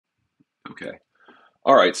Okay.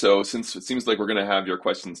 All right. So since it seems like we're going to have your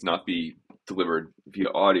questions not be delivered via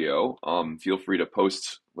audio, feel free to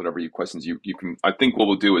post whatever you questions you can. I think what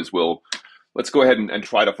we'll do is let's go ahead and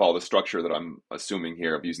try to follow the structure that I'm assuming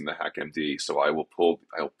here of using the HackMD. So I'll put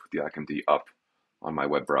the HackMD up on my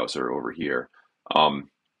web browser over here. And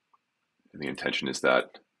the intention is that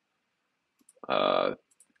uh,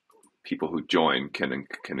 people who join can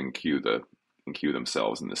enqueue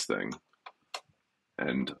themselves in this thing.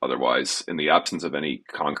 And otherwise, in the absence of any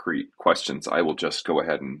concrete questions, I will just go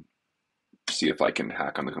ahead and see if I can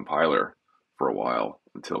hack on the compiler for a while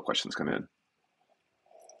until questions come in.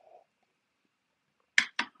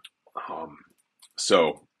 Um,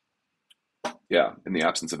 so, yeah, in the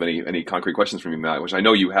absence of any concrete questions from you, Matt, which I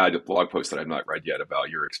know you had a blog post that I've not read yet about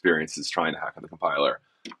your experiences trying to hack on the compiler.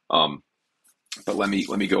 Um, but let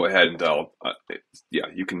me go ahead and yeah,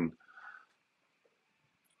 you can.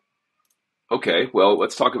 Okay, well,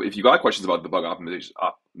 let's talk about if you got questions about the bug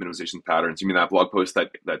minimization patterns. You mean that blog post that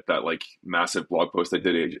like massive blog post I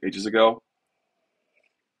did ages ago?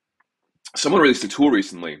 Someone released a tool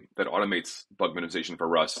recently that automates bug minimization for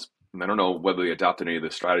Rust, and I don't know whether they adopted any of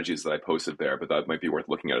the strategies that I posted there, but that might be worth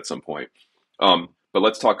looking at some point. But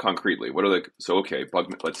let's talk concretely. What are the so okay?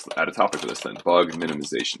 Let's add a topic for this then. Bug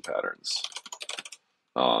minimization patterns.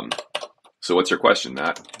 Um, so what's your question,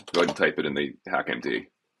 Matt? Go ahead and type it in the HackMD.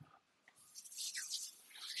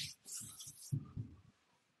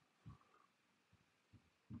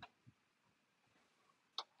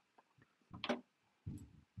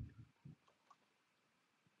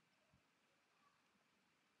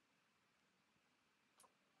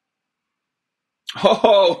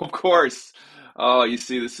 Oh, of course. Oh, you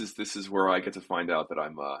see, this is where I get to find out that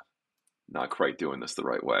I'm not quite doing this the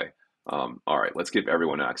right way. All right, let's give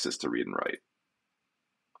everyone access to read and write.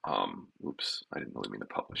 Oops, I didn't really mean to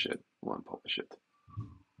publish it. We'll unpublish it.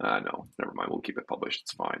 No, never mind. We'll keep it published.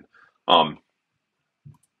 It's fine. Um,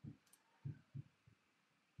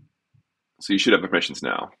 so you should have permissions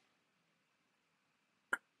now.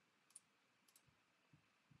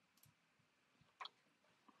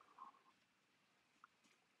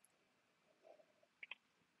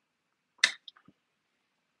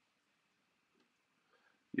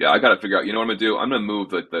 Yeah, I got to figure out. You know what I'm gonna do? I'm gonna move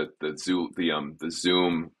the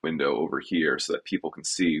Zoom window over here so that people can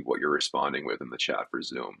see what you're responding with in the chat for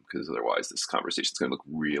Zoom. Because otherwise, this conversation is gonna look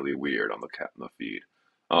really weird on the feed.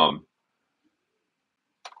 Um,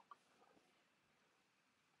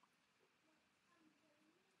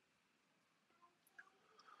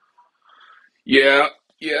 yeah,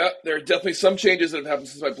 yeah. There are definitely some changes that have happened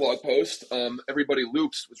since my blog post. Everybody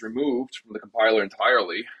loops was removed from the compiler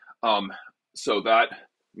entirely. Um, so that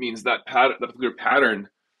means that particular pattern.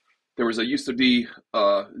 There was a used to be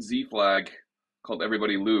a Z flag called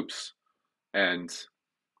everybody loops, and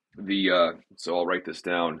so I'll write this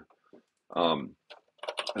down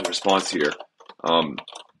as a response here. Um,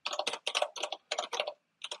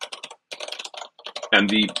 and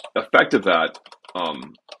the effect of that,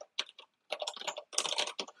 um,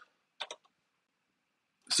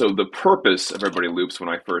 so the purpose of everybody loops when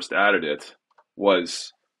I first added it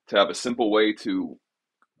was to have a simple way to,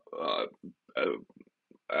 uh,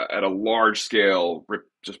 at a large scale,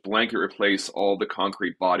 just blanket replace all the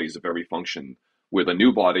concrete bodies of every function with a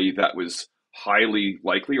new body that was highly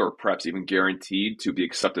likely or perhaps even guaranteed to be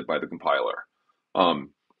accepted by the compiler.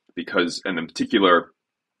 Um, because, and in particular,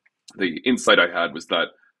 the insight I had was that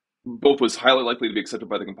both was highly likely to be accepted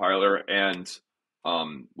by the compiler and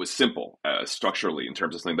was simple structurally in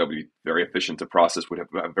terms of something that would be very efficient to process, would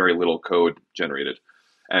have very little code generated.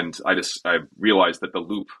 And I realized that the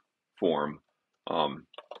loop form, um,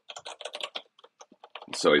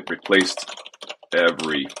 so it replaced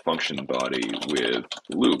every function body with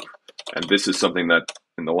loop. And this is something that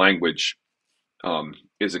in the language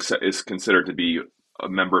is considered to be a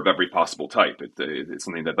member of every possible type. It's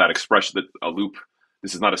something that expression, that a loop,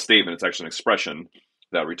 this is not a statement, it's actually an expression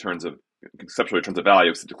that conceptually returns a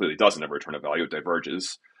value, because it clearly doesn't ever return a value, it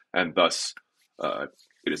diverges. And thus,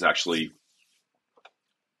 it is actually,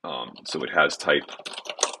 so it has type.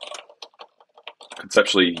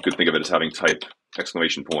 Conceptually, you could think of it as having type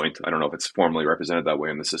exclamation point. I don't know if it's formally represented that way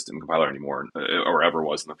in the system compiler anymore, or ever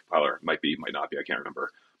was in the compiler. Might be, might not be. I can't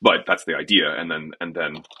remember. But that's the idea. And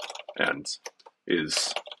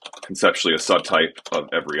is conceptually a subtype of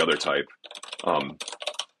every other type. Um,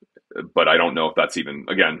 but I don't know if that's even.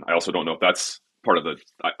 Again, I also don't know if that's part of the.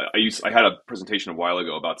 I had a presentation a while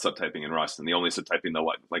ago about subtyping in Rust, and the only subtyping the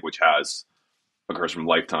language has occurs from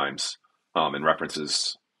lifetimes, and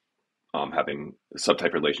references having a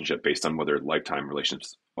subtype relationship based on whether lifetime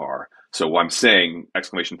relationships are. So what I'm saying,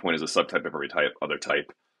 exclamation point is a subtype of every other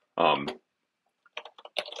type. um,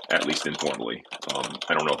 at least informally.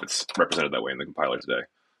 I don't know if it's represented that way in the compiler today.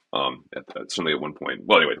 Certainly at one point.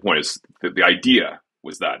 Well, anyway, the point is the idea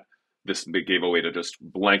was that this gave a way to just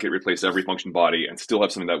blanket replace every function body and still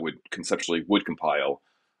have something that would conceptually would compile,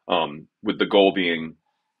 with the goal being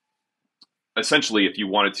essentially if you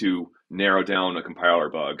wanted to narrow down a compiler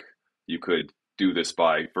bug, you could do this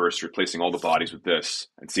by first replacing all the bodies with this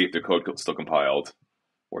and see if the code still compiled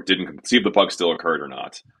or didn't, see if the bug still occurred or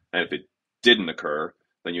not. And if it didn't occur,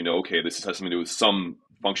 then you know, okay, this has something to do with some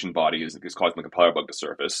function body is causing the compiler bug to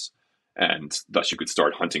surface. And thus you could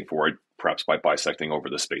start hunting for it, perhaps by bisecting over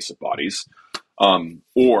the space of bodies.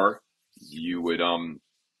 Or you would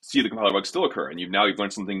see the compiler bug still occur, and you've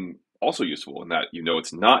learned something also useful in that you know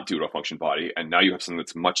it's not due to a function body, and now you have something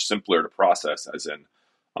that's much simpler to process, as in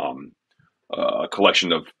a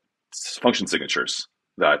collection of function signatures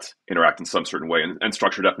that interact in some certain way, and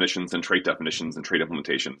structure definitions and trait definitions and trait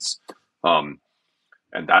implementations.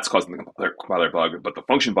 And that's causing the compiler bug, but the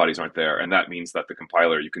function bodies aren't there, and that means that the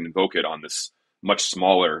compiler, you can invoke it on this much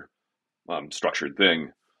smaller structured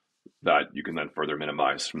thing that you can then further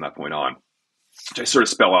minimize from that point on, which I sort of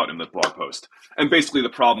spell out in the blog post. And basically the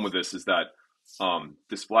problem with this is that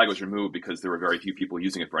this flag was removed because there were very few people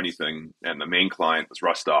using it for anything, and the main client was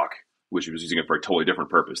rustc, which was using it for a totally different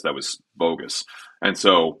purpose that was bogus. And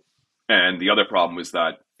the other problem was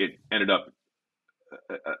that it ended up,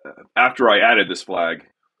 after I added this flag,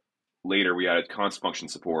 later we added const function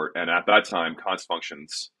support, and at that time const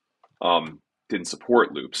functions didn't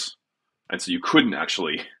support loops, and so you couldn't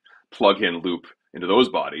actually plug in loop into those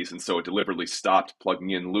bodies, and so it deliberately stopped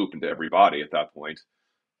plugging in loop into every body at that point,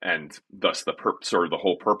 and thus the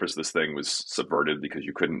whole purpose of this thing was subverted because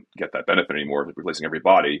you couldn't get that benefit anymore of replacing every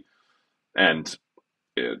body, and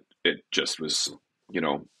it just was,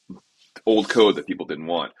 old code that people didn't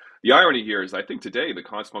want. The irony here is I think today the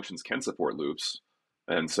const functions can support loops,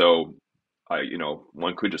 and so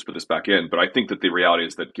one could just put this back in, but I think that the reality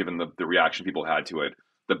is that given the reaction people had to it,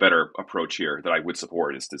 the better approach here that I would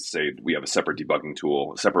support is to say we have a separate debugging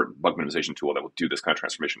tool, a separate bug minimization tool that will do this kind of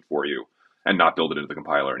transformation for you and not build it into the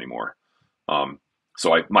compiler anymore.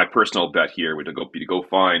 My personal bet here would be to go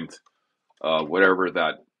find whatever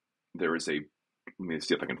that there is a, let me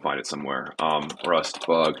see if I can find it somewhere. Rust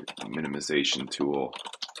bug minimization tool.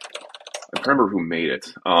 I can't remember who made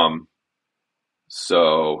it.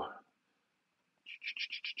 So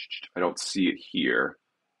I don't see it here.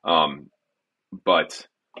 But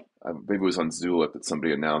maybe it was on Zulip that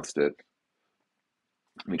somebody announced it.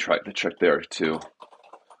 Let me try to check there too,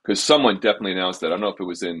 because someone definitely announced it. I don't know if it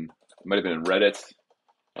might have been in Reddit.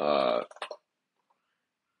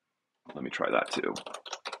 Let me try that too.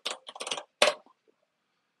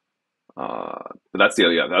 But that's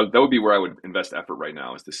that would be where I would invest effort right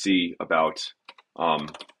now, is to see about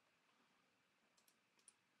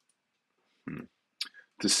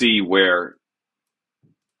to see where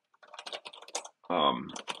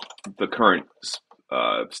the current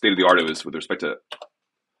state of the art is with respect to.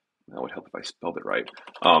 That would help if I spelled it right.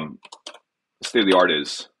 State of the art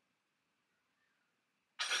is.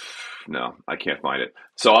 No, I can't find it.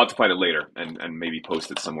 So I'll have to find it later and maybe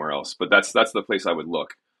post it somewhere else. But that's the place I would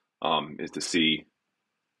look, is to see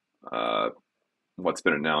what's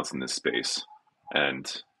been announced in this space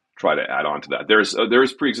and try to add on to that.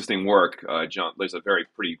 There's pre-existing work. John, there's a very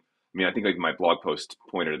pretty. I mean, I think like my blog post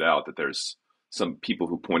pointed it out that there's some people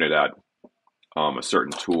who pointed at a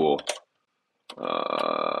certain tool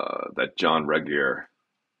that John Regier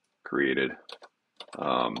created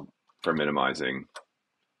for minimizing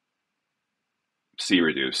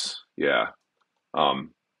C-reduce,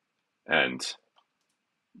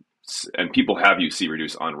 and people have used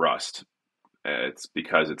C-reduce on Rust. It's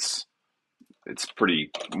because it's pretty,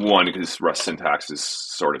 because Rust syntax is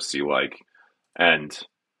sort of C-like, and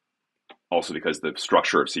also because the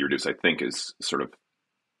structure of C-reduce, I think, is sort of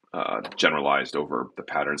generalized over the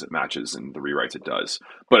patterns it matches and the rewrites it does.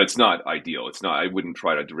 But it's not ideal. It's not. I wouldn't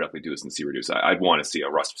try to directly do this in C-reduce. I'd want to see a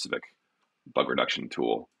Rust-specific bug reduction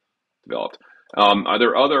tool developed.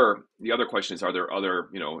 The other question is, are there other,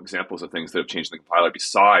 examples of things that have changed in the compiler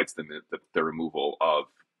besides the removal of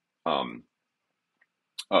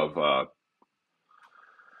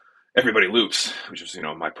everybody loops, which is,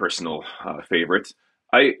 my personal favorite.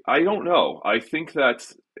 I don't know. I think that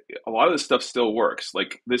a lot of this stuff still works.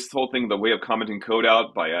 Like this whole thing, the way of commenting code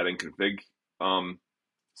out by adding config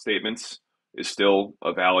statements is still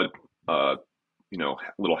a valid,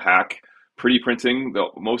 little hack. Pretty printing,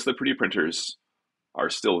 most of the pretty printers are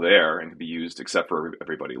still there and can be used except for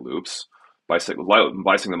everybody loops. Bisecting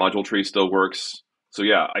the module tree still works. So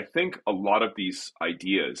yeah, I think a lot of these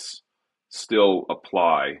ideas still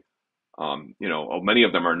apply. Many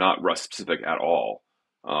of them are not Rust specific at all,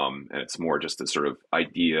 and it's more just a sort of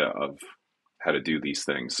idea of how to do these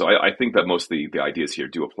things. So I think that most of the ideas here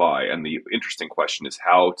do apply. And the interesting question is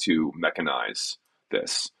how to mechanize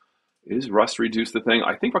this. Is Rust reduce the thing?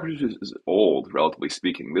 I think Rust reduce is old, relatively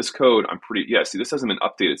speaking. This code, see, this hasn't been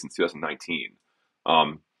updated since 2019.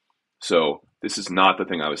 Um, so this is not the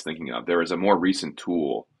thing I was thinking of. There is a more recent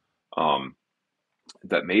tool um,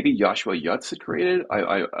 that maybe Joshua Yutz had created.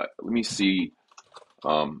 Let me see.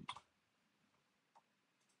 Um,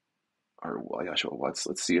 or Joshua Watts.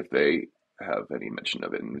 Let's see if they have any mention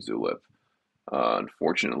of it in Zulip.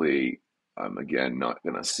 Unfortunately, I'm again not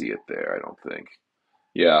going to see it there, I don't think.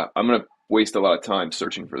 Yeah, I'm going to waste a lot of time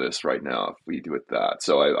searching for this right now if we do it that.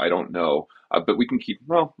 So I don't know. But we can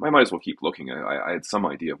I might as well keep looking. I had some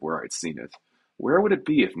idea of where I'd seen it. Where would it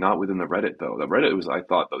be if not within the Reddit, though? The Reddit was, I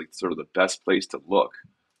thought, like, sort of the best place to look.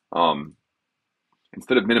 Um,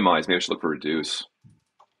 Instead of minimize, maybe I should look for reduce.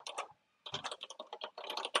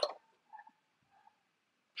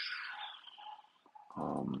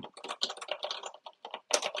 Um,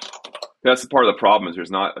 That's the part of the problem is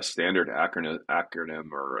there's not a standard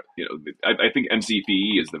acronym or I think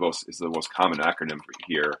MCPE is the most common acronym for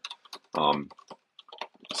here. Um,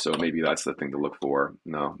 so maybe that's the thing to look for.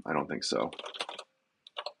 No, I don't think so.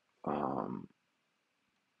 Um,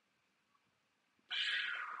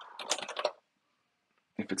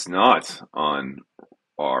 if it's not on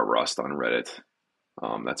r Rust on Reddit,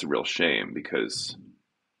 that's a real shame because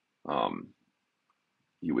um,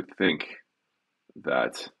 you would think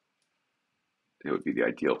that it would be the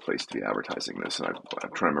ideal place to be advertising this. And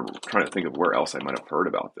I'm trying to think of where else I might have heard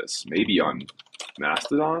about this. Maybe on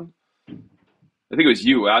Mastodon. I think it was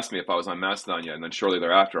you who asked me if I was on Mastodon yet, and then shortly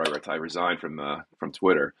thereafter, I resigned from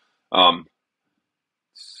Twitter. Um,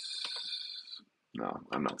 no,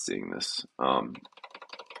 I'm not seeing this.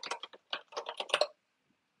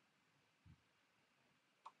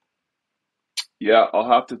 Yeah, I'll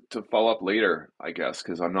have to follow up later, I guess,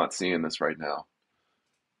 because I'm not seeing this right now.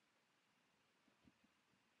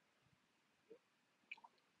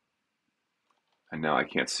 And now I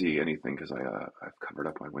can't see anything because I've covered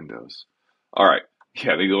up my windows. All right.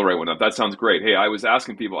 Yeah, the right one up. That sounds great. Hey, I was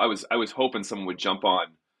asking people. I was hoping someone would jump on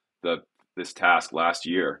the this task last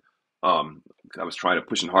year. Um, I was trying to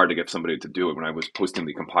pushing hard to get somebody to do it when I was posting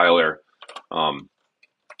the compiler. Um,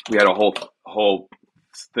 we had a whole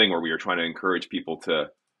thing where we were trying to encourage people to.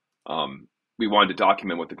 We wanted to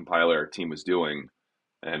document what the compiler team was doing,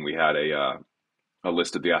 and we had a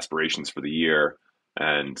list of the aspirations for the year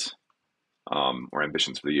and or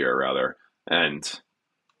ambitions for the year rather, and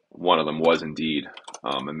one of them was indeed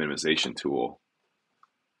a minimization tool.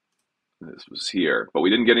 This was here, but we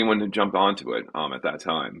didn't get anyone to jump onto it at that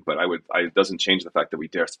time. But it doesn't change the fact that we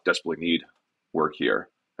desperately need work here,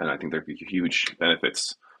 and I think there'd be huge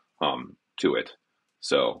benefits to it.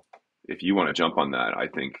 So if you want to jump on that, I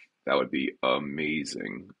think that would be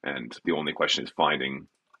amazing. And the only question is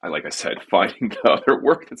like I said, finding the other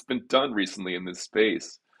work that's been done recently in this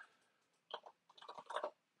space.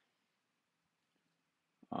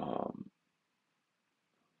 Um,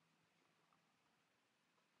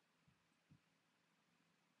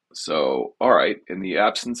 so, all right, in the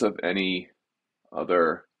absence of any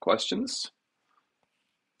other questions,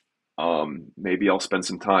 maybe I'll spend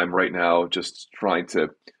some time right now just trying to.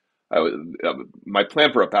 My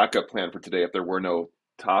plan for a backup plan for today, if there were no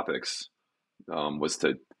topics, was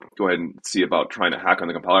to go ahead and see about trying to hack on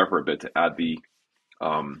the compiler for a bit to add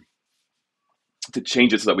um, to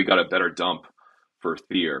change it so that we got a better dump for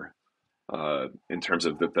thir. In terms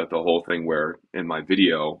of the whole thing where in my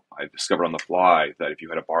video I discovered on the fly that if you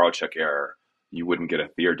had a borrow check error, you wouldn't get a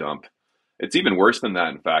thir dump. It's even worse than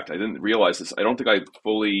that. In fact, I didn't realize this. I don't think I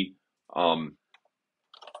fully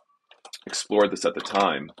explored this at the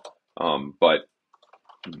time. But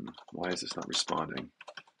why is this not responding?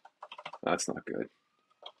 That's not good.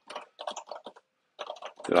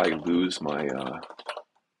 Did I lose my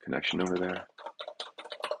connection over there?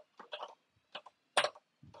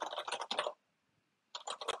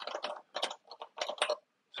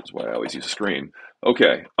 This is why I always use a screen.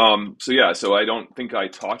 Okay. So I don't think I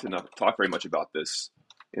talked very much about this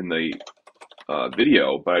in the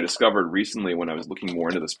video, but I discovered recently when I was looking more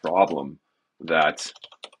into this problem that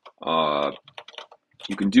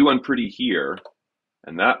you can do unpretty here,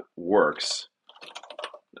 and that works.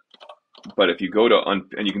 But if you go to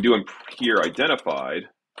and you can do here identified,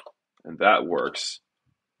 and that works.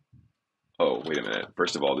 Oh, wait a minute.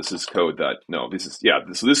 First of all, this is code that no, this is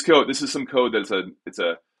So this is some code that's it's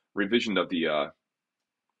a revision of the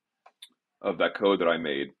of that code that I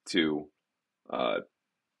made to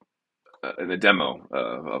in the demo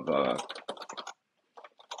of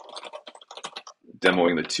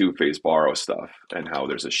demoing the two-phase borrow stuff and how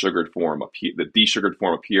there's a sugared form up here, the desugared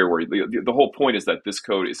form up here, where the whole point is that this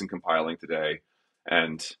code isn't compiling today,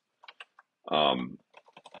 and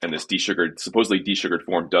this supposedly desugared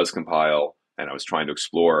form does compile, and I was trying to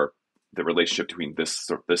explore the relationship between this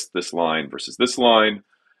line versus this line.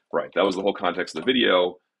 Right, that was the whole context of the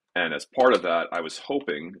video, and as part of that, I was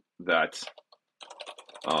hoping that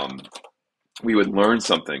we would learn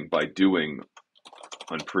something by doing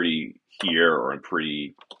unpretty here or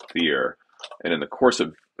unpretty thir, and in the course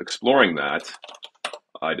of exploring that,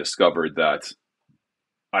 I discovered that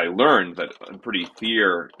I learned that unpretty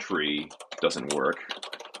thir-tree doesn't work,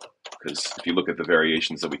 because if you look at the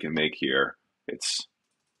variations that we can make here, it's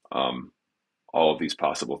all of these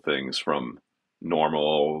possible things from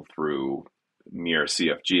normal through mere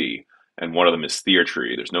CFG, and one of them is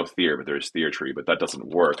thir-tree. There's no thir, but there's thir-tree, but that doesn't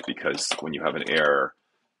work because when you have an error,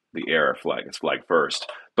 the error flag is flagged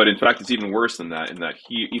first. But in fact, it's even worse than that, in that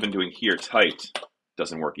even doing here typed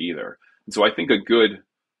doesn't work either. And so I think a good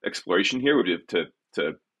exploration here would be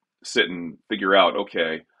to sit and figure out,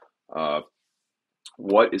 okay,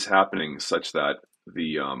 what is happening such that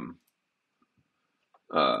the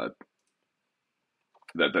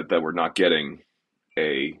that we're not getting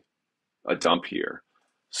a dump here.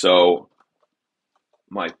 So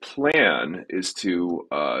my plan is to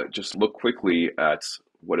just look quickly at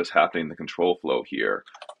what is happening in the control flow here,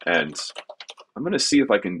 and I'm going to see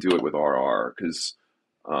if I can do it with RR, because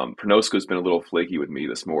Pronosco's been a little flaky with me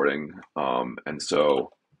this morning, and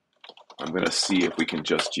so I'm going to see if we can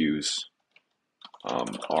just use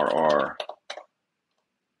RR,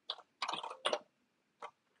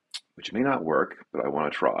 which may not work, but I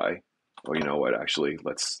want to try. Oh, you know what? Actually,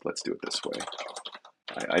 let's do it this way.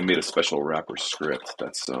 I made a special wrapper script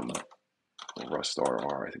that's rustc,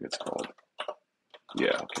 I think it's called.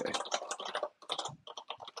 Yeah, okay.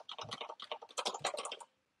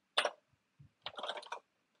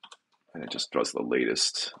 And it just does the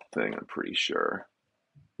latest thing, I'm pretty sure.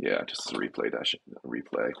 Yeah, just as a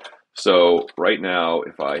replay. So right now,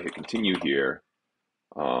 if I hit continue here,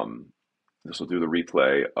 this will do the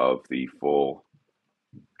replay of the full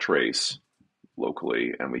trace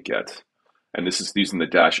locally, and we get, and this is using the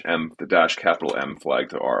 -M, the capital M flag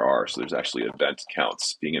to RR. So there's actually event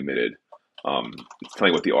counts being emitted. It's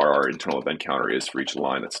telling what the RR internal event counter is for each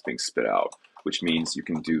line that's being spit out, which means you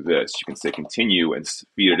can do this. You can say continue and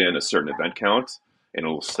feed it in a certain event count, and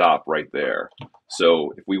it'll stop right there.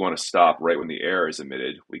 So if we want to stop right when the error is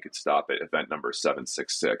emitted, we could stop at event number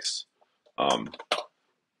 766.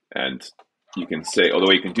 And you can say, the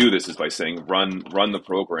way you can do this is by saying run the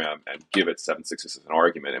program and give it 766 as an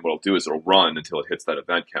argument. And what it'll do is it'll run until it hits that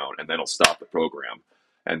event count, and then it'll stop the program.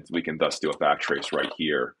 And we can thus do a backtrace right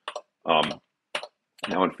here.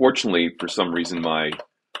 Now, unfortunately, for some reason,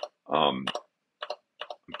 I'm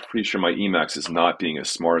pretty sure my Emacs is not being as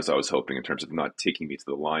smart as I was hoping in terms of not taking me to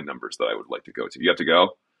the line numbers that I would like to go to. You have to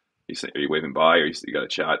go? Are you waving by, or you got a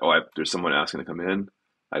chat? Oh, there's someone asking to come in.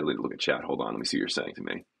 I look at chat. Hold on. Let me see what you're saying to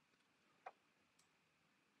me.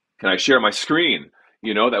 Can I share my screen?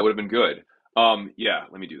 That would have been good. Yeah,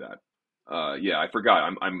 let me do that. Yeah, I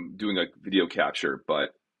forgot. I'm doing a video capture,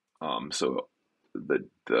 but so the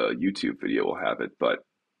YouTube video will have it, but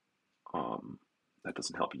that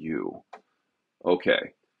doesn't help you.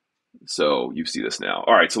 Okay, so you see this now.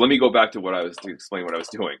 All right, so let me go back to explain what I was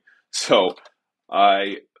doing. So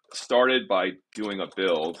I started by doing a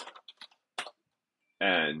build,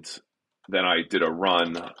 and then I did a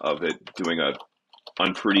run of it doing a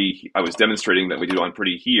unpretty. I was demonstrating that we do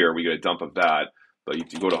unpretty here, we get a dump of that, but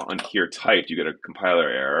if you go to here typed, you get a compiler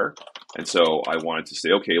error. And so I wanted to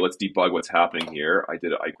say, okay, let's debug what's happening here. I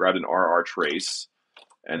grabbed an RR trace,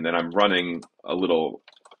 and then I'm running a little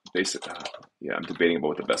basic. Yeah, I'm debating about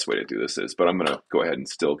what the best way to do this is, but I'm going to go ahead and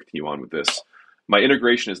still continue on with this. My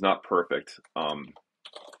integration is not perfect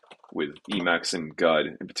with Emacs and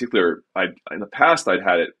GUD. In particular, in the past I'd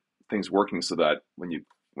had things working so that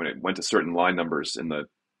when it went to certain line numbers in the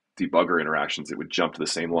debugger interactions, it would jump to the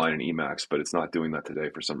same line in Emacs, but it's not doing that today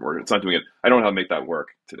for some reason. It's not doing it. I don't know how to make that work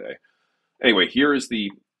today. Anyway, here is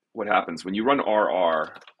what happens when you run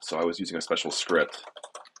RR. So I was using a special script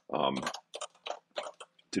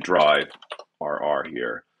to drive RR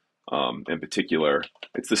here. In particular,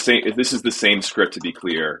 it's the same. This is the same script, to be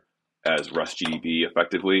clear, as rustgdb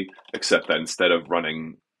effectively, except that instead of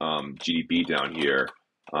running gdb down here,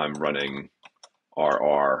 I'm running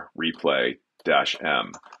RR replay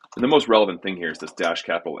 -M. And the most relevant thing here is this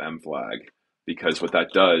 -M flag, because what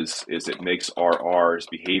that does is it makes RR's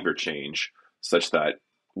behavior change such that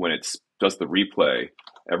when it does the replay,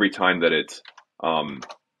 every time that it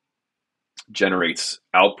generates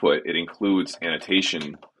output, it includes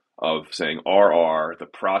annotation of saying RR, the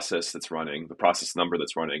process that's running, the process number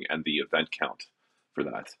that's running, and the event count for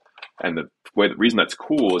that. And the reason that's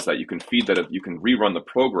cool is that you can feed that, you can rerun the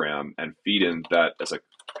program and feed in that as a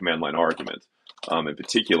command line argument. In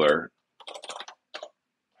particular,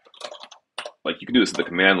 like you can do this at the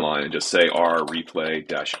command line and just say R replay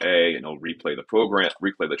dash A, and it'll replay the program,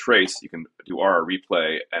 replay the trace. You can do R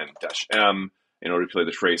replay and dash M, and it'll replay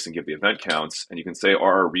the trace and give the event counts. And you can say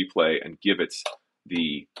R replay and give it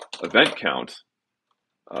the event count.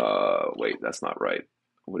 Wait, that's not right.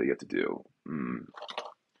 What do you have to do?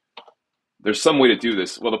 There's some way to do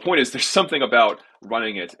this. Well, the point is there's something about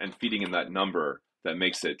running it and feeding in that number that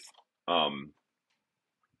makes it,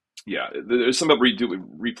 yeah, there's something about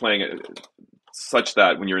replaying it such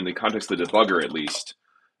that when you're in the context of the debugger, at least,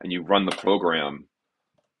 and you run the program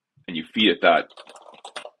and you feed it that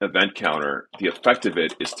event counter, the effect of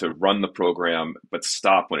it is to run the program but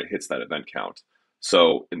stop when it hits that event count.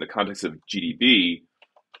 So in the context of GDB,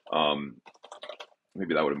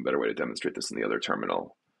 maybe that would have been a better way to demonstrate this in the other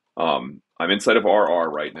terminal. I'm inside of RR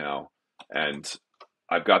right now, and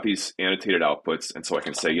I've got these annotated outputs, and so I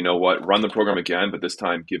can say, you know what, run the program again, but this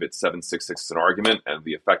time give it 766 as an argument, and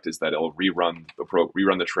the effect is that it'll rerun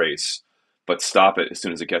the trace, but stop it as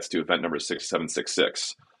soon as it gets to event number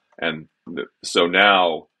 6766. And so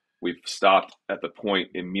now we've stopped at the point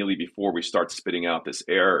immediately before we start spitting out this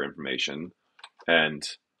error information, and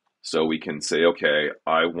so we can say, okay,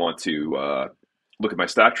 I want to look at my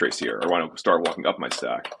stack trace here, or I want to start walking up my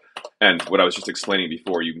stack. And what I was just explaining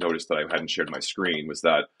before you noticed that I hadn't shared my screen was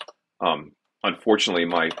that, unfortunately,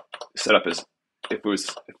 my setup is, if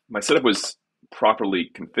my setup was properly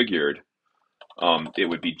configured, it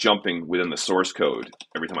would be jumping within the source code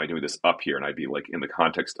every time I do this up here, and I'd be like in the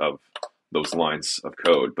context of those lines of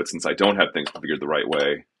code. But since I don't have things configured the right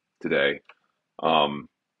way today,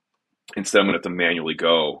 instead I'm going to have to manually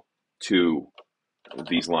go to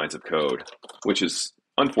these lines of code, which is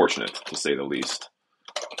unfortunate to say the least.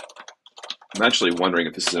 I'm actually wondering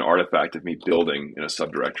if this is an artifact of me building in a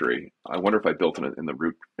subdirectory. I wonder if I built in the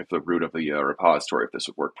root, if the root of the repository, if this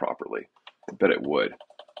would work properly. I bet it would.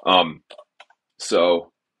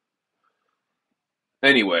 So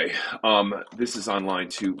anyway, this is on line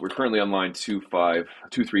 2. We're currently on line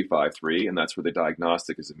 2353, and that's where the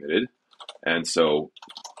diagnostic is emitted. And so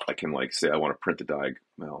I can like say I want to print the diag.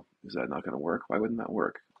 Well, is that not going to work? Why wouldn't that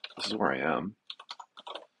work? This is where I am.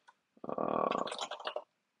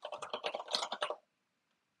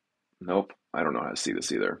 Nope, I don't know how to see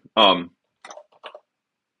this either. Print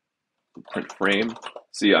frame.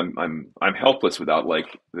 See, I'm helpless without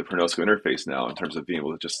like the Pronosco interface now in terms of being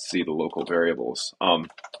able to just see the local variables. How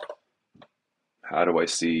do I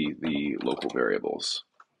see the local variables?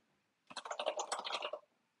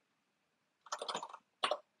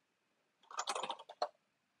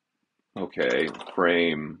 Okay,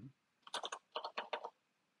 frame.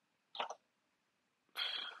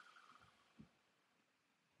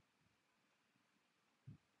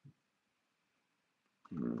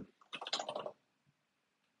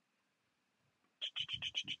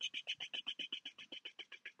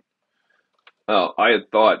 Oh, I had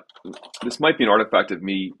thought this might be an artifact of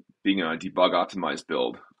me being on a debug optimized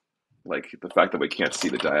build, like the fact that we can't see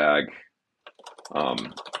the diag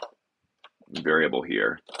variable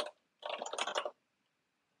here.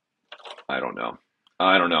 I don't know.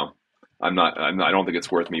 I don't think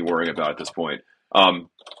it's worth me worrying about at this point.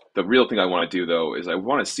 The real thing I want to do though is I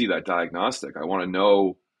want to see that diagnostic. I want to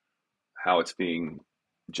know how it's being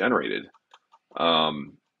generated.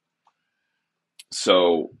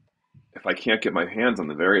 So if I can't get my hands on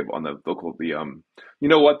the variable, on the local, you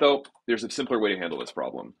know what though? There's a simpler way to handle this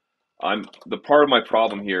problem. The part of my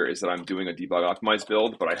problem here is that I'm doing a debug optimized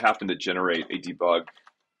build, but I happen to generate a debug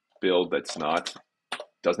build that's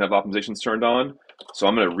doesn't have optimizations turned on. So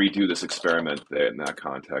I'm going to redo this experiment there in that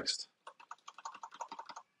context.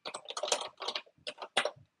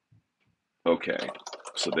 Okay,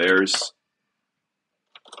 so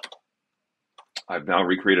I've now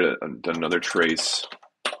recreated, done another trace.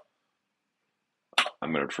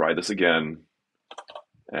 I'm going to try this again,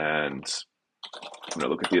 and I'm going to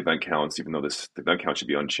look at the event counts, even though the event count should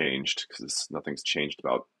be unchanged because nothing's changed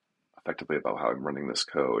effectively about how I'm running this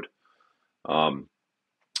code.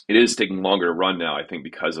 It is taking longer to run now, I think,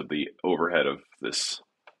 because of the overhead of this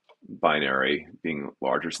binary being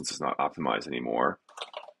larger since it's not optimized anymore.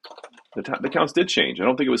 The counts did change. I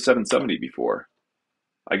don't think it was 770 before.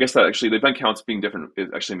 I guess that actually the event counts being different, it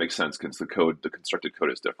actually makes sense because the constructed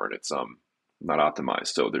code is different. It's not optimized,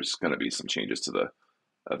 so there's going to be some changes to the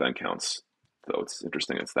event counts So it's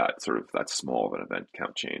interesting. It's that sort of that small of an event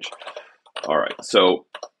count change. All right, so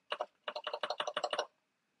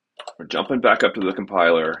we're jumping back up to the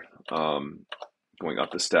compiler, going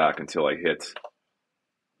up the stack until I hit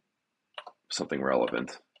something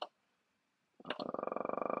relevant.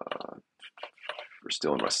 We're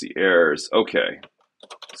still in rustc errors. Okay,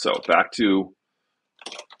 so back to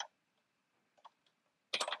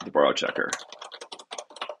the borrow checker.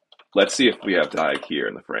 Let's see if we have diag here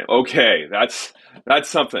in the frame. Okay, that's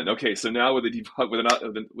something. Okay, so now with a debug with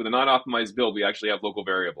a non-optimized build, we actually have local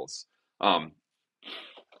variables.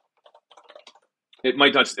 It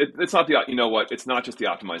might not. It's not the. You know what? It's not just the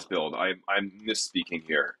optimized build. I'm misspeaking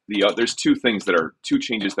here. There's two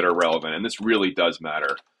changes that are relevant, and this really does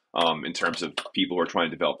matter in terms of people who are trying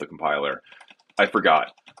to develop the compiler. I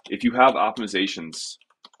forgot. If you have optimizations,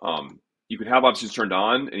 you can have options turned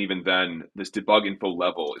on, and even then, this debug info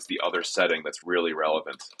level is the other setting that's really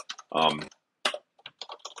relevant.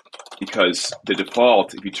 Because the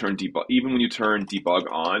default, if you turn debug, even when you turn debug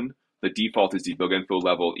on, the default is debug info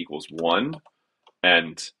level equals 1,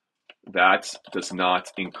 and that does not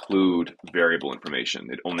include variable information.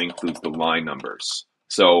 It only includes the line numbers.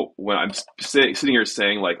 So when I'm sitting here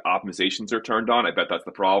saying like optimizations are turned on, I bet that's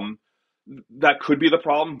the problem. That could be the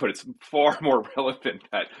problem, but it's far more relevant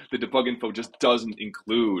that the debug info just doesn't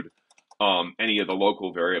include any of the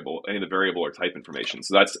local variable, any of the variable or type information.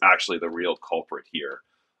 So that's actually the real culprit here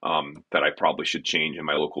that I probably should change in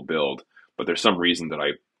my local build. But there's some reason that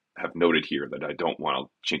I have noted here that I don't want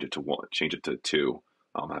to change it to 1, change it to 2.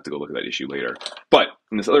 I'll have to go look at that issue later. But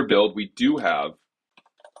in this other build, we do have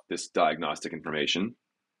this diagnostic information.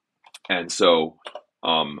 And so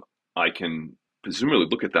I can presumably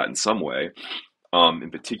look at that in some way, in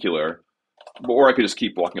particular, or I could just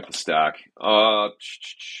keep walking up the stack.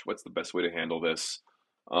 What's the best way to handle this?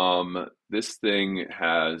 This thing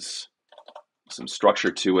has some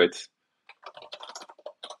structure to it,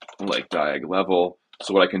 like diag level.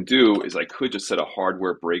 So what I can do is I could just set a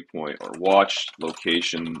hardware breakpoint or watch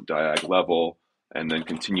location diag level and then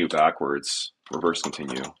continue backwards, reverse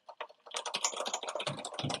continue.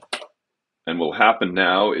 And what will happen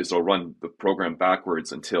now is I'll run the program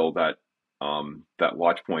backwards until that that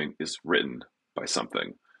watch point is written by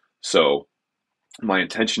something. So my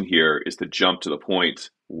intention here is to jump to the point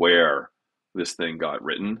where this thing got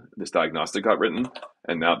written, this diagnostic got written,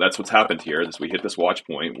 and now that's what's happened here. We hit this watch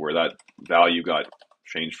point where that value got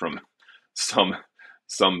changed from some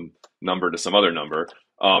number to some other number,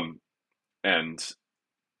 and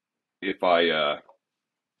if I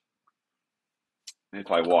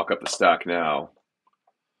walk up the stack now,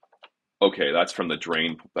 okay, that's from the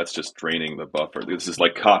drain. That's just draining the buffer. This is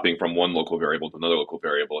like copying from one local variable to another local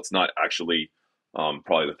variable. It's not actually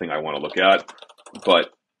probably the thing I want to look at, but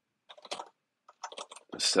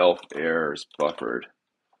self errors buffered.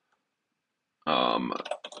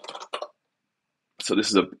 So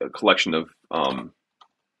this is a collection of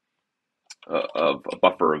a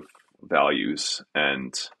buffer of values,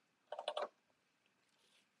 and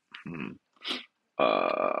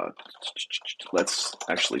let's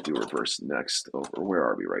actually do reverse next over. Where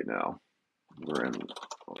are we right now? We're in.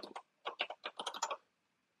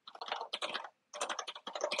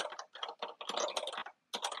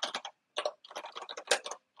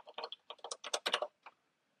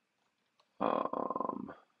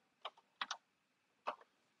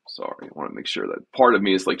 Sorry, I want to make sure that part of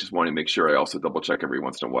me is like just wanting to make sure I also double check every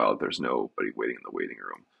once in a while that there's nobody waiting in the waiting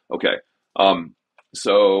room. Okay,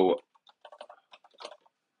 so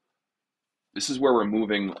this is where we're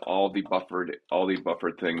moving all the buffered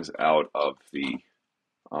things out of the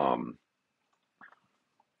out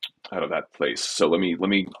of that place. So let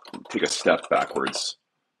me take a step backwards.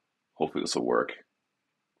 Hopefully this will work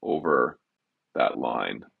over that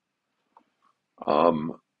line,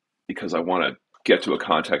 because I want to get to a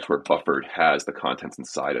context where buffered has the contents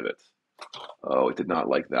inside of it. Oh, it did not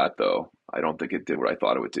like that though. I don't think it did what I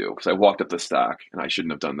thought it would do, because I walked up the stack and I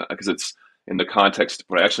shouldn't have done that, because it's in the context.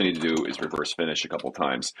 What I actually need to do is reverse finish a couple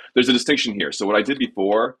times. There's a distinction here. So what I did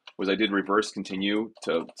before was I did reverse continue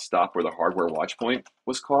to stop where the hardware watch point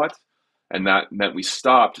was caught. And that meant we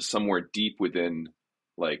stopped somewhere deep within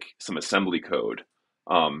like some assembly code,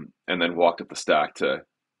 and then walked up the stack to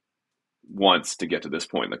once to get to this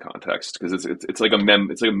point in the context, because it's like a mem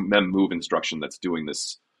move instruction that's doing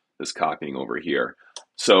this copying over here.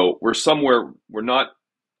 So we're not.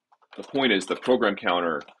 The point is the program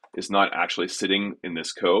counter is not actually sitting in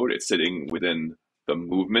this code. It's sitting within the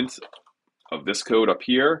movement of this code up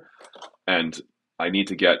here, and I need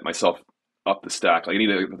to get myself up the stack. I need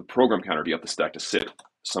the program counter to be up the stack to sit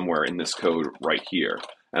somewhere in this code right here.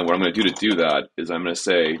 And what I'm going to do that is I'm going to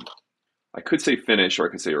say I could say finish or I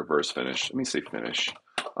could say reverse finish. Let me say finish.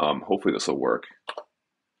 Hopefully this will work.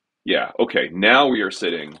 Yeah, okay. Now we are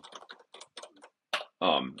sitting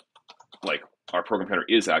um, like our program counter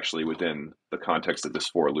is actually within the context of this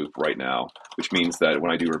for loop right now, which means that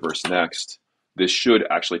when I do reverse next, this should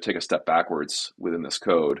actually take a step backwards within this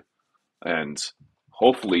code and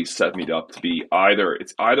hopefully set me up to be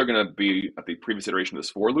it's either going to be at the previous iteration of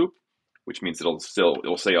this for loop, which means it'll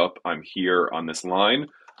say up, I'm here on this line.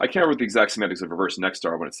 I can't remember the exact semantics of reverse next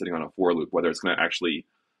are when it's sitting on a for loop, whether it's going to actually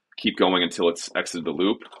keep going until it's exited the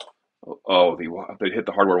loop. Oh, they hit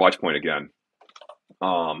the hardware watch point again.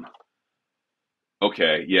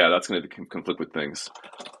 Okay, yeah, that's going to conflict with things.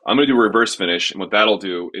 I'm going to do a reverse finish, and what that'll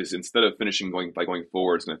do is instead of finishing by going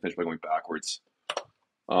forward, it's going to finish by going backwards.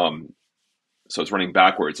 So it's running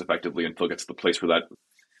backwards effectively until it gets to the place where that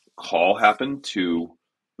call happened to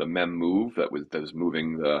the mem move that was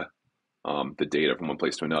moving the data from one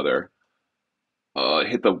place to another.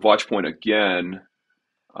 Hit the watch point again,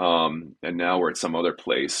 and now we're at some other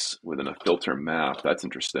place within a filter map. That's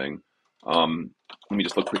interesting. Let me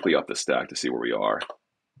just look quickly up the stack to see where we are.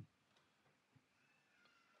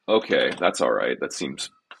 Okay, that's all right. That seems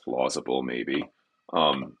plausible, maybe.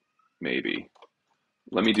 Maybe.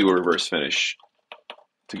 Let me do a reverse finish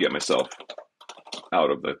to get myself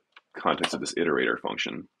out of the context of this iterator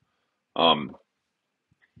function.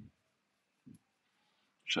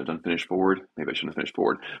 Should I have done finish forward? Maybe I shouldn't have finished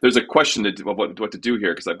forward. There's a question of what to do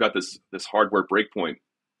here because I've got this hardware breakpoint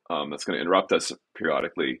that's going to interrupt us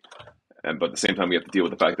periodically. But at the same time, we have to deal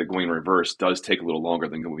with the fact that going in reverse does take a little longer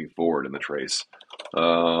than moving forward in the trace.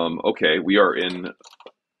 Okay, we are in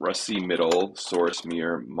rustc middle source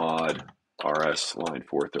mir mod rs line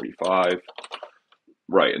 435.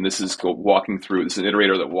 Right, and this is walking through. This is an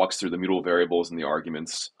iterator that walks through the mutable variables and the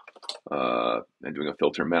arguments and doing a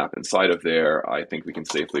filter map. Inside of there, I think we can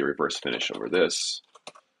safely reverse finish over this.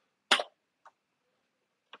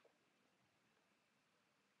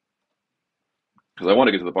 Because I want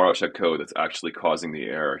to get to the borrow check code that's actually causing the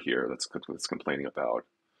error here that's complaining about.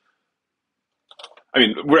 I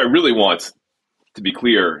mean, what I really want, to be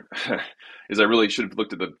clear, is I really should have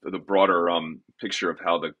looked at the broader picture of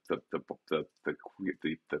how the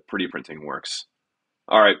pretty printing works.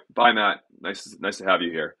 All right, bye, Matt. Nice to have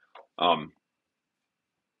you here.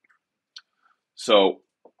 So,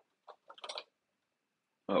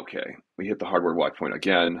 okay, we hit the hardware watch point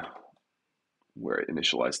again, where it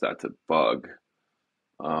initialized that to bug.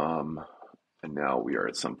 And now we are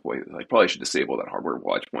at some point. I probably should disable that hardware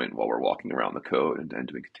watch point while we're walking around the code and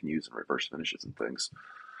doing continues and reverse finishes and things.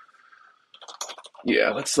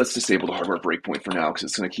 Yeah, let's disable the hardware breakpoint for now because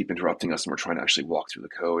it's going to keep interrupting us and we're trying to actually walk through the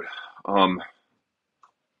code.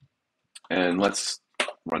 And let's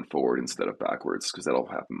run forward instead of backwards because that'll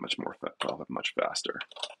happen much faster.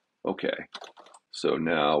 Okay, so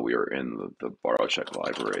now we are in the borrow check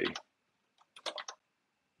library.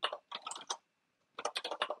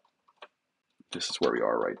 This is where we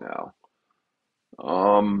are right now.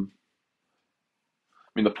 I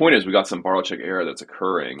mean, the point is we got some borrow check error that's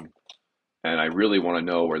occurring, and I really want to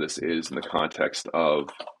know where this is in the context of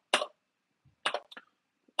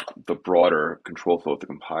the broader control flow of the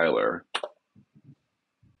compiler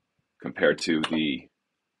compared to the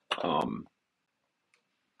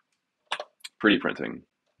pretty printing.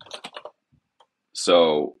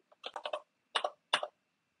 So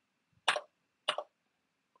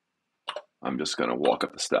I'm just going to walk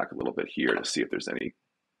up the stack a little bit here to see if there's any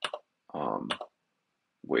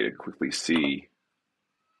way to quickly see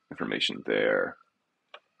information there.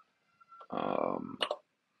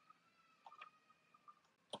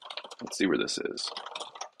 Let's see where this is.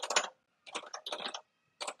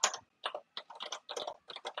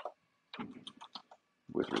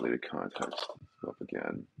 With related context. Go up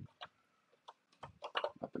again.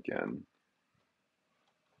 Up again.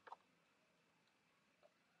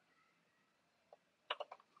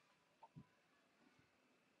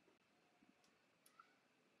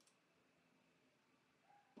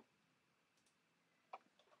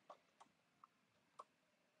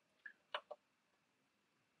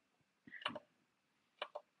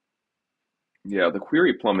 Yeah, the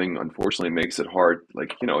query plumbing unfortunately makes it hard.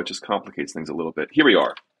 Like, it just complicates things a little bit. Here we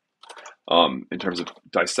are. In terms of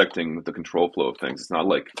dissecting the control flow of things, it's not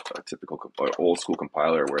like a typical old school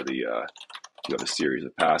compiler where you have a series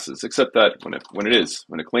of passes, except that when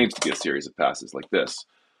it claims to be a series of passes like this.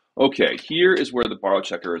 Okay, here is where the borrow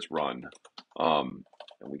checker is run. And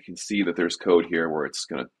we can see that there's code here where it's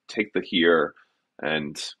going to take the here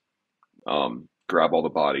and grab all the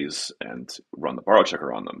bodies and run the borrow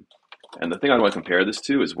checker on them. And the thing I want to compare this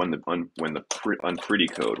to is when the unpretty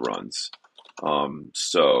code runs.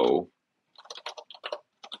 So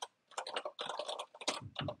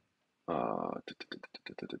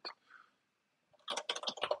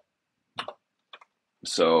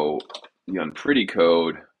So the unpretty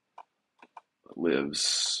code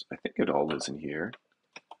lives, I think it all lives in here.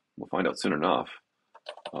 We'll find out soon enough.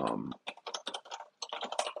 Um,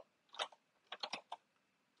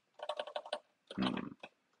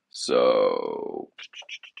 so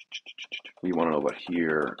we want to know about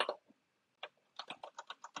here.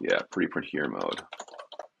 Yeah, pretty print here mode.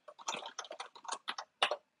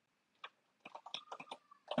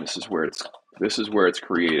 This is where it's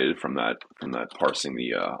created from that parsing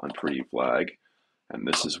the unpretty flag, and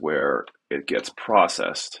this is where it gets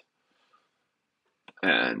processed.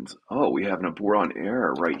 And oh, we have an abort on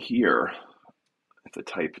error right here.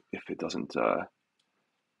 If it doesn't, I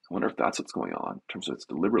wonder if that's what's going on in terms of it's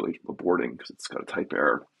deliberately aborting because it's got a type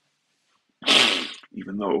error.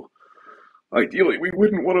 Even though ideally we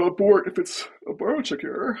wouldn't want to abort if it's a borrow check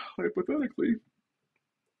error, hypothetically.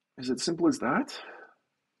 Is it simple as that?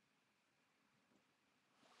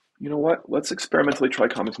 You know what? Let's experimentally try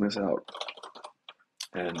commenting this out.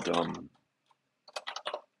 And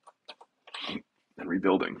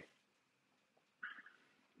rebuilding.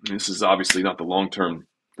 This is obviously not the long-term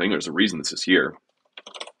thing. There's a reason this is here.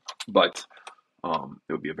 But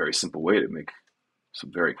it would be a very simple way to make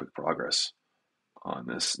some very quick progress on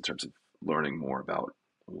this in terms of learning more about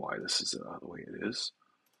why this is the way it is.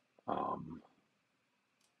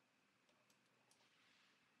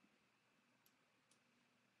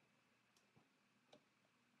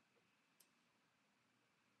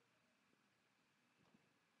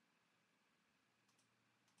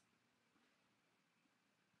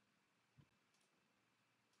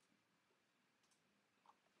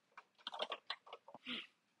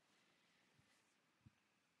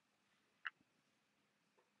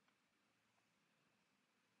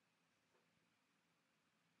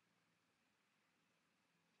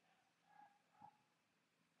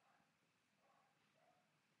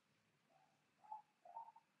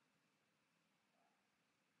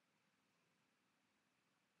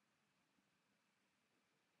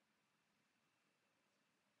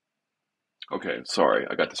 Okay, sorry,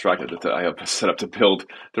 I got distracted. I have set up to build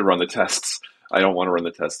to run the tests. I don't want to run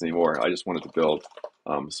the tests anymore. I just wanted to build.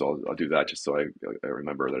 So I'll do that just so I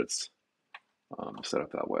remember that it's set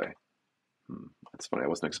up that way. It's funny. I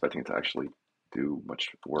wasn't expecting it to actually do much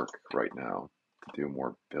work right now to do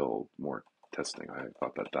more build, more testing. I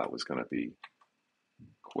thought that was going to be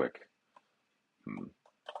quick.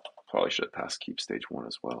 Probably should have passed keep stage 1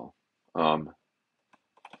 as well.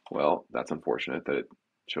 Well, that's unfortunate that it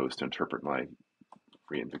chose to interpret my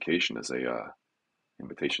re-invocation as a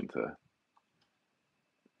invitation to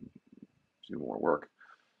do more work.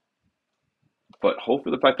 But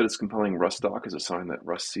hopefully the fact that it's compiling rustc is a sign that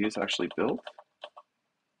rustc is actually built.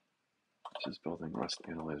 This is building Rust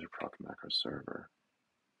Analyzer proc macro server.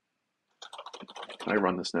 Can I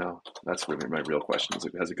run this now? That's really my real question.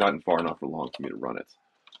 Has it gotten far enough along for me to run it?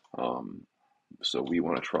 So we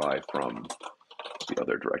want to try from the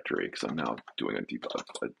other directory because I'm now doing a debug.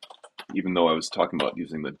 Even though I was talking about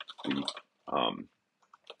using the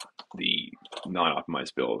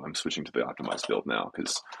non-optimized build, I'm switching to the optimized build now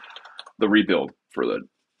because the rebuild for the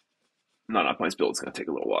non-optimized build is going to take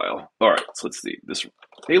a little while. All right, so let's see this.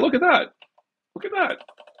 Hey, look at that! Look at that!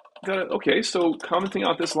 Got it. Okay, so commenting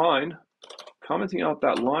out that line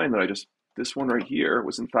that this one right here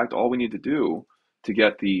was in fact all we need to do to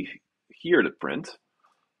get the here to print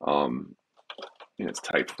in its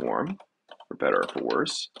type form, for better or for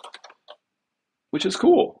worse, which is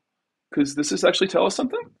cool because this is actually tell us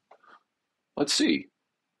something. Let's see.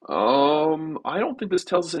 I don't think this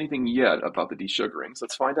tells us anything yet about the desugarings.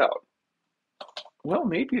 Let's find out. Well,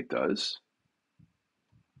 maybe it does.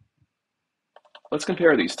 Let's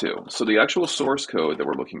compare these two. So the actual source code that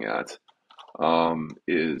we're looking at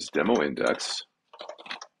is demo index,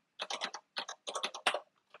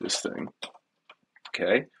 this thing,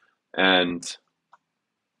 okay? And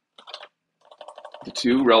the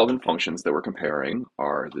two relevant functions that we're comparing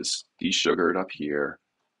are this desugared up here.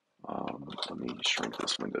 Let me shrink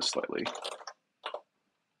this window slightly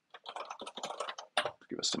to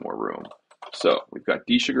give us some more room. So we've got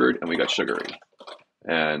desugared and we got sugary.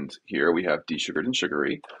 And here we have desugared and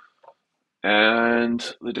sugary. And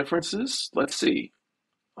the differences, let's see.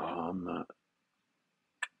 Oh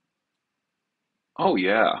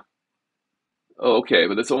yeah. Oh, okay,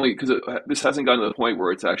 but that's only because this hasn't gotten to the point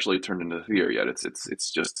where it's actually turned into thir yet.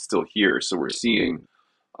 It's just still here. So we're seeing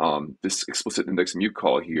this explicit index mute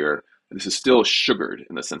call here. This is still sugared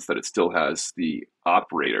in the sense that it still has the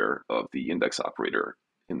operator of the index operator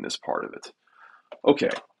in this part of it. Okay,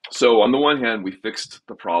 So on the one hand, we fixed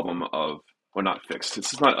the problem of, well, not fixed.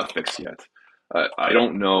 This is not a fix yet. I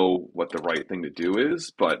don't know what the right thing to do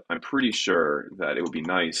is, but I'm pretty sure that it would be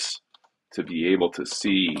nice to be able to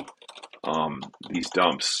see these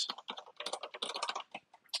dumps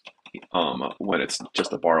when it's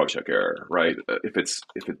just a borrow check error, right? If it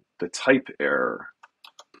the type error,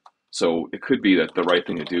 so it could be that the right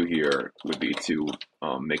thing to do here would be to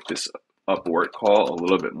make this abort call a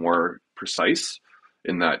little bit more precise,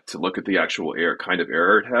 in that to look at the actual error kind of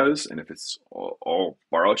error it has, and if it's all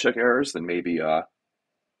borrow check errors, then maybe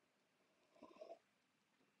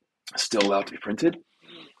still allowed to be printed.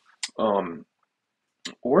 Um,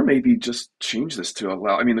 Or maybe just change this to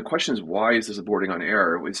allow. I mean, the question is, why is this aborting on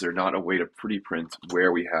error? Is there not a way to pre-print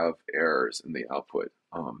where we have errors in the output?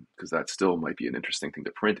 Because that still might be an interesting thing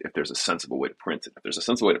to print if there's a sensible way to print it. If there's a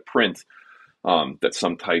sensible way to print that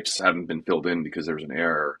some types haven't been filled in because there's an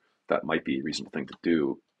error, that might be a reasonable thing to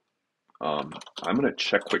do. I'm going to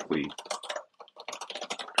check quickly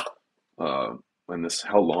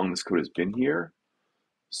how long this code has been here.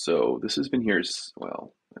 So this has been here,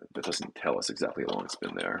 well, that doesn't tell us exactly how long it's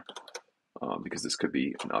been there, because this could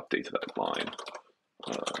be an update to that line.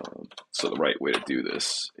 So the right way to do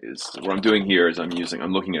this is, what I'm doing here is I'm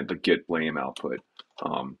looking at the git blame output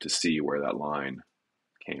to see where that line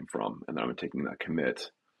came from, and then I'm taking that commit,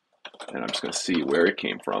 and I'm just going to see where it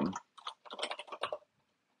came from.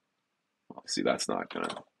 Well, see, that's not going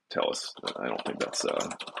to tell us. I don't think that's.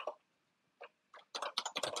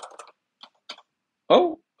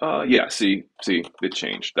 Yeah, see, it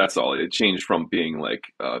changed. That's all. It changed from being like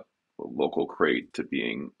a local crate to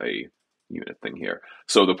being a unit thing here.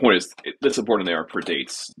 So the point is, this abort and error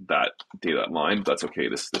predates that data line. That's okay.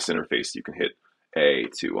 This interface, you can hit A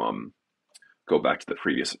to go back to the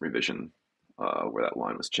previous revision where that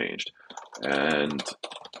line was changed. And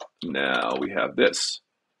now we have this,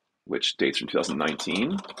 which dates from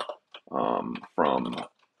 2019 from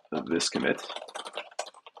this commit.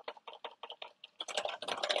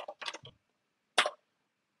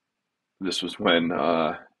 This was when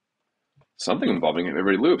something involving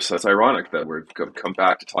everybody loops. That's ironic that we're going to come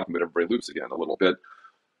back to talking about everybody loops again a little bit,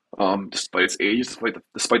 despite its age,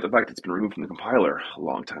 despite the fact that it's been removed from the compiler a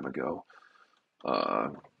long time ago.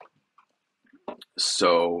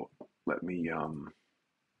 So let me.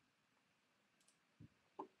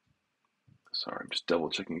 Sorry, I'm just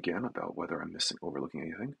double checking again about whether I'm overlooking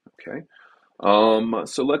anything. Okay.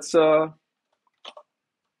 So let's.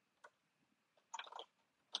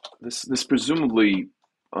 This presumably,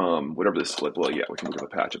 whatever this, well, yeah, we can look at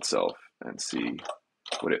the patch itself and see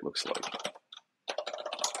what it looks like.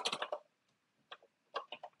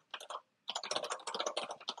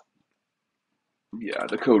 Yeah,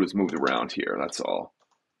 the code is moved around here, that's all.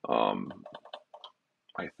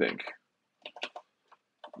 I think.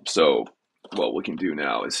 So what we can do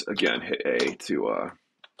now is, again, hit A to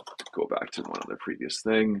go back to one other previous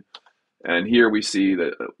thing. And here we see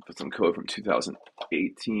that some code from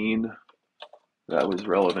 2018 that was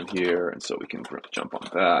relevant here, and so we can jump on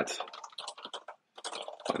that,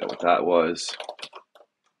 find out what that was,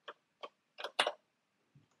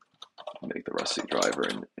 make the rustc driver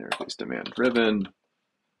and interface demand driven.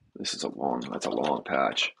 That's a long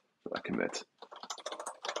patch for that commit.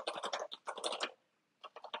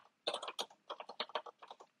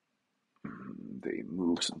 They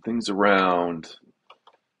move some things around,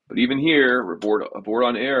 but even here, abort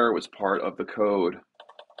on error was part of the code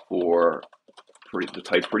for the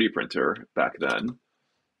type pretty printer back then.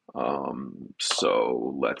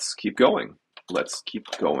 So let's keep going. Let's keep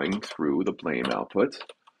going through the blame output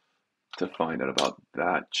to find out about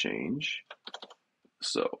that change.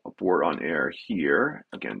 So abort on error here,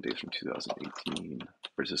 again, dates from 2018.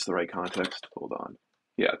 Or is this the right context? Hold on.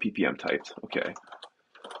 Yeah, ppm typed, okay.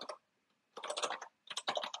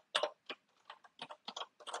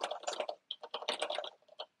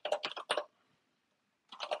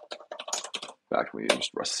 Back when we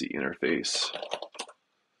used rustc interface.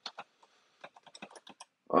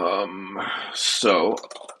 So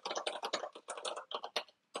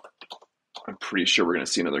I'm pretty sure we're going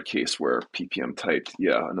to see another case where ppm typed,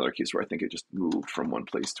 yeah, another case where I think it just moved from one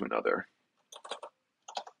place to another.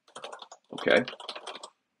 Okay.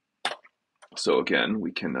 So again,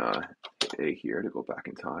 we can hit A here to go back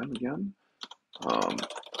in time again.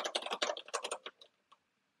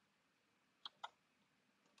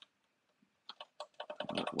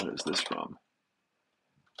 What is this from?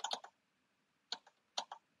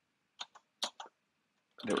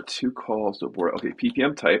 There were two calls to abort. Okay,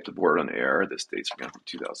 ppm typed abort on error. This dates from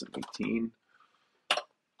 2018.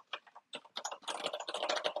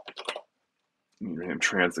 username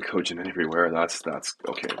trans the code gen everywhere. That's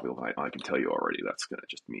okay. I can tell you already. That's gonna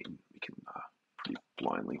just mean we can pretty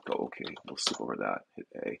blindly go. Okay, we'll skip over that. Hit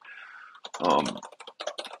A.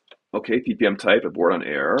 Okay, ppm type abort on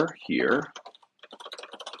error here.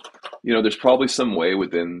 There's probably some way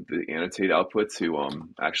within the annotate output to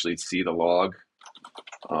actually see the log,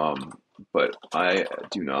 but I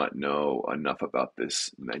do not know enough about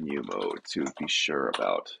this menu mode to be sure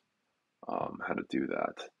about how to do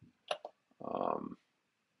that.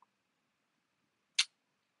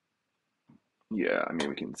 Yeah, I mean,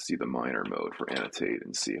 we can see the minor mode for annotate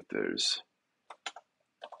and see if there's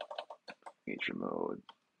major mode.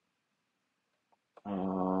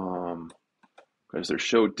 Because there's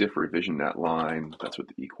show diff revision that line. That's what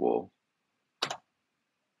the equal.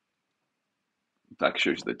 That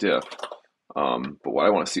shows you the diff. But what I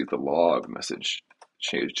want to see is the log message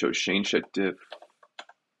shows change set diff.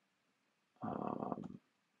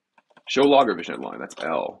 Show log revision at line. That's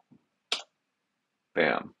L.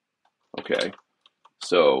 Bam. Okay.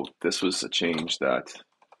 So this was a change that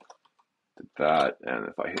did that, and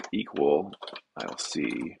if I hit equal, I'll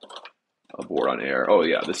see abort on error. Oh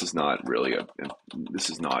yeah, this is not really this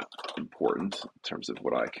is not important in terms of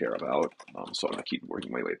what I care about. So I'm gonna keep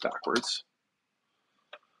working my way backwards.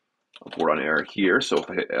 Abort on error here. So if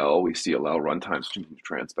I hit L, we see allow runtime streaming to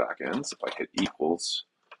trans backends. If I hit equals,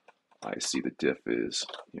 I see the diff is.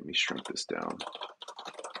 Let me shrink this down.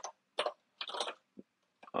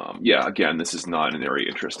 Yeah, again, this is not a very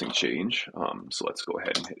interesting change. So let's go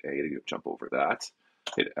ahead and hit A to jump over that.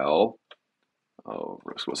 Hit L. Oh,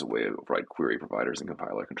 this was a way to write query providers and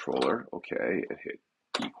compiler controller. Okay, and hit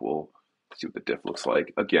equal. See what the diff looks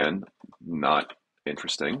like. Again, not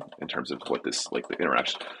interesting in terms of what this, like the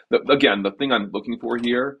interaction. Again, the thing I'm looking for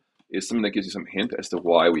here is something that gives you some hint as to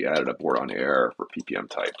why we added abort on error for ppm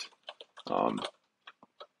typed.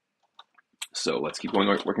 So let's keep going,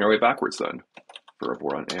 working our way backwards then for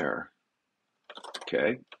abort on error.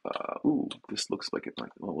 Okay. Ooh, this looks like it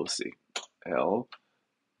might. Well, let's see. L.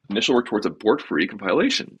 Initial work towards abort-free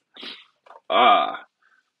compilation. Ah,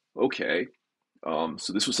 okay.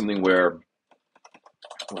 So this was something where,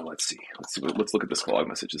 well, let's see. Let's look at this log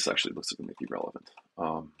message. This actually looks like it may be relevant.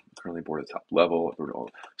 Currently abort at top level.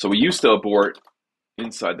 So we used to abort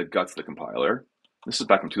inside the guts of the compiler. This is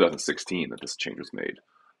back in 2016 that this change was made.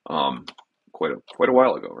 Quite a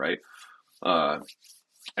while ago, right?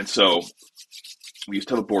 And so we used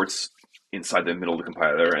to have aborts inside the middle of the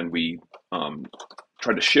compiler, and we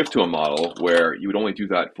tried to shift to a model where you would only do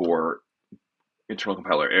that for internal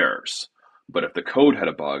compiler errors. But if the code had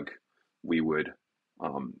a bug, we would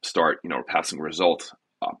start, passing a result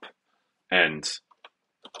up. And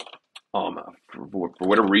for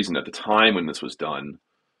whatever reason, at the time when this was done,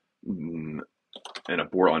 an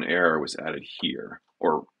abort on error was added here.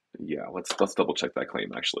 Or yeah, let's double check that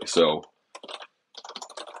claim actually. So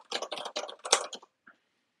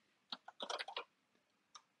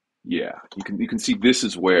yeah, you can see this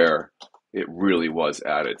is where it really was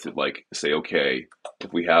added to, like, say, okay,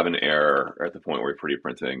 if we have an error at the point where we're pretty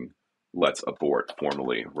printing, let's abort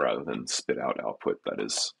formally rather than spit out output that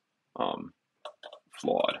is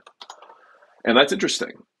flawed. And that's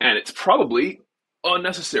interesting. And it's probably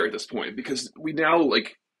unnecessary at this point because we now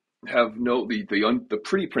have the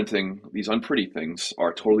pretty printing, these unpretty things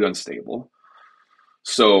are totally unstable.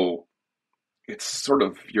 So it's sort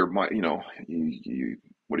of your, you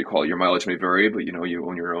what do you call it? Your mileage may vary, but you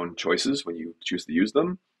own your own choices when you choose to use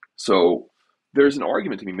them. So there's an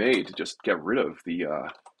argument to be made to just get rid of the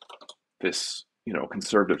this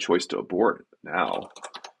conservative choice to abort now,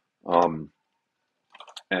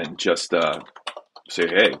 and just say,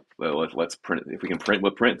 hey, let's print it. If we can print,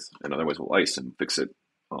 we'll print, and otherwise we'll ice and fix it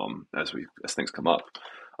as things come up.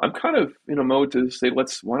 I'm kind of in a mode to say,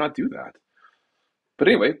 why not do that? But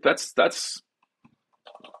anyway, that's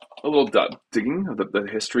a little digging of the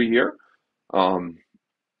history here.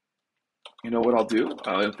 You know what I'll do?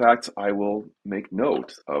 In fact, I will make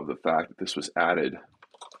note of the fact that this was added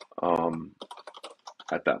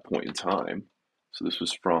at that point in time. So this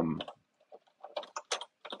was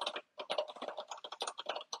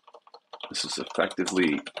this is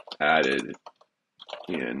effectively added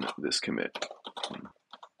in this commit.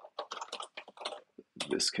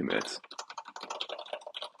 This commit.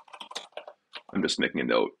 I'm just making a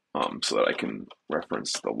note so that I can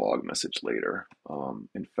reference the log message later.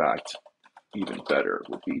 In fact, even better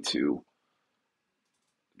would be to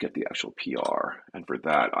get the actual PR, and for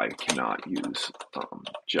that I cannot use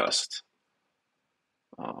just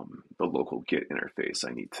the local Git interface.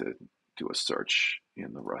 I need to do a search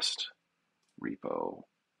in the Rust repo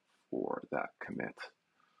for that commit.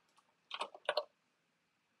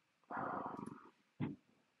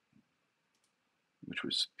 which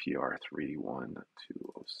was PR31206.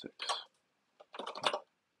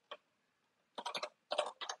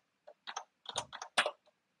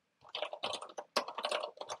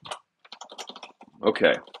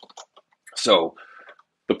 Okay, so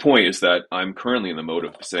the point is that I'm currently in the mode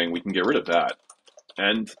of saying we can get rid of that.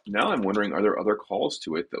 And now I'm wondering, are there other calls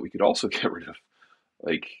to it that we could also get rid of?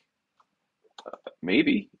 Like,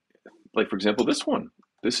 maybe. Like, for example, this one.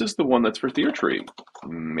 This is the one that's for thir-tree.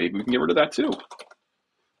 Maybe we can get rid of that too.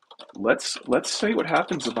 Let's say what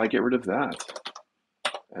happens if I get rid of that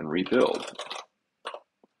and rebuild.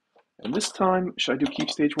 And this time, should I do keep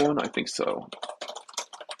stage 1? I think so.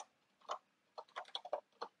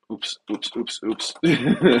 Oops, oops, oops, oops.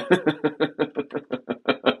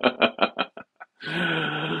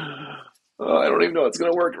 Oh, I don't even know it's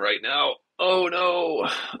going to work right now. Oh no.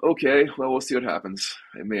 Okay, well, we'll see what happens.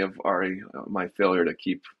 It may have already, my failure to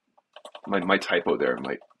keep, my typo there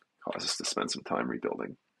might cause us to spend some time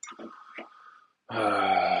rebuilding.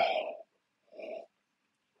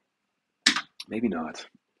 Maybe not.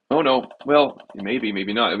 Oh no. Well, maybe,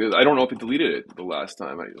 maybe not. I don't know if it deleted it the last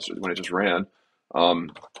time when it just ran.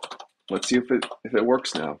 Let's see if it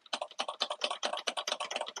works now.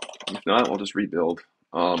 If not, we'll just rebuild.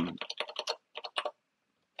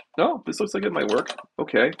 No, this looks like it might work.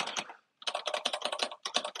 Okay.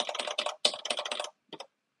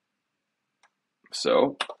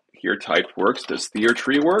 So here typed works. Does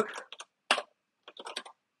thir-tree work?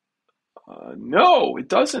 No, it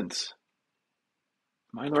doesn't.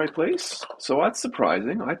 Am I in the right place? So that's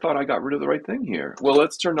surprising. I thought I got rid of the right thing here. Well,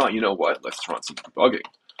 let's turn on, you know what? Let's turn on some debugging.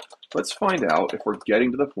 Let's find out if we're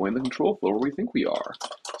getting to the point in the control flow where we think we are.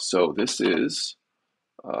 So this is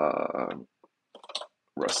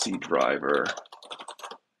rustc driver,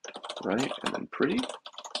 right? And then pretty.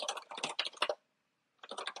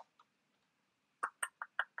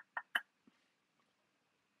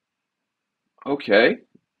 Okay.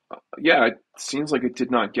 Yeah, it seems like it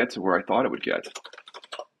did not get to where I thought it would get.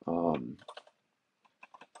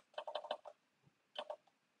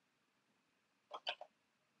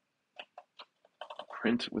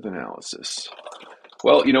 Print with analysis.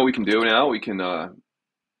 Well, you know what we can do now? We can do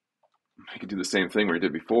the same thing we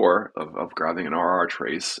did before of grabbing an RR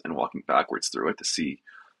trace and walking backwards through it to see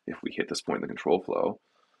if we hit this point in the control flow.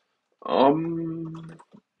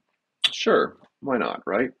 Sure, why not,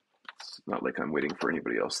 right? It's not like I'm waiting for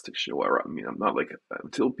anybody else to show up. I mean, I'm not like,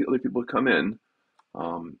 until other people come in,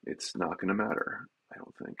 it's not going to matter, I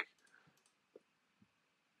don't think.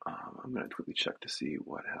 I'm going to quickly check to see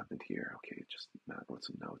what happened here. Okay, just Matt wrote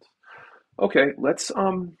some notes. Okay, let's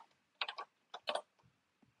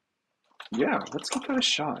give that a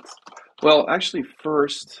shot. Well, actually,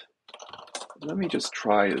 first, let me just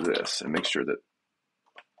try this and make sure that,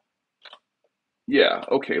 yeah,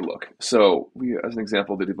 okay, look. So we, as an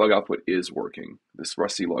example, the debug output is working. This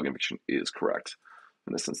rustc log injection is correct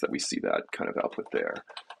in the sense that we see that kind of output there.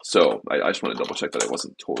 So I just want to double check that I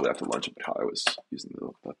wasn't totally after lunch about how I was using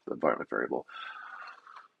the environment variable.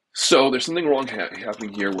 So there's something wrong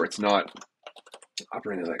happening here where it's not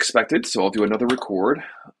operating as I expected. So I'll do another record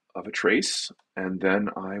of a trace, and then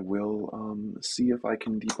I will see if I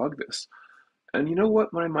can debug this. And you know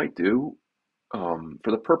what I might do? For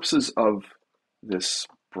the purposes of this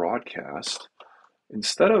broadcast,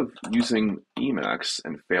 instead of using Emacs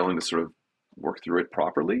and failing to sort of work through it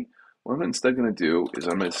properly, what I'm instead going to do is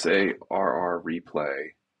I'm going to say rr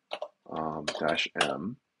replay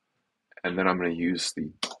 -m, and then I'm going to use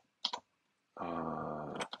the I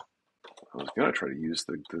was going to try to use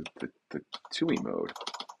the TUI mode.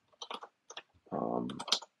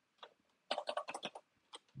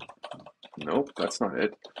 Nope, that's not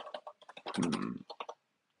it.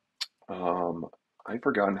 I've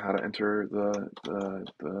forgotten how to enter the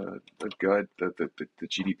GUD, the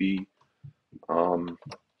GDB.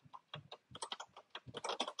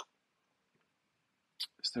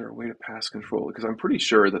 Is there a way to pass control? Because I'm pretty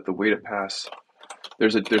sure that the way to pass,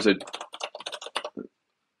 there's a GUI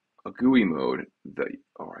mode that,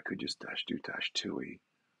 or I could just do -TUI.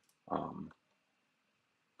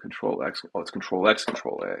 Control X, oh, it's Control X,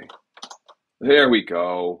 Control A. There we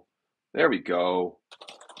go. There we go.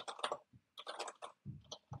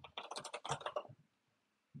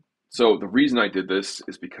 So the reason I did this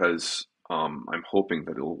is because I'm hoping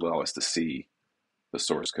that it'll allow us to see the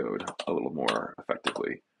source code a little more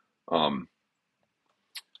effectively.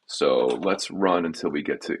 So let's run until we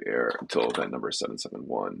get to error, until event number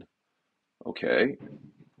 771. Okay.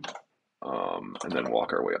 And then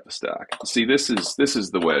walk our way up the stack. See, this is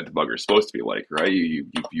the way a debugger is supposed to be like, right? You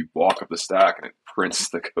walk up the stack and it prints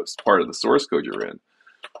the part of the source code you're in.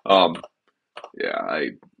 Yeah,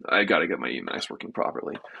 I got to get my Emacs working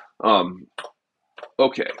properly. Um,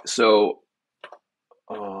 okay, so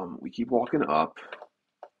we keep walking up.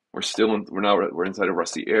 We're inside of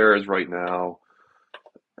Rusty Airs right now,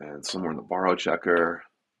 and somewhere in the borrow checker.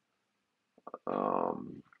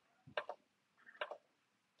 Um,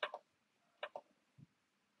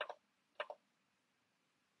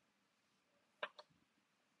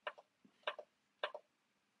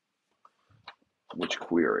 which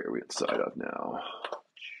query are we inside of now?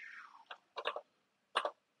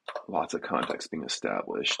 Lots of context being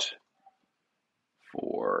established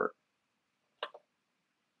for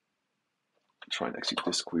trying to execute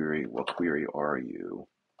this query. What query are you?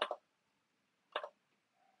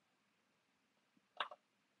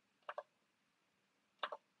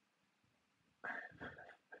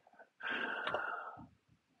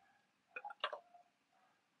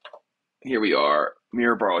 Here we are,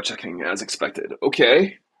 mirror borrow checking as expected.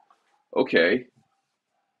 Okay, okay,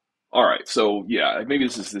 all right. So yeah, maybe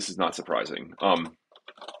this is not surprising.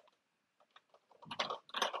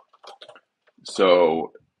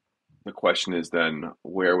 So the question is then,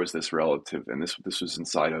 where was this relative? And this was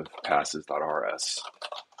inside of passes.rs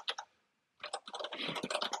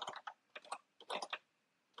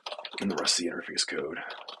in the rustc interface code,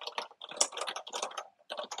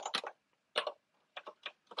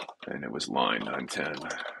 and it was line 910.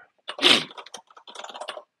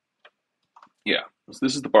 Yeah, so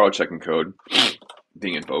this is the borrow checking code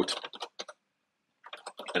being invoked,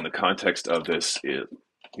 and the context of this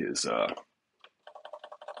is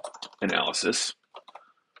analysis.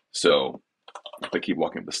 So if I keep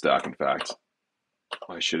walking up the stack, in fact,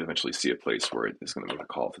 I should eventually see a place where it is going to make a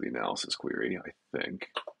call for the analysis query, I think.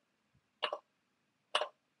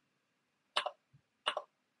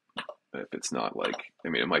 If it's not like, I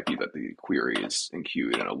mean, it might be that the query is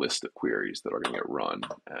enqueued in a list of queries that are going to get run,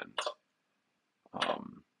 and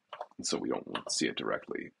so we don't see it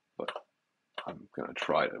directly. But I'm going to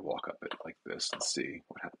try to walk up it like this and see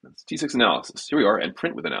what happens. T6 analysis. Here we are, and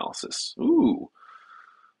print with analysis. Ooh.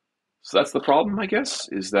 So that's the problem, I guess,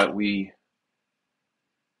 is that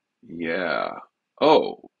yeah.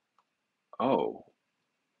 Oh, oh,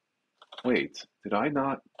 wait, did I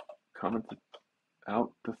not comment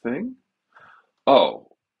out the thing? Oh,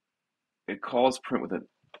 it calls print with it.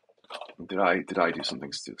 Did I do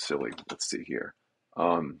something silly? Let's see here.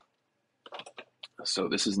 Um, so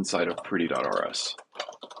this is inside of pretty.rs,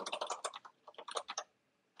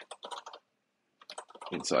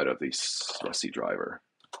 inside of the rustc driver.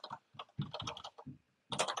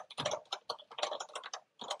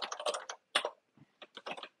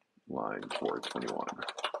 Line 421.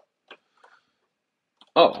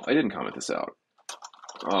 Oh, I didn't comment this out.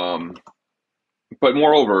 But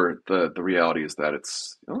moreover, the reality is that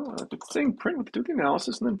it's saying print with do the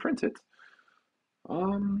analysis and then print it.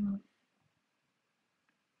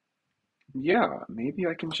 Yeah, maybe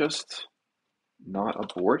I can just not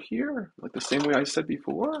abort here, like the same way I said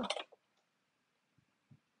before.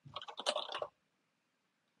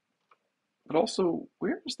 But also,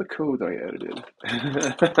 where's the code that I edited?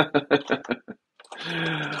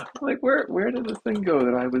 Like, where did the thing go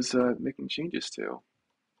that I was making changes to?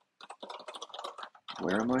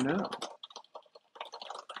 Where am I now?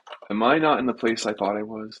 Am I not in the place I thought I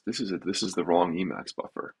was? This is the wrong Emacs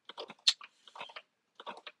buffer.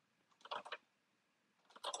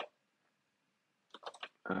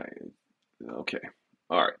 Okay.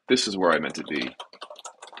 All right. This is where I meant to be.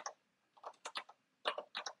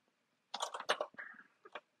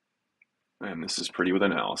 And this is pretty with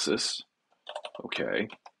analysis. Okay.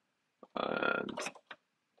 And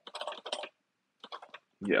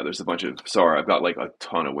yeah, there's a bunch of, sorry, I've got like a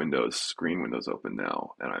ton of screen windows open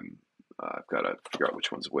now, and I've got to figure out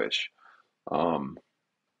which one's which.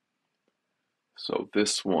 So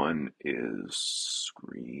this one is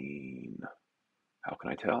screen. How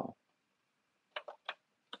can I tell?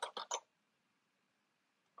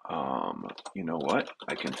 You know what?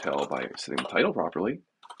 I can tell by setting the title properly.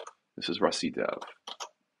 This is rustc dev.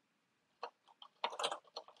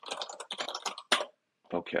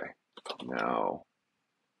 Okay, now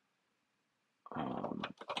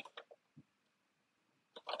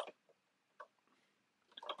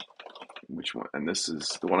which one? And this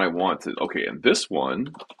is the one I wanted. Okay, and this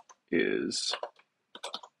one is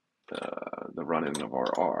the running of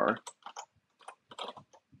our R,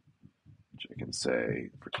 which I can say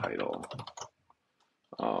for title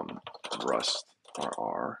rust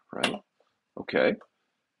RR, right? Okay,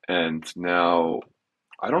 and now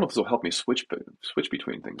I don't know if this will help me switch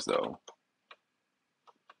between things though.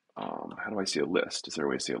 How do I see a list? Is there a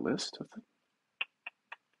way to see a list of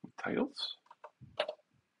titles?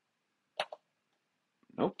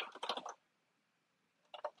 Nope.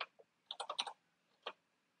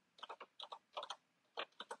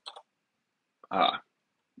 Ah,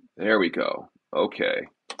 there we go. Okay.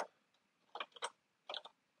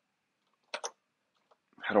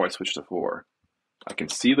 How do I switch to 4? I can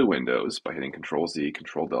see the windows by hitting Control Z,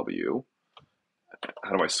 Control W.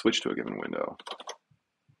 How do I switch to a given window?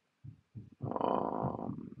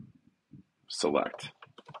 Select.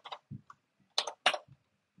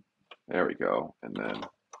 There we go. And then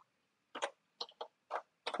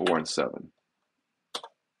 4 and 7.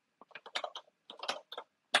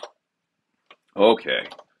 Okay.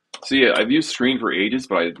 So yeah, I've used screen for ages,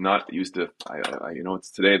 but I have not used it.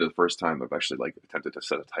 It's today the first time I've actually like attempted to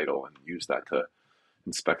set a title and use that to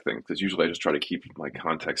inspect things. Because usually I just try to keep my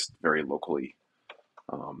context very locally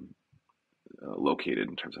um, located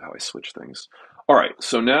in terms of how I switch things. All right,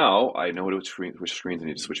 so now I know which screens I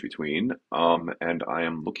need to switch between, and I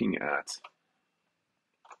am looking at.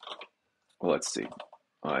 Well, let's see.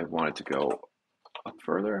 I wanted to go up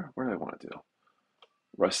further. Where did I want to do?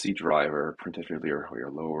 Rustc driver, print earlier, we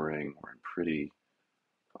are lowering, we're in pretty.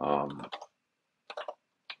 Um,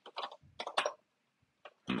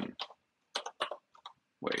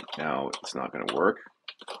 Wait, now it's not going to work.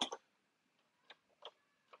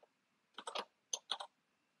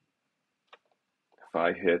 If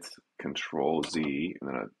I hit Control Z and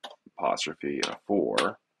then an apostrophe and a 4,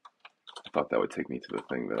 I thought that would take me to the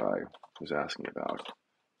thing that I was asking about.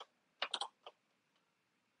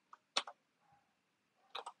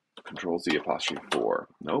 Control Z apostrophe 4.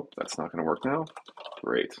 Nope, that's not going to work now.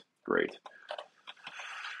 Great, great.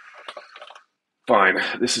 Fine,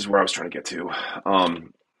 this is where I was trying to get to.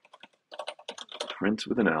 Print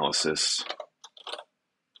with analysis.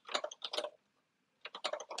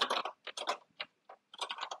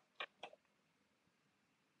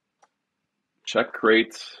 Check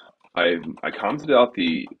crate. I commented out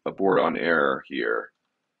the abort on error here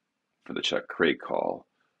for the check crate call,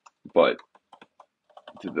 but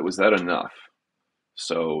was that enough?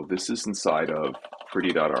 So this is inside of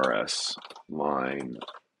pretty.rs line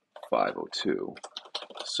 502.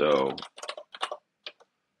 So,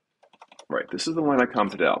 right, this is the line I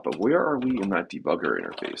commented out, but where are we in that debugger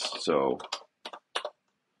interface? So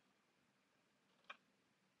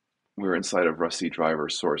we're inside of rustc driver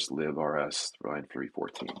source lib rs line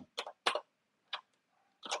 314.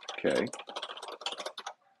 Okay.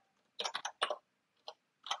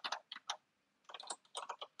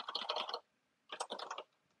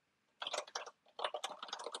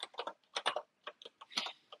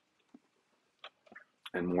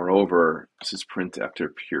 And moreover, this is print after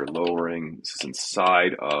pure lowering. This is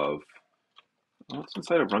inside of, well, it's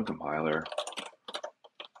inside of run compiler.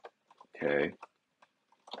 Okay.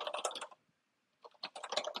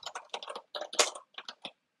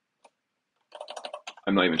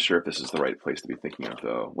 I'm not even sure if this is the right place to be thinking of,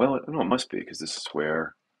 though. Well, no, it must be, because this is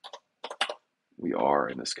where we are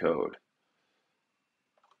in this code.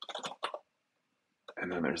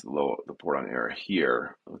 And then there's the port on error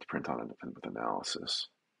here with print on independent with analysis,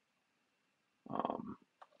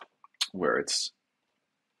 where it's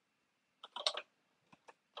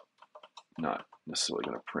not necessarily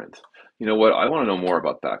going to print. You know what? I want to know more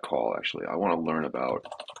about that call, actually. I want to learn about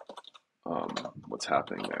what's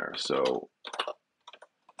happening there. So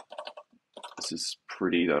this is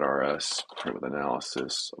pretty.rs, print with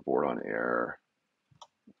analysis, abort on error.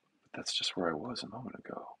 But that's just where I was a moment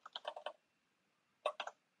ago.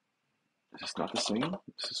 Is this not the same?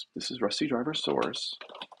 This is rustc driver source.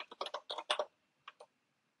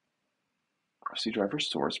 Rustc driver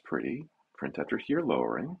source, pretty. Print after here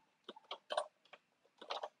lowering.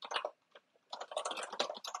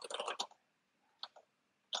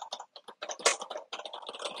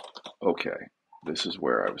 Okay, this is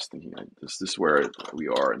where I was thinking. This is where we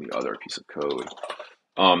are in the other piece of code.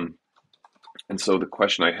 And so the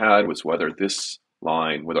question I had was whether this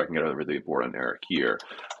line, whether I can get over the abort on error here.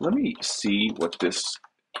 Let me see what the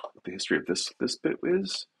history of this bit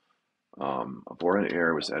is. Abort on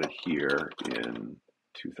error was added here in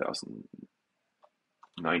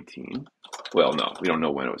 2019. Well, no, we don't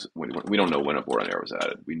know when it was. We don't know when abort on error was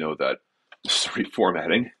added. We know that this is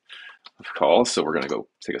reformatting of calls, so we're going to go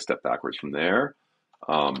take a step backwards from there.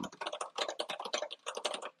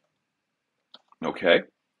 Okay,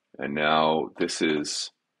 and now this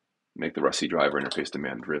is make the rustc driver interface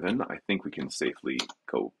demand driven. I think we can safely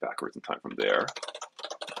go backwards in time from there.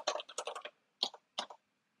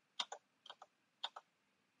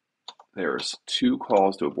 There's 2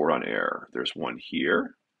 calls to abort on error. There's one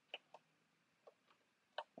here.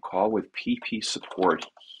 Call with PP support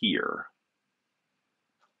here.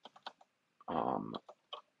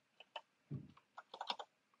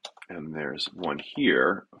 And there's one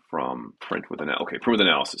here from print with analysis. Okay, print with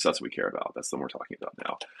analysis. That's what we care about. That's the one we're talking about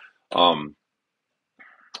now.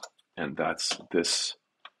 And that's this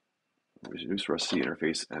reduce rustc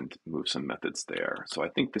interface and move some methods there. So I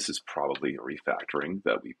think this is probably a refactoring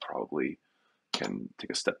that we probably can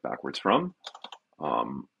take a step backwards from.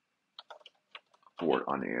 Abort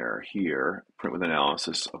on error here, print with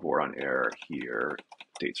analysis, abort on error here,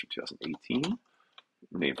 dates from 2018.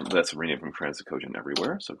 That's renamed from transcoding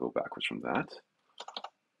everywhere, so go backwards from that.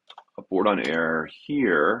 Abort on error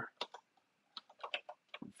here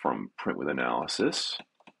from print with analysis.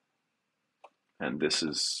 And this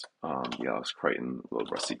is the Alex Crichton load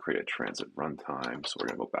rustc created transit runtime. So we're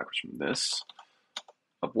going to go backwards from this.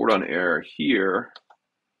 Abort on error here,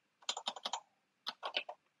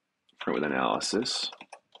 print with analysis.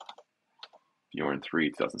 Bjorn 3,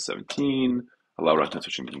 2017. Allow runtime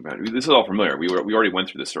switching. This is all familiar. We already went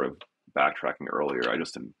through this sort of backtracking earlier. I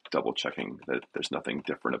just am double checking that there's nothing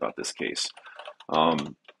different about this case.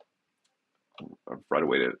 Right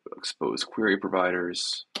away to expose query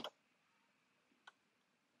providers.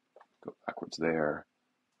 Go backwards there.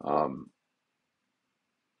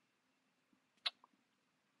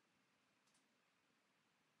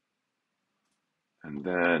 And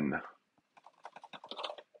then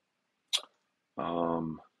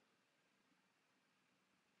no,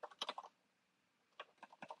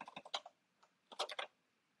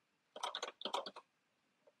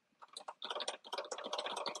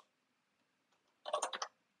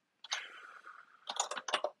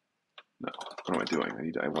 what am I doing?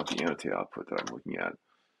 I want the annotate output that I'm looking at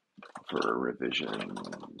for revision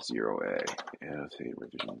 0A. Annotate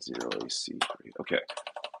revision 0A C3. Okay.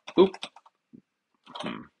 Oop.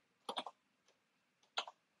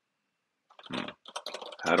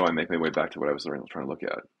 How do I make my way back to what I was trying to look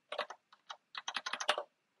at?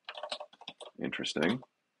 Interesting.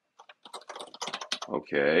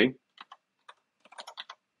 Okay.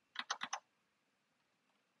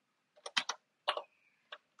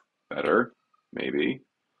 Better, maybe.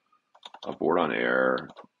 Abort on error.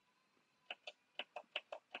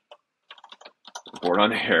 Abort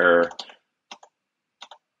on error.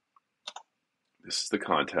 This is the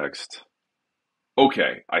context.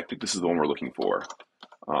 Okay, I think this is the one we're looking for.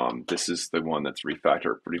 This is the one that's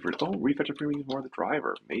refactor. Refactor premium is more the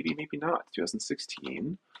driver. Maybe, maybe not.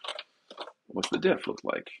 2016. What's the diff look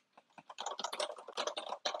like?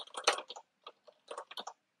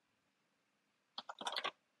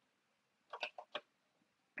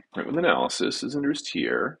 Print with analysis is introduced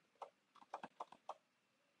here.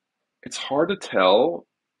 It's hard to tell,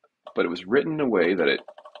 but it was written in a way that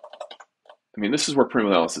this is where print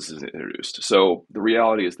with analysis is introduced. So the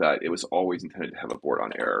reality is that it was always intended to have abort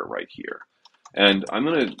on error right here. And I'm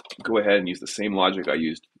going to go ahead and use the same logic I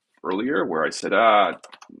used earlier, where I said,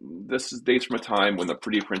 this is dates from a time when the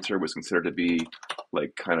pretty printer was considered to be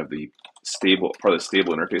like kind of the stable part of the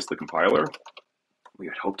stable interface of the compiler. We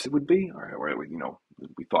had hoped it would be, or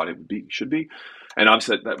we thought it would be, should be. And I've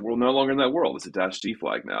said that we're no longer in that world. It's a -G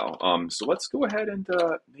flag now. So let's go ahead and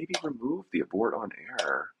maybe remove the abort on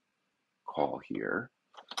error call here,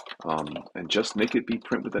 and just make it be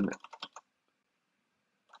print with an.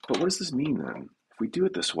 But what does this mean then? If we do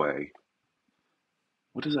it this way,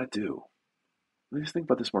 what does that do? Let's think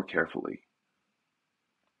about this more carefully.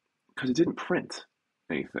 Because it didn't print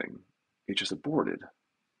anything. It just aborted.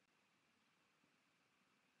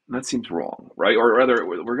 And that seems wrong, right? Or rather,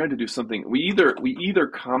 we're going to do something. We either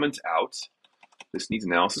comment out this needs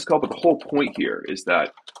analysis call, but the whole point here is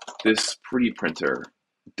that this pretty printer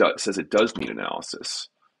says it does need analysis.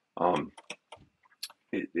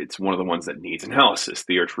 It's one of the ones that needs analysis.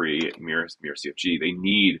 Thir-tree, mirror CFG, they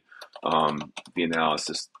need the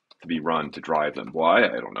analysis to be run to drive them. Why?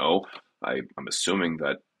 I don't know. I'm assuming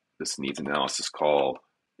that this needs analysis call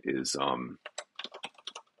is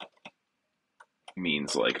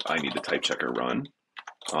means like I need the type checker run.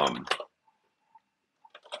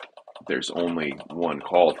 There's only one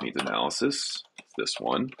call that needs analysis. It's this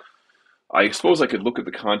one. I suppose I could look at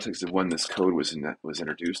the context of when this code was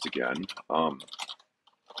introduced again.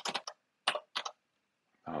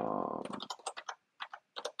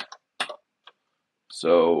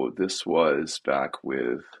 So this was back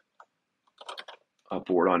with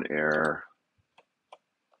abort on error.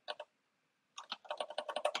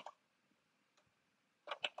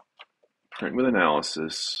 Print with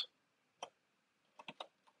analysis.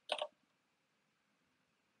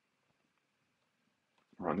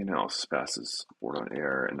 Run the analysis passes, abort on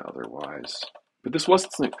error, and otherwise. But this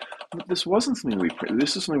wasn't something. This wasn't something we print.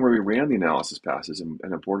 This is something where we ran the analysis passes and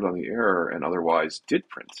aborted on the error, and otherwise did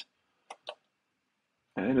print.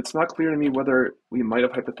 And it's not clear to me whether we might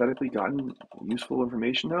have hypothetically gotten useful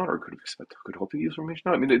information out or could hope to get useful information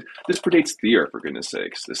out. I mean, this predates Thea, for goodness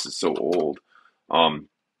sakes. This is so old. Um,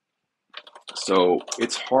 so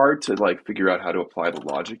it's hard to like figure out how to apply the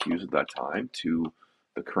logic used at that time to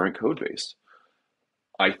the current code base.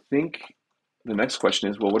 I think the next question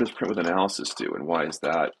is, well, what does print with analysis do, and why is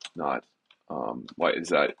that not? Why is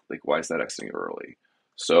that exiting early?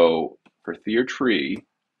 So for thir-tree,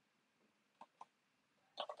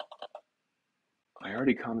 I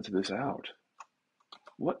already commented this out.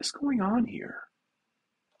 What is going on here?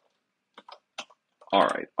 All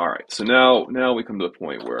right, all right. So now we come to the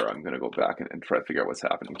point where I'm going to go back and try to figure out what's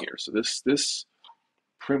happening here. So this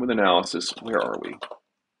print with analysis, where are we?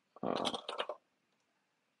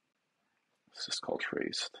 This is called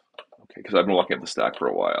traced. Okay, because I've been looking at the stack for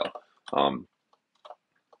a while.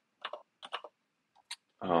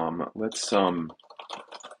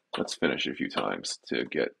 Let's finish a few times to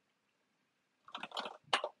get.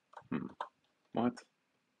 What?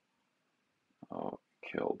 Oh,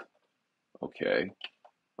 killed. Okay.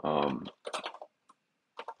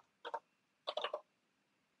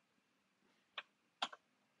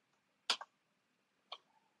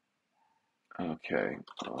 Okay.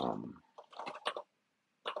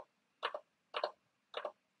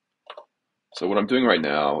 So what I'm doing right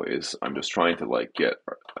now is I'm just trying to like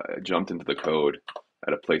I jumped into the code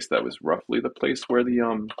at a place that was roughly the place where the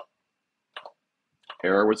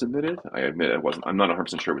error was admitted. I admit I'm not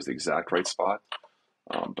 100% sure it was the exact right spot,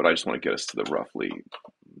 but I just want to get us to roughly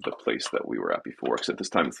the place that we were at before. Because at this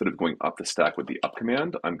time, instead of going up the stack with the up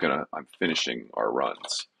command, I'm finishing our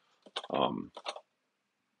runs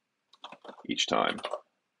each time.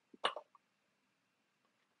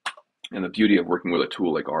 And the beauty of working with a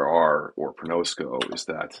tool like RR or Pronosco is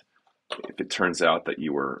that if it turns out that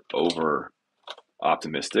you were over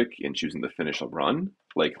optimistic in choosing to finish a run,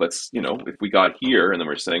 like if we got here and then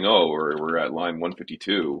we're saying, oh, we're at line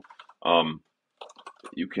 152,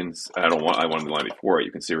 you can, I wanted the line before it,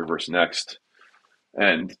 you can say reverse next,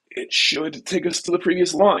 and it should take us to the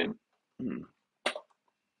previous line. In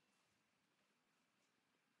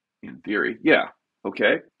theory, yeah.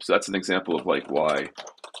 Okay, so that's an example of like why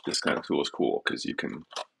this kind of tool is cool, because you can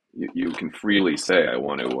freely say I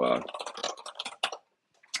want to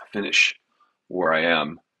finish where I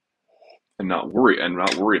am and not worry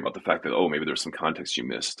about the fact that, oh, maybe there's some context you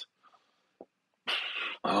missed.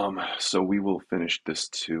 So we will finish this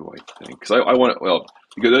too, I think, because I want to, well,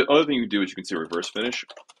 because the other thing you can do is you can say reverse finish,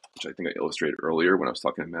 which I think I illustrated earlier when I was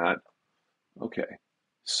talking to Matt. Okay,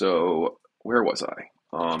 so where was I?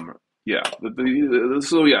 Yeah,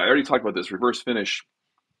 so yeah, I already talked about this. Reverse finish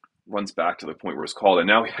runs back to the point where it's called, and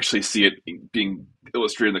now we actually see it being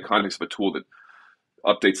illustrated in the context of a tool that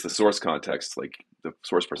updates the source context, like the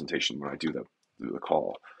source presentation when I do the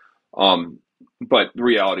call. But the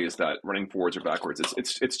reality is that running forwards or backwards,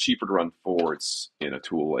 it's cheaper to run forwards in a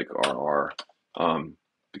tool like RR,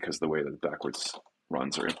 because the way that the backwards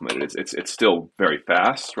runs are implemented, it's still very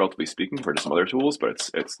fast, relatively speaking, compared to some other tools, but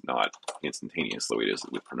it's not instantaneous the way it is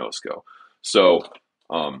with Pronosco. So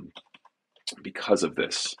because of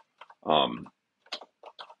this, I'm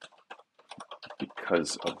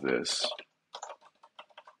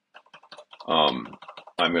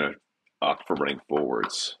going to opt for running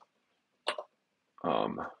forwards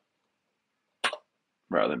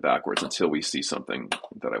rather than backwards until we see something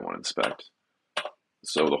that I want to inspect.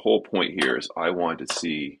 So the whole point here is I want to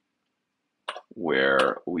see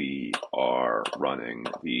where we are running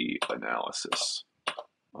the analysis.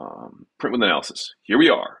 Print with analysis. Here we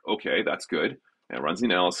are. Okay, that's good. And it runs the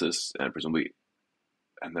analysis, and presumably,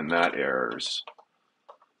 and then that errors.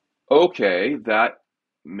 Okay, that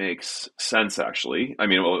makes sense, actually. I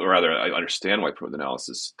mean, or rather, I understand why print with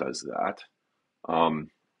analysis does that.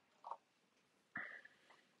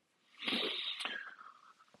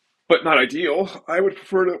 But not ideal. I would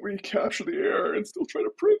prefer to recapture the error and still try to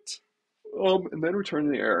print, and then return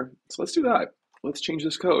the error. So let's do that. Let's change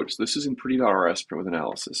this code. So this is in pretty.rs print with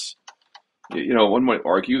analysis. One might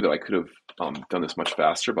argue that I could have done this much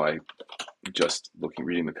faster by just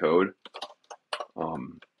reading the code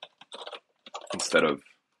instead of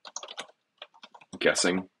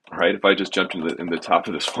guessing. Right? If I just jumped in the top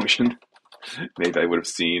of this function, maybe I would have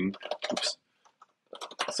seen. Oops.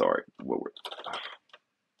 Sorry. What were?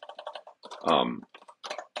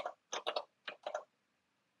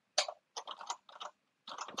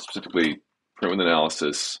 Specifically, print with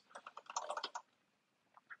analysis.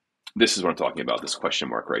 This is what I'm talking about, this question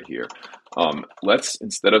mark right here.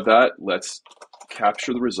 Instead of that, let's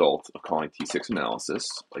capture the result of calling T6 analysis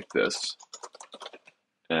like this.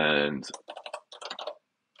 And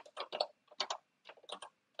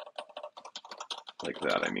like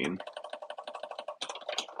that, I mean.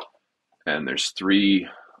 And there's 3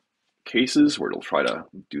 cases where it'll try to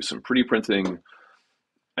do some pretty printing,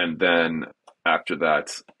 and then after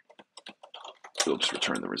that, it'll just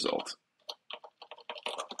return the result.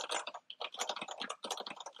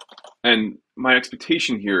 And my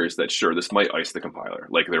expectation here is that, sure, this might ice the compiler.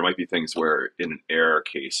 Like, there might be things where in an error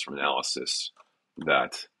case from analysis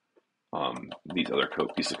that these other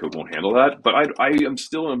pieces of code won't handle that. But I am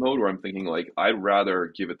still in a mode where I'm thinking, like, I'd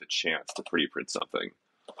rather give it the chance to pretty print something.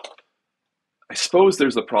 I suppose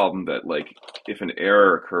there's the problem that, like, if an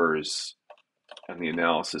error occurs and the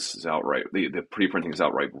analysis is outright, the pretty printing is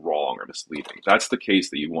outright wrong or misleading, that's the case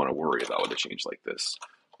that you want to worry about with a change like this.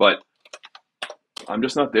 But I'm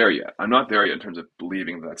just not there yet. I'm not there yet in terms of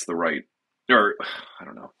believing that's the right, or I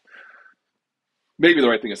don't know. Maybe the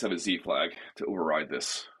right thing is to have a Z flag to override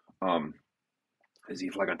this. A Z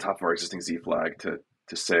flag on top of our existing Z flag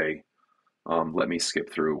to say, let me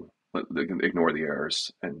skip through, ignore the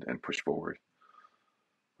errors and push forward.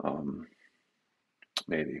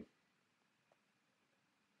 Maybe.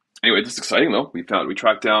 Anyway, this is exciting though. We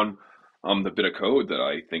tracked down the bit of code that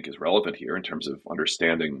I think is relevant here in terms of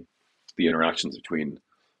understanding the interactions between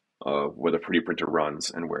where the pretty printer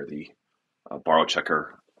runs and where the borrow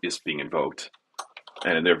checker is being invoked,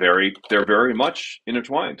 and they're very much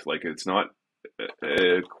intertwined. Like, it's not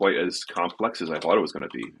quite as complex as I thought it was going to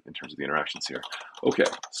be in terms of the interactions here. Okay,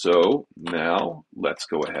 so now let's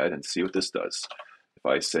go ahead and see what this does. If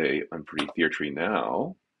I say unpretty thir-tree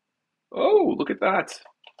now, oh, look at that.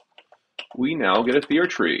 We now get a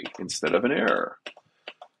thir-tree instead of an error.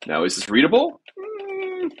 Now, is this readable?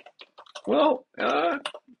 Well,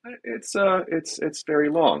 it's very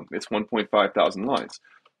long. It's 1.5 thousand lines.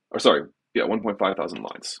 Or sorry, yeah, 1.5 thousand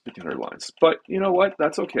lines, 1,500 lines. But you know what?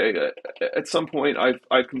 That's okay. At some point,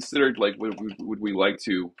 I've considered, like, would we like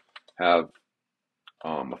to have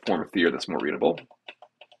a form of thir that's more readable?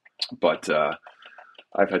 But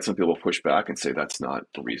I've had some people push back and say that's not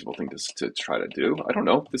a reasonable thing to try to do. I don't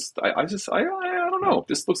know. I don't know.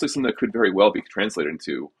 This looks like something that could very well be translated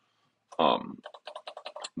into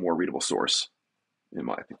more readable source, in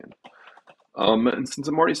my opinion. And since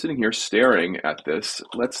I'm already sitting here staring at this,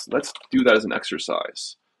 let's do that as an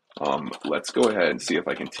exercise. Let's go ahead and see if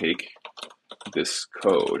I can take this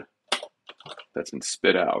code that's been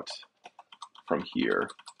spit out from here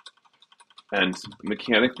and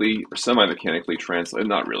mechanically or semi-mechanically translate.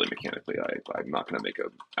 Not really mechanically. I'm not going to make an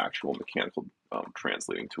actual mechanical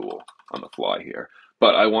translating tool on the fly here,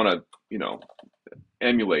 but I want to,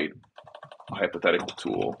 emulate a hypothetical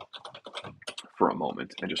tool for a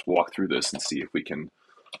moment and just walk through this and see if we can,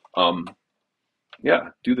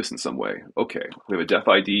 do this in some way. Okay, we have a def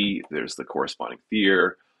ID. There's the corresponding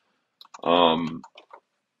thir.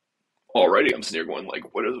 Already, I'm sitting here going,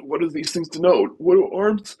 like, what do these things denote? What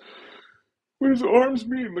does arms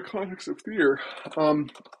mean in the context of thir?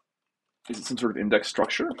 Is it some sort of index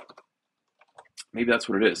structure? Maybe that's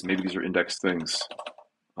what it is. Maybe these are indexed things.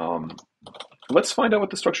 Let's find out what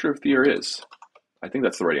the structure of thir is. I think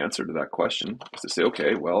that's the right answer to that question, is to say,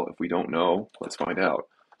 okay, well, if we don't know, let's find out.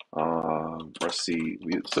 rustc,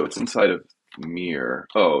 so it's inside of mir.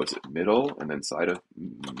 Oh, is it middle and then side of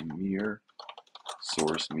mir?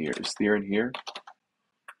 Source mir. Is thir in here?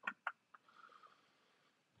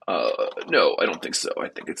 No, I don't think so. I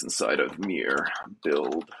think it's inside of mir.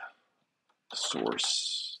 Build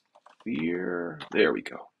source thir. There we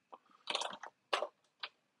go.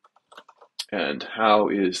 And how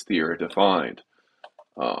is thir defined?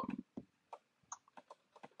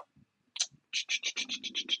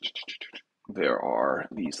 There are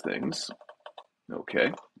these things.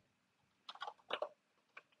 Okay.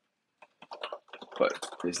 But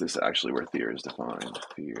is this actually where thir is defined?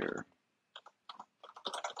 Thir.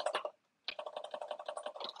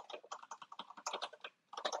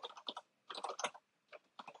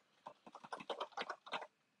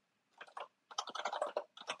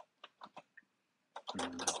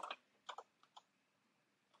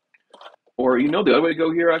 Or, the other way to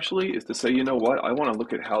go here actually is to say, you know what, I want to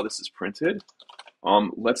look at how this is printed.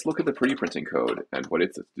 Let's look at the pretty printing code and what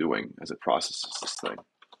it's doing as it processes this thing.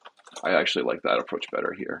 I actually like that approach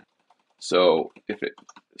better here. So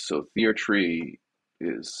thir-tree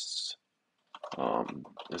is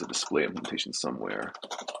there's a display implementation somewhere.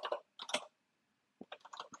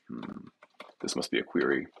 This must be a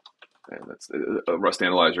query. And that's a Rust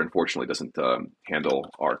analyzer, unfortunately, doesn't handle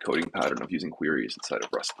our coding pattern of using queries inside of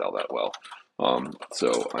Rust all that well.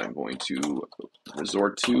 So I'm going to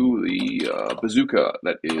resort to the bazooka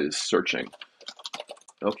that is searching.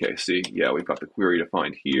 Okay, see, yeah, we've got the query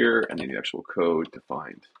defined here, and then the actual code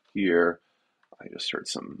defined here. I just heard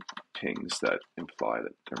some pings that imply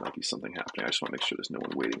that there might be something happening. I just want to make sure there's no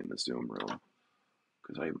one waiting in the Zoom room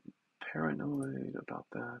because I'm paranoid about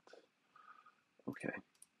that. Okay.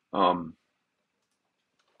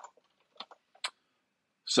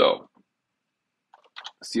 So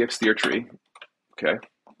cx thir-tree, okay,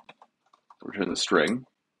 return the string.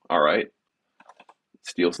 All right,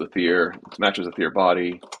 steals the thir, matches the thir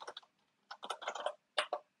body,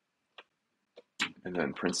 and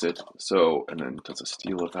then prints it. So, and then does a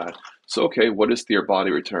steal of that. So, okay, what does thir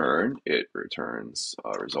body return? It returns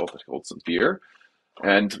a result that holds some thir.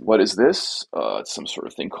 And what is this? It's some sort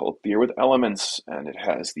of thing called thir with elements, and it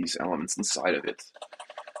has these elements inside of it.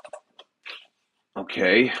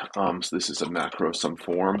 Okay, so this is a macro some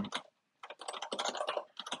form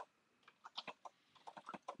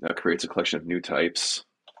that creates a collection of new types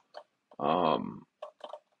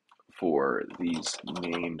for these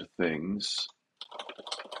named things.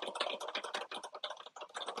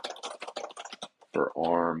 For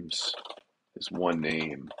arms is one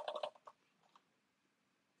name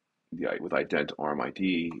with ident arm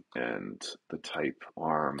ID and the type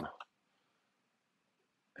arm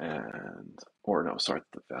and, or no, sorry,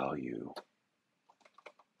 the value.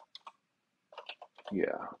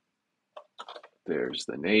 Yeah. There's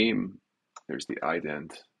the name, there's the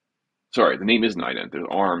ident. Sorry, the name isn't ident. There's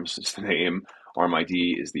arms is the name, arm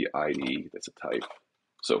ID is the ID, that's a type.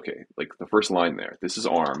 So, okay, like the first line there, this is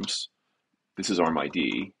arms, this is arm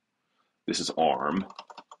ID, this is arm,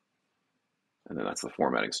 and then that's the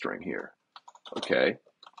formatting string here. Okay,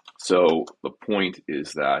 so the point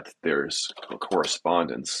is that there's a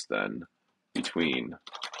correspondence then between,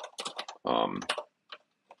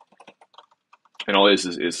 and all this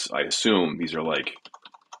is I assume these are like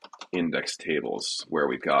index tables where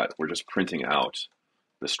we're just printing out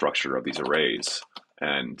the structure of these arrays.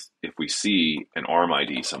 And if we see an arm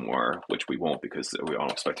ID somewhere, which we won't because we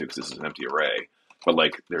don't expect to because this is an empty array, but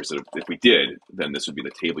like if we did, then this would be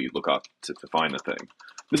the table you'd look up to find the thing.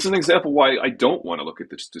 This is an example why I don't want to look at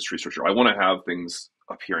this tree structure. I want to have things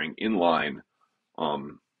appearing in line.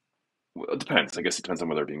 It depends. I guess it depends on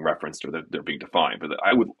whether they're being referenced or they're being defined. But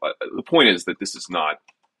the point is that this is not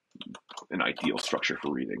an ideal structure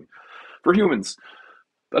for reading for humans.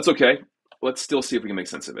 That's okay. Let's still see if we can make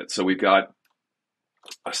sense of it. So we've got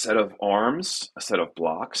a set of arms, a set of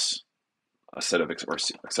blocks, a set of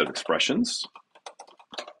expressions.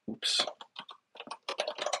 Oops.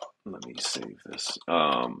 Let me save this.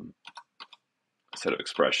 A set of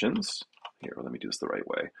expressions. Here, let me do this the right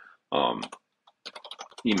way.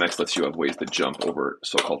 Emacs lets you have ways to jump over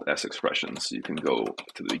so-called S expressions. You can go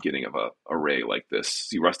to the beginning of an array like this.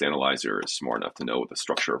 See, Rust Analyzer is smart enough to know what the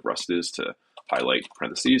structure of Rust is to highlight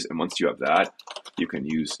parentheses. And once you have that, you can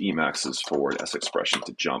use Emacs's forward S expression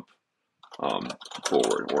to jump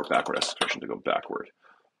forward or backward S expression to go backward.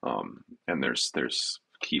 And there's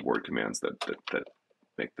keyword commands that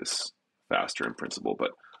make this faster in principle,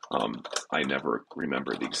 but I never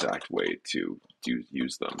remember the exact way to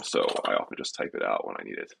use them, so I often just type it out when I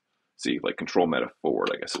need it. See, like control meta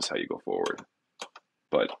forward, I guess is how you go forward,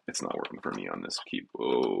 but it's not working for me on this key.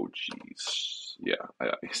 Oh, geez, yeah,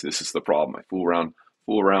 this is the problem. I fool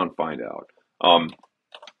around, find out.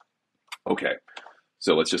 Okay,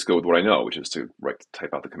 so let's just go with what I know, which is to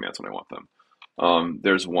type out the commands when I want them.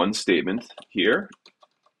 There's one statement here,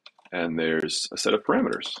 and there's a set of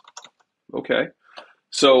parameters. Okay.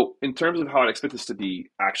 So in terms of how I'd expect this to be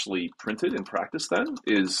actually printed in practice then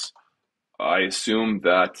is I assume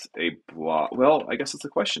that a block, well, I guess that's the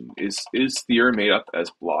question. Is thir made up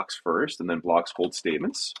as blocks first and then blocks hold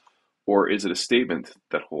statements? Or is it a statement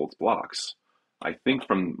that holds blocks? I think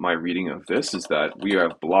from my reading of this is that we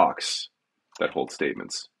have blocks that hold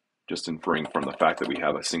statements, just inferring from the fact that we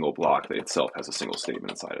have a single block that itself has a single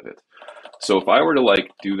statement inside of it. So if I were to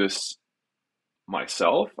like do this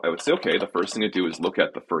myself, I would say, okay, the first thing to do is look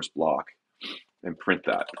at the first block and print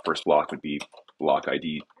that. The first block would be block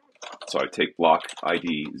ID. So I'd take block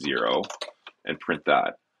ID 0 and print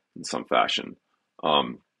that in some fashion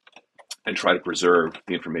and try to preserve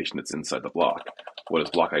the information that's inside the block. What does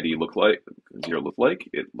block ID look like? 0 look like?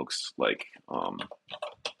 It looks like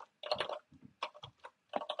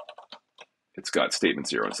it's got statement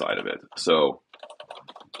 0 inside of it. So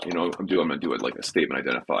you know, I'm going to do it like a statement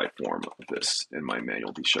identified form of this in my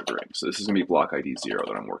manual desugaring. So this is going to be block ID 0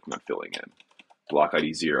 that I'm working on filling in. Block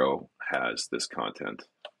ID 0 has this content.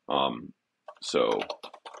 So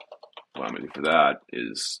what I'm going to do for that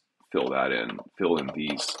is fill in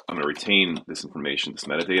these. I'm going to retain this information, this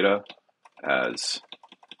metadata, as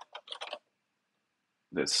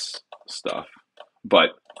this stuff. But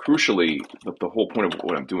crucially, the whole point of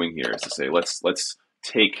what I'm doing here is to say, let's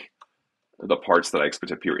take the parts that I expect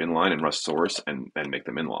to appear inline in rustc and make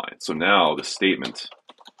them inline. So now the statement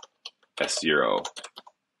S0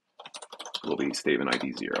 will be statement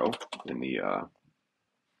ID 0 in the,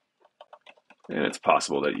 and it's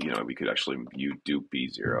possible that, we could actually do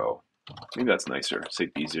B0. Maybe that's nicer. Say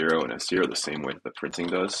B0 and S0 the same way that the printing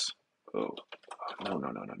does. Oh, no.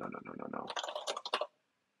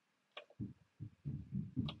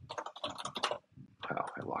 Wow,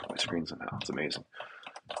 I locked my screen somehow. It's amazing.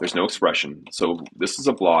 There's no expression. So this is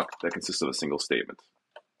a block that consists of a single statement.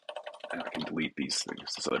 And I can delete these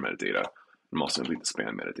things, this other metadata. I'm also going to delete the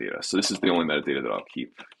span metadata. So this is the only metadata that I'll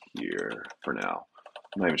keep here for now.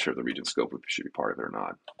 I'm not even sure if the region scope should be part of it or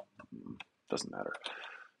not. Doesn't matter.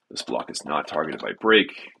 This block is not targeted by break.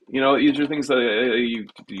 These are things that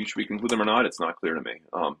should we conclude them or not? It's not clear to me.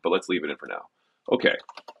 But let's leave it in for now. Okay,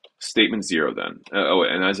 statement 0 then.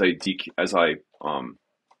 And as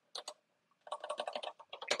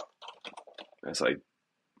I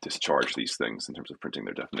discharge these things in terms of printing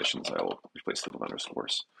their definitions, I will replace them with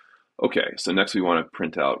underscores. Okay, so next we want to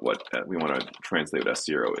print out what we want to translate what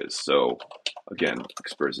S0 is. So again,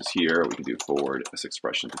 exprs is here. We can do forward S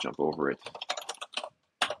expression to jump over it.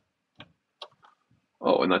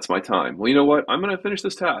 Oh, and that's my time. Well, you know what? I'm going to finish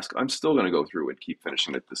this task. I'm still going to go through and keep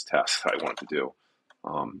finishing this task that I wanted to do.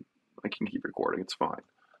 I can keep recording. It's fine.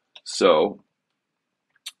 So,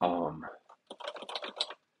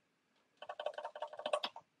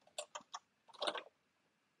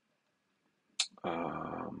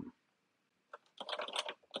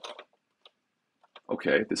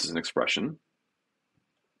 okay, this is an expression,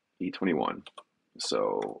 E21.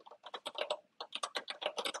 So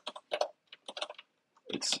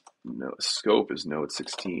its scope is node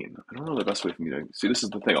 16. I don't know the best way for me to see. This is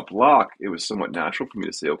the thing. A block, it was somewhat natural for me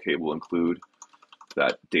to say, okay, we'll include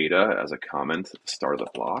that data as a comment at the start of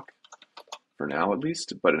the block, for now at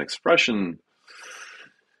least. But an expressions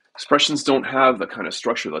don't have the kind of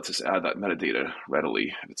structure that lets us add that metadata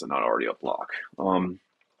readily if it's not already a block.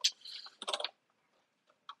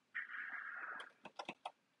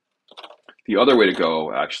 The other way to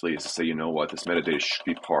go actually is to say, you know what, this metadata should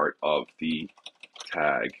be part of the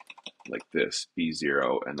tag like this,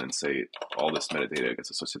 B0, and then say all this metadata gets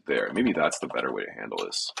associated there. Maybe that's the better way to handle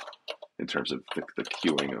this in terms of the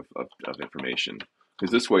queuing of information.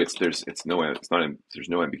 Because this way there's no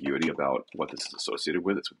ambiguity about what this is associated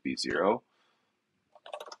with. It's with B0.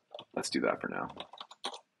 Let's do that for now.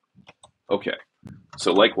 Okay.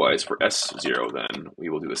 So likewise for S0 then, we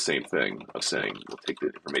will do the same thing of saying we'll take the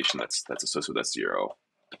information that's associated with S0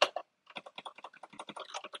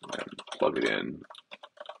 and plug it in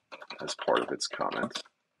as part of its comment.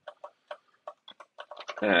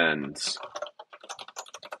 And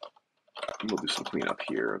we'll do some cleanup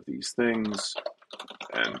here of these things.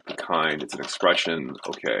 And the kind, it's an expression.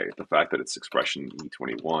 Okay, the fact that it's expression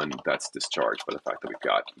E21, that's discharged by the fact that we've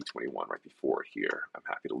got E21 right before it here. I'm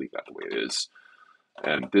happy to leave that the way it is.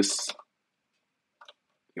 And this,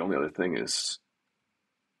 the only other thing is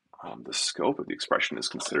the scope of the expression is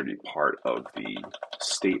considered to be part of the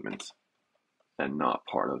statement and not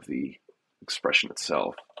part of the expression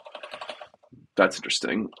itself. That's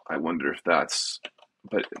interesting. I wonder if that's,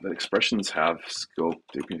 but expressions have scope.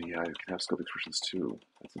 You can have scope expressions too.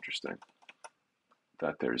 That's interesting.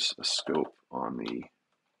 That there's a scope on the,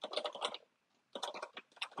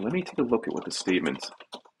 let me take a look at what the statement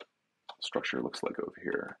structure looks like over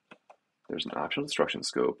here. There's an optional instruction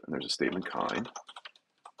scope and there's a statement kind.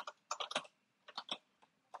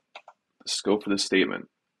 The scope for this statement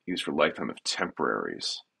used for lifetime of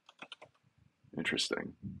temporaries.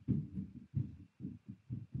 Interesting.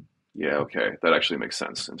 Yeah, okay, that actually makes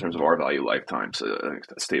sense. In terms of R value lifetimes,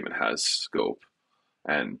 that statement has scope,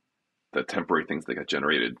 and the temporary things that get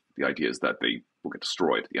generated, the idea is that they will get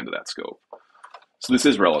destroyed at the end of that scope. So this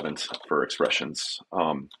is relevant for expressions.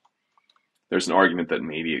 There's an argument that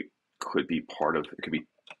maybe it could be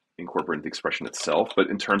incorporated into the expression itself, but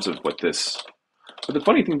in terms of what this, but the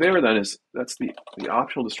funny thing there then is that's the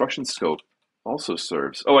optional destruction scope also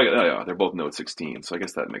serves, yeah, they're both node 16, so I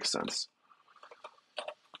guess that makes sense.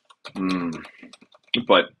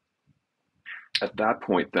 But at that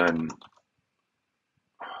point then,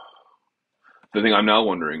 the thing I'm now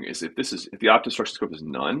wondering is if the optional destruction scope is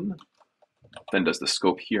none, then does the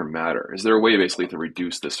scope here matter? Is there a way basically to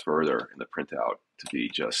reduce this further in the printout to be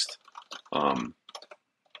just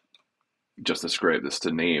describe this,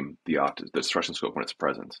 to name the destruction scope when it's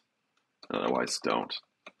present, and otherwise don't?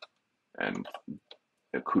 And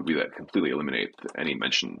could we that completely eliminate any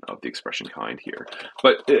mention of the expression kind here?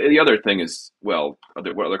 But the other thing is, well,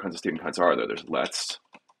 what other kinds of statement kinds are there? There's let's.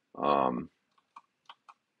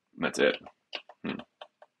 That's it.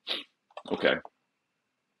 Okay.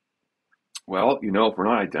 Well, if we're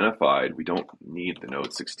not identified, we don't need the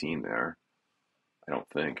node 16 there. I don't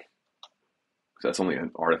think. 'Cause that's only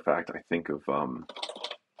an artifact, I think, of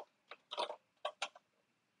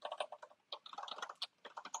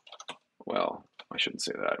well, I shouldn't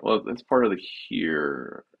say that. Well, it's part of the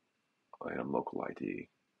here item local ID.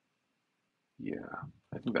 Yeah,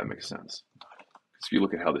 I think that makes sense. Because if you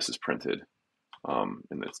look at how this is printed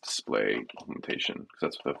in this display implementation, because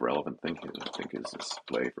that's what the relevant thing is, I think is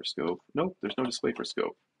display for scope. Nope, there's no display for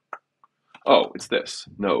scope. Oh, it's this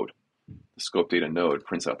node. The scope data node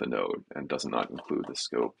prints out the node and does not include the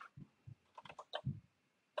scope.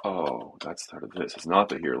 Oh, that's part of this. It's not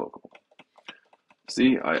the here local.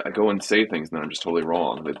 See, I go and say things and then I'm just totally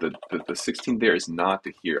wrong. The 16 there is not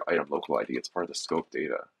the here item local ID. It's part of the scope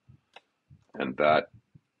data. And that,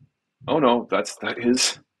 oh no, that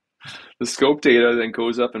is the scope data then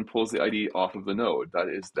goes up and pulls the ID off of the node. That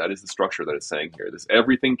is the structure that it's saying here. This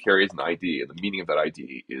everything carries an ID, and the meaning of that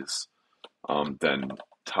ID is then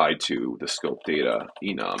tied to the scope data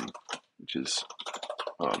enum, which is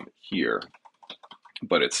here,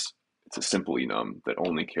 but it's a simple enum that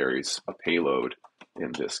only carries a payload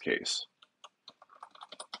in this case.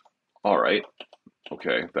 All right,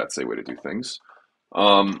 okay, that's a way to do things.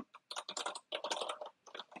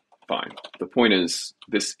 Fine. The point is,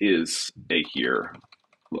 this is a here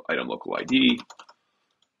item local ID,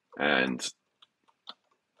 and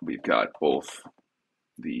we've got both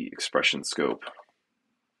the expression scope.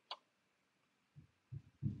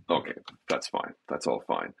 Okay, that's fine. That's all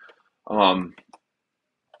fine.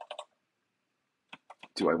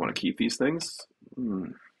 Do I want to keep these things?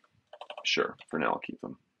 Sure, for now I'll keep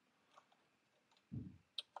them.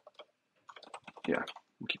 Yeah,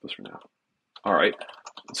 we'll keep those for now. All right,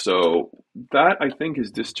 so that I think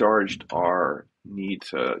has discharged our need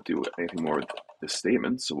to do anything more with this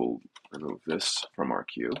statement. So we'll remove this from our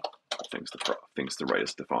queue. Things to write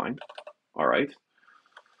is defined. All right.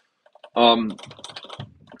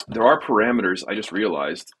 There are parameters. I just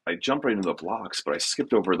realized I jumped right into the blocks, but I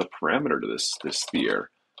skipped over the parameter to this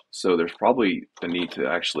sphere. So there's probably the need to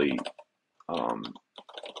actually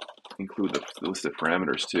include the list of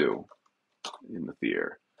parameters too in the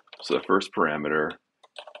thir. So the first parameter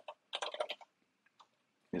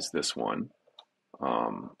is this one,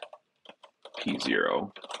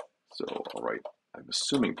 p0. So all right, I'm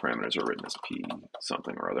assuming parameters are written as p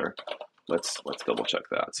something or other. Let's double check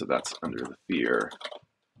that. So that's under the thir.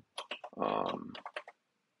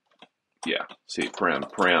 Yeah, see,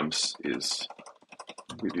 params is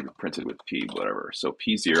would be printed with p whatever. So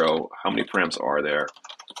p0. How many params are there?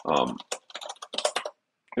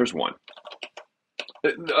 There's one.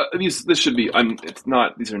 This should be. It's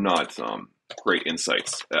not. These are not great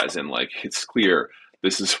insights. As in, like, it's clear.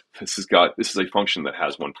 This is a function that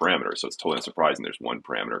has one parameter, so it's totally unsurprising. There's one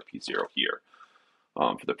parameter p0 here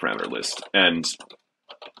for the parameter list, and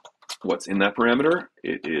what's in that parameter?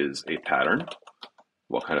 It is a pattern.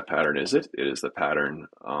 What kind of pattern is it? It is the pattern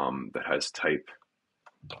that has type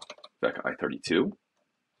i32.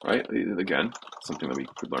 Right? Again, something that we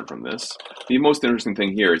could learn from this. The most interesting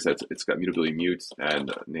thing here is that it's got mutability mute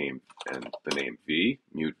and name and the name v,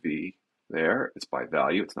 mute v there. It's by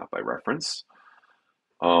value, it's not by reference.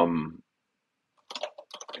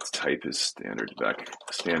 Its type is standard vec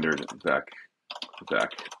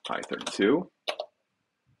i32.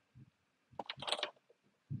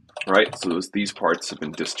 Right, so these parts have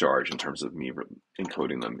been discharged in terms of me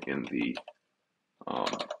encoding them in the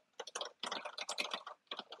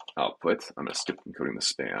output. I'm going to skip encoding the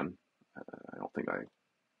span. I don't think I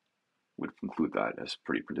would include that as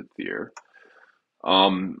pretty printed thir.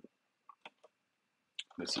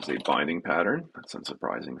 This is a binding pattern. That's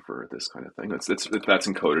unsurprising for this kind of thing. That's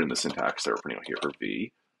encoded in the syntax that we're putting out here for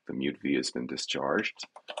v. The mute v has been discharged.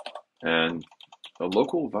 And the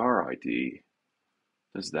local var ID,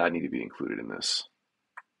 does that need to be included in this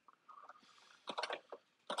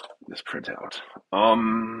printout?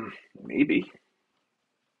 Maybe.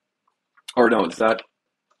 Or no, is that?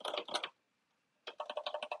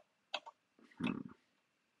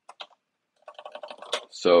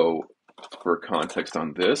 So for context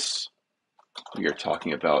on this, we are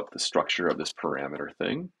talking about the structure of this parameter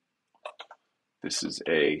thing. This is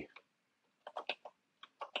a,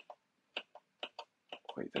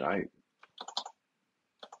 wait,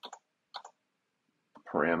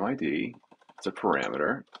 param ID, it's a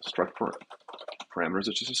parameter. Parameters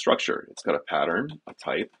is just a structure. It's got a pattern, a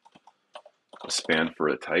type, a span for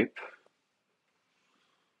a type.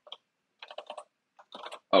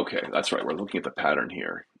 Okay, that's right. We're looking at the pattern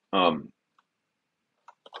here.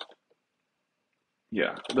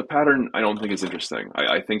 Yeah, the pattern I don't think is interesting.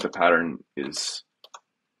 I think the pattern is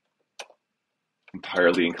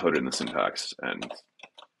entirely encoded in the syntax, and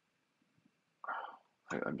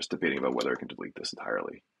I'm just debating about whether I can delete this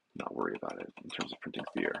entirely. Not worry about it in terms of printing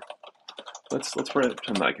thir. Let's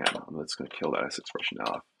pretend that I can. Let's going to kill that S expression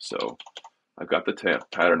off. So I've got the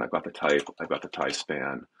pattern, I've got the type, I've got the tie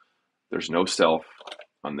span. There's no self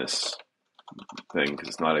on this thing because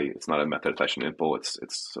it's not a method attaching impl.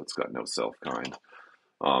 It's got no self kind.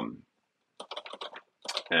 Um,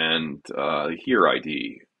 and here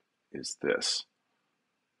ID is this.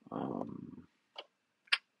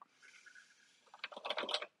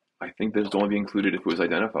 I think this would only be included if it was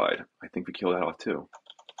identified. I think we kill that off too.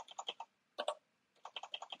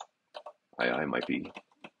 I might be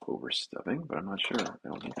overstepping, but I'm not sure. I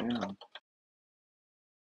don't think I am.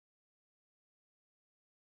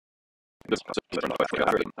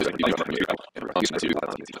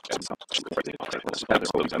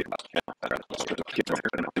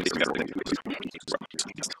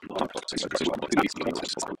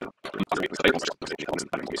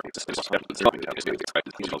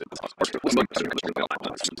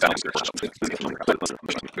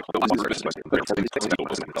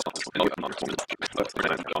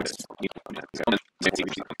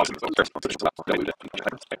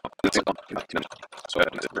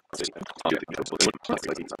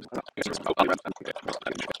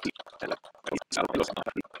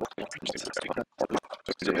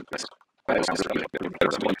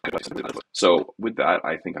 So with that,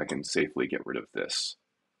 I think I can safely get rid of this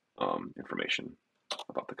information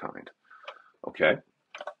about the kind. Okay,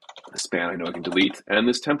 the span I know I can delete, and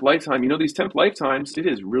this temp lifetime. You know, these temp lifetimes, it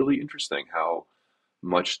is really interesting how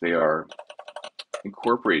much they are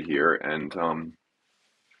incorporated here, and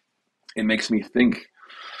it makes me think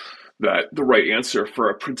that the right answer for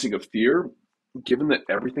a printing of thir, given that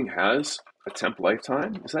everything has a temp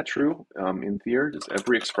lifetime, is that true? In thir, does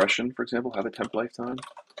every expression, for example, have a temp lifetime?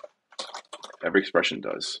 Every expression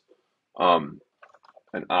does. An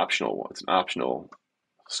optional one. It's an optional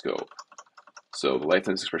scope. So the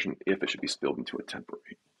lifetime expression, if it should be spilled into a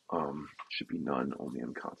temporary, should be none, only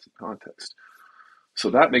in constant context.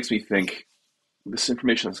 So that makes me think this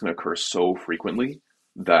information is going to occur so frequently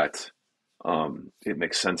that it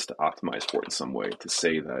makes sense to optimize for it in some way, to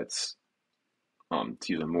say that it's,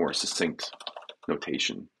 to use a more succinct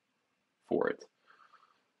notation for it.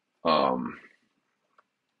 I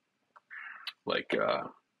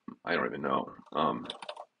don't even know,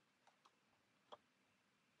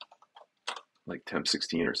 like temp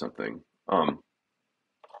 16 or something, or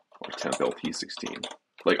temp LT16.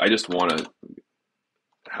 Like, I just want to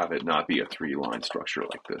have it not be a 3-line structure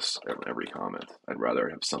like this every comment. I'd rather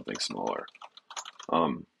have something smaller.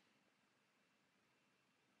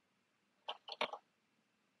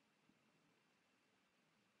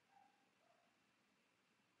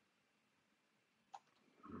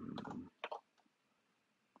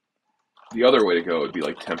 The other way to go would be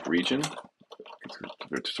like temp region.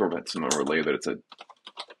 It's sort of some relay that it's a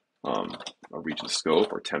region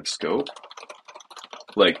scope or temp scope.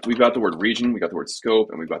 Like, we've got the word region, we got the word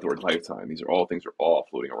scope, and we've got the word lifetime. These are all things are all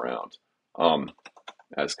floating around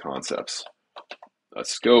as concepts. A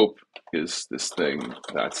scope is this thing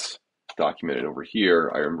that's documented over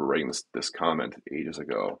here. I remember writing this comment ages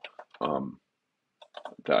ago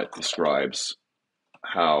that describes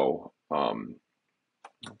how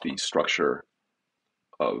the structure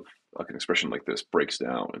of an expression like this breaks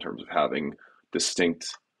down in terms of having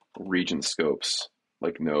distinct region scopes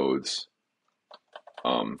like nodes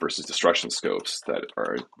versus destruction scopes that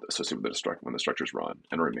are associated with when the structures run,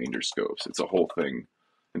 and remainder scopes. It's a whole thing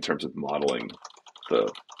in terms of modeling the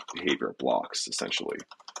behavior of blocks, essentially.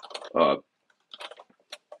 And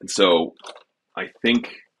so I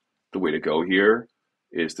think the way to go here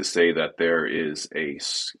is to say that there is a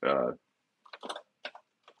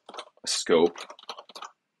scope.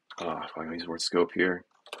 If I use the word scope here,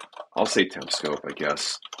 I'll say temp scope, I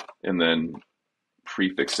guess, and then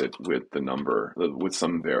prefix it with the number,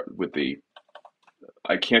 with the.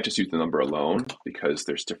 I can't just use the number alone because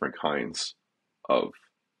there's different kinds of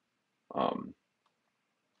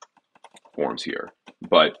forms here,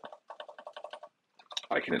 but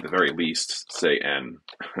I can at the very least say n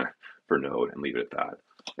for node and leave it at that.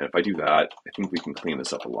 And if I do that, I think we can clean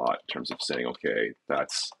this up a lot in terms of saying, okay,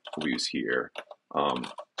 that's what we use here.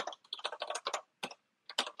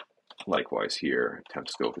 Likewise here, temp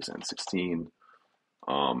scope is n16.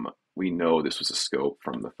 We know this was a scope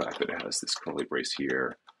from the fact that it has this curly brace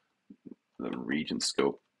here. The region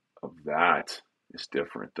scope of that is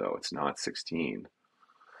different though, it's not 16.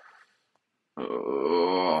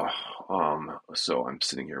 So I'm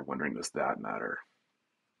sitting here wondering, does that matter?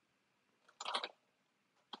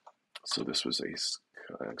 So this was in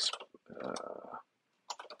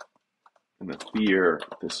the thir,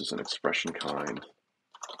 this is an expression kind,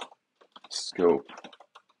 scope,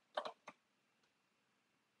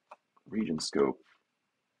 region scope.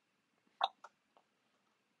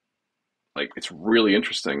 Like, it's really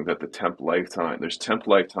interesting that the temp lifetime, there's temp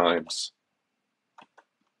lifetimes,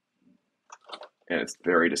 and it's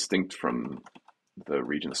very distinct from the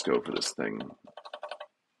region scope for this thing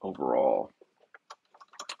overall.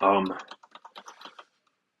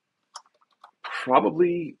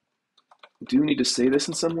 Probably do need to say this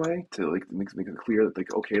in some way to like make it clear that,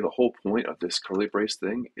 like, okay, the whole point of this curly brace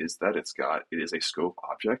thing is that it is a scope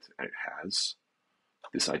object, and it has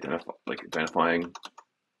this identifying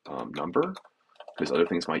number, because other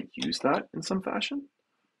things might use that in some fashion.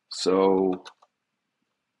 So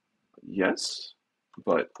yes,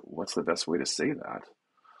 but what's the best way to say that?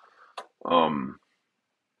 I'm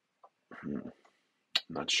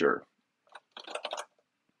not sure.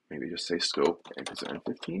 Maybe just say scope is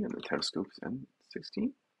N15 and the temp scope is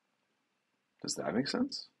N16. Does that make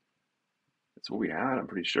sense? That's what we had, I'm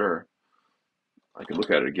pretty sure. I could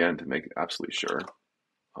look at it again to make absolutely sure.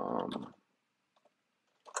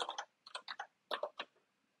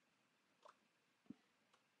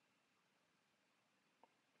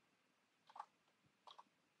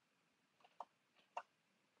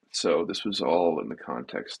 So this was all in the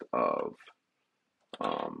context of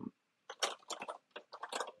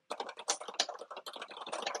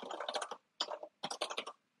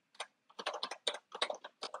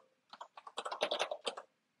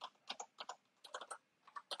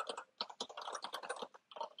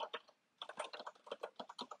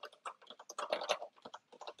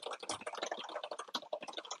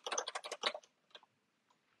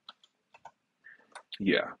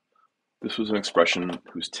yeah, this was an expression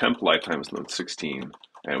whose temp lifetime was node 16,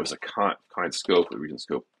 and it was a kind scope, a region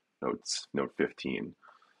scope node 15.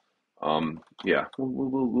 Yeah,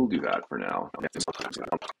 we'll do that for now.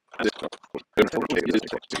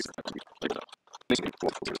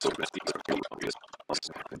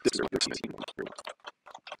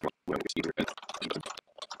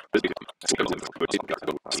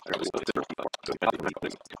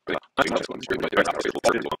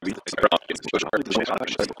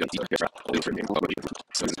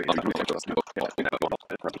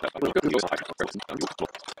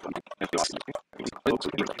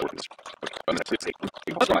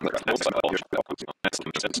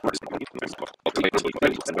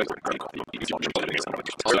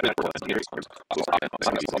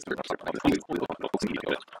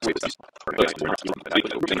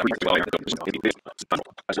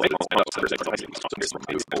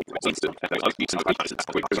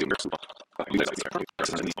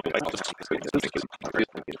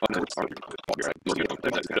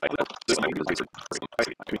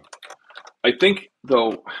 I think,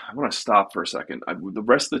 though, I want to stop for a second. The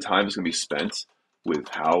rest of the time is going to be spent with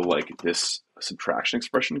how, like, this subtraction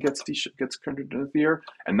expression gets converted into thir,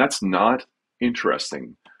 and that's not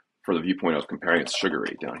interesting for the viewpoint of comparing it to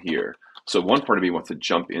sugary down here. So one part of me wants to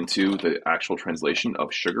jump into the actual translation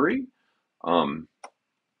of sugary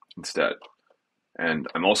instead. And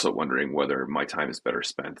I'm also wondering whether my time is better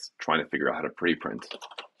spent trying to figure out how to preprint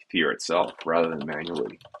thir itself rather than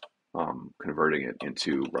manually converting it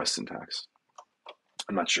into Rust syntax.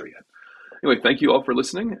 I'm not sure yet. Anyway, thank you all for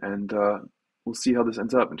listening, and we'll see how this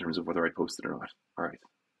ends up in terms of whether I post it or not. All right.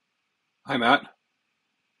 Hi, Matt.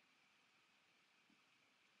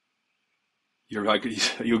 You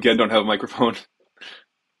again don't have a microphone.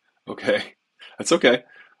 Okay, that's okay.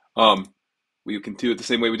 We can do it the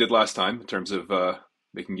same way we did last time in terms of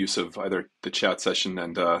making use of either the chat session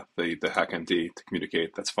and the HackMD to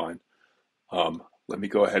communicate. That's fine. Let me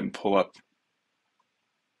go ahead and pull up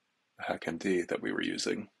the HackMD that we were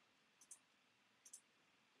using.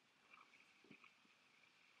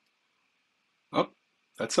 Oh,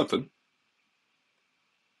 that's something.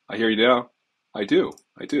 I hear you now. I do.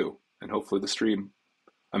 And hopefully the stream,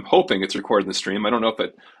 I'm hoping it's recording the stream. I don't know if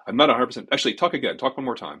that, I'm not 100%. Actually, talk again. Talk one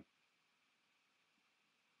more time.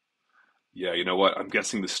 Yeah, you know what? I'm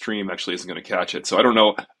guessing the stream actually isn't going to catch it. So I don't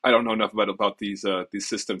know. I don't know enough about these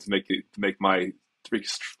systems to make my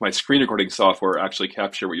screen recording software actually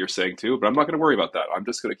capture what you're saying too. But I'm not going to worry about that. I'm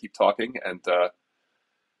just going to keep talking. And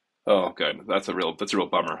oh, good. That's a real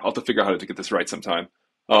bummer. I'll have to figure out how to get this right sometime.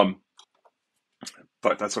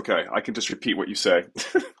 But that's okay. I can just repeat what you say.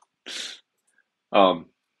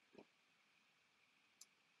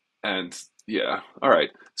 And yeah, all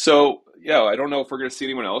right. So yeah, I don't know if we're going to see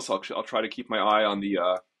anyone else. I'll try to keep my eye on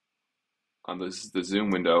the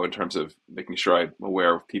Zoom window in terms of making sure I'm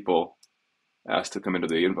aware of people asked to come into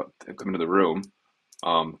the room.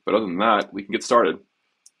 But other than that, we can get started.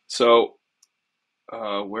 So,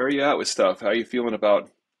 where are you at with stuff? How are you feeling about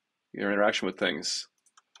your interaction with things?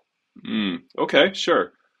 Okay, sure.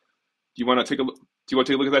 Do you want to take a look? Do you want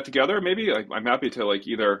to take a look at that together? Maybe I'm happy to like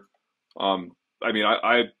either. Um,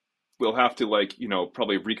 I will have to like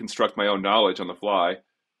probably reconstruct my own knowledge on the fly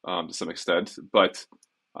to some extent, but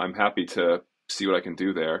I'm happy to see what I can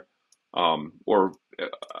do there. Or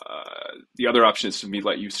the other option is for me to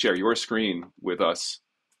let you share your screen with us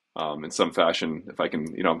in some fashion. If I can,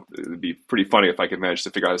 it'd be pretty funny if I could manage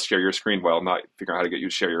to figure out how to share your screen while not figuring out how to get you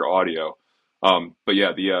to share your audio. But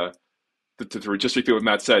yeah, to just repeat what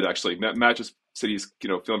Matt said, actually, Matt just said he's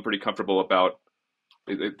feeling pretty comfortable about.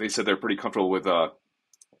 They said they're pretty comfortable with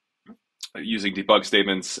using debug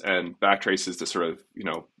statements and backtraces to sort of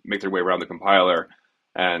make their way around the compiler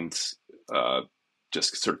and uh,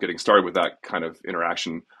 just sort of getting started with that kind of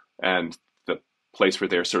interaction. And the place where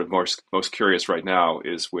they're sort of most curious right now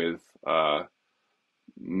is with the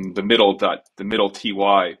middle ty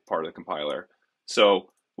part of the compiler. So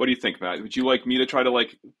what do you think, Matt? Would you like me to try to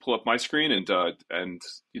like pull up my screen and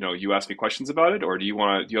you ask me questions about it, or do you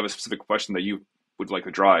have a specific question that you would like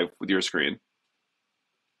to drive with your screen?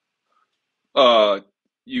 Uh,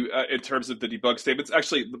 you in terms of the debug statements.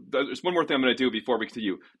 Actually, there's one more thing I'm going to do before we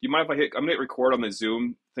continue. Do you mind if I hit? I'm going to hit record on the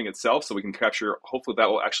Zoom thing itself, so we can capture. Hopefully, that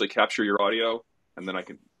will actually capture your audio, and then I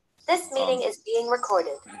can. This meeting is being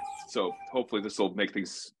recorded. So hopefully, this will make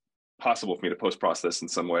things possible for me to post process in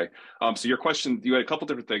some way. So your question, you had a couple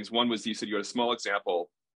different things. One was you said you had a small example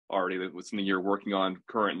already that was something you're working on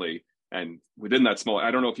currently. And within that small,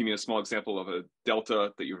 I don't know if you mean a small example of a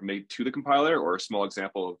delta that you've made to the compiler or a small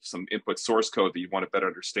example of some input source code that you want to better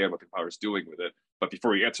understand what the compiler is doing with it. But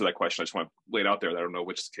before you answer that question, I just want to lay it out there that I don't know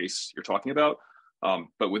which case you're talking about.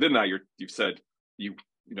 But within that, you've said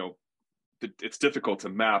it's difficult to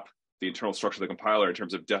map the internal structure of the compiler in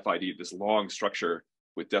terms of def ID, this long structure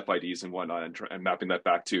with def IDs and whatnot, and mapping that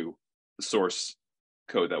back to the source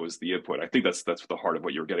code that was the input. I think that's the heart of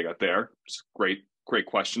what you were getting at there. It's great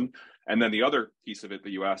question. And then the other piece of it that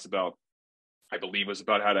you asked about, I believe, was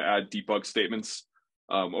about how to add debug statements,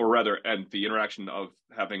 or rather, and the interaction of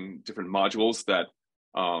having different modules that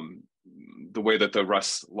the way that the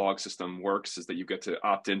rustc log system works is that you get to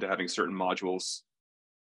opt into having certain modules,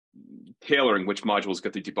 tailoring which modules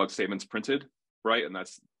get the debug statements printed, right? And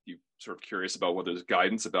that's you sort of curious about whether there's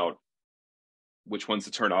guidance about which ones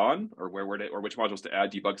to turn on or or which modules to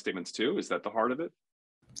add debug statements to. Is that the heart of it?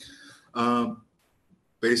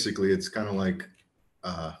 Basically, it's kind of like,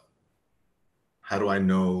 how do I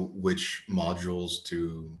know which modules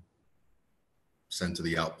to send to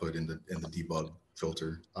the output in the debug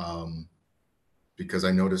filter? Because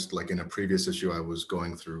I noticed, like in a previous issue I was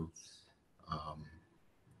going through,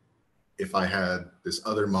 if I had this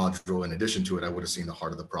other module in addition to it, I would have seen the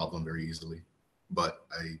heart of the problem very easily. But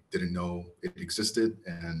I didn't know it existed,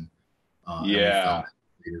 and yeah. found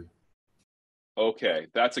it later. Okay,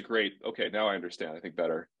 that's a great. Okay, now I understand. I think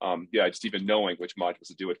better. Yeah, just even knowing which modules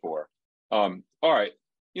to do it for. All right.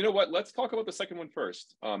 You know what? Let's talk about the second one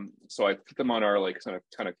first. So I put them on our like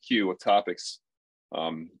kind of queue of topics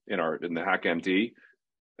in the HackMD,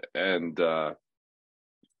 and let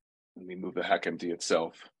me move the HackMD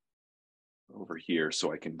itself over here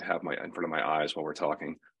so I can have my in front of my eyes while we're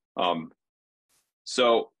talking.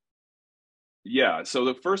 So yeah, so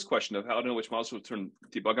the first question of how to know which modules to turn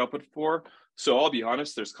debug output for. So I'll be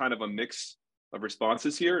honest, there's kind of a mix of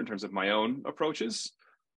responses here in terms of my own approaches,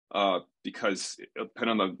 because it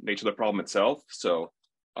depends on the nature of the problem itself. So,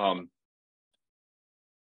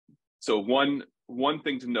 one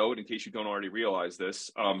thing to note, in case you don't already realize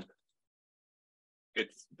this,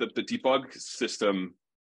 it's the debug system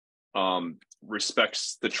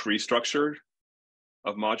respects the tree structure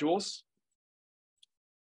of modules.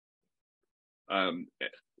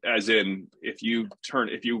 As in, if you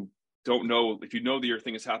know that your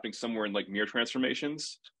thing is happening somewhere in like mirror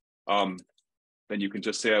transformations, then you can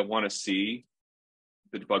just say, I want to see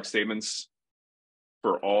the debug statements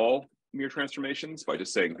for all mirror transformations by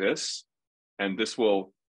just saying this, and this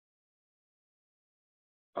will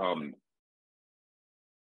all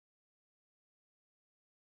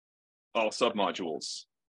submodules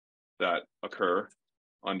that occur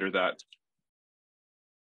under that.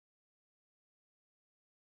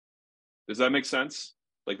 Does that make sense?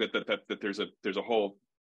 Like that there's a whole,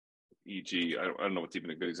 e.g., I don't know what's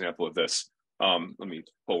even a good example of this. Let me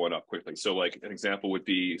pull one up quickly. So like an example would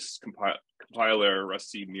be compiler,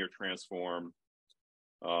 rustc mirror transform.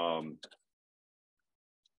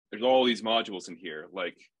 There's all these modules in here,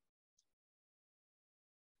 like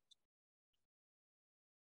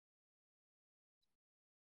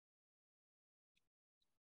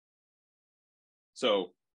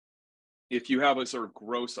So if you have a sort of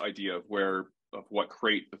gross idea of what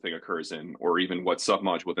crate the thing occurs in, or even what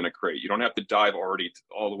submodule within a crate, you don't have to dive already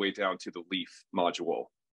all the way down to the leaf module.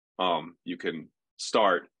 You can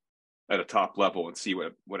start at a top level and see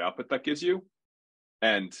what output that gives you.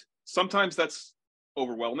 And sometimes that's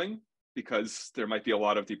overwhelming because there might be a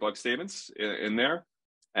lot of debug statements in there.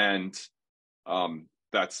 And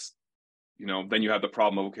that's, then you have the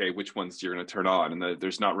problem of, okay, which ones you're going to turn on. And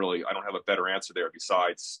there's not really, I don't have a better answer there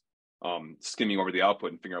besides skimming over the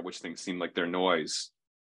output and figuring out which things seem like they're noise,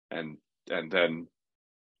 and then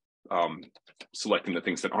selecting the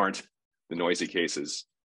things that aren't the noisy cases,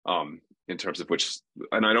 in terms of which.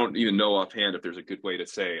 And I don't even know offhand if there's a good way to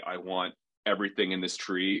say I want everything in this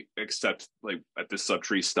tree except like at this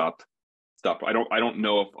subtree stop. I don't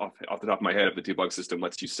know if off the top of my head if the debug system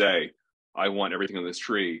lets you say I want everything in this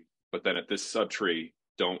tree, but then at this subtree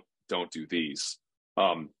don't do these.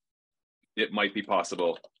 It might be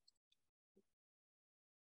possible.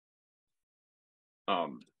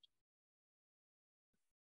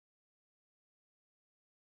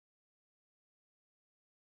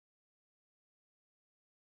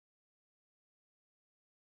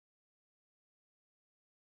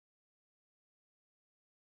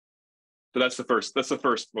 But that's the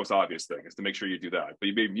first most obvious thing, is to make sure you do that. But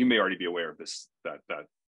you may already be aware of this that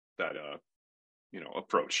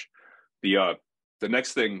approach. The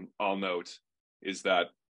next thing I'll note is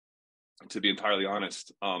that, to be entirely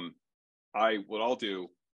honest, what I'll do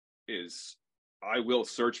is I will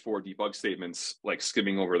search for debug statements, like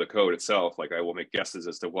skimming over the code itself. Like I will make guesses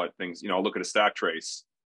as to what things, I'll look at a stack trace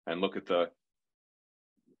and look at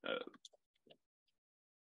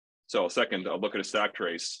so second, I'll look at a stack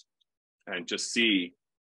trace and just see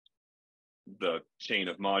the chain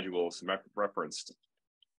of modules referenced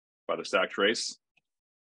by the stack trace.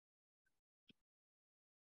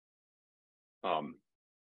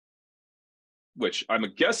 Which I'm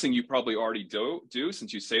guessing you probably already do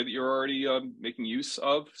since you say that you're already making use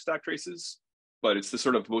of stack traces, but it's the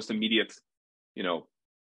sort of most immediate,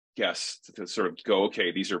 guess to sort of go,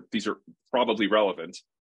 okay, these are probably relevant,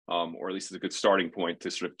 or at least it's a good starting point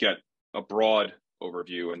to sort of get a broad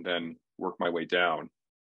overview and then work my way down.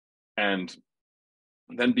 And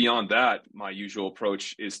then beyond that, my usual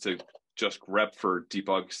approach is to just grep for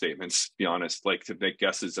debug statements, to be honest, like to make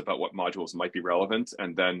guesses about what modules might be relevant.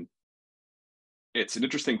 And then it's an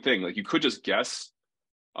interesting thing. Like you could just guess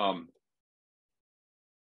modules,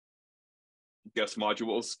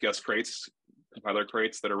 guess crates, compiler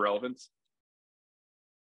crates that are relevant.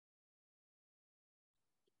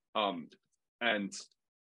 And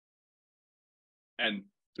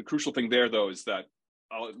the crucial thing there, though, is that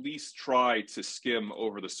I'll at least try to skim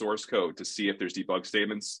over the source code to see if there's debug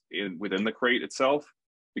statements within the crate itself,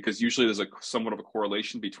 because usually there's somewhat of a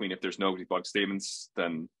correlation between if there's no debug statements,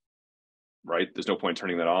 then there's no point in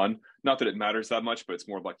turning that on. Not that it matters that much, but it's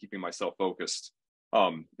more about keeping myself focused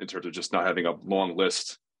in terms of just not having a long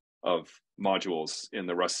list of modules in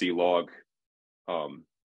the rustc log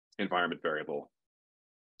environment variable.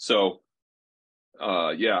 So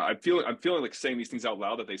yeah, I'm feeling like saying these things out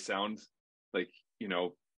loud, that they sound like,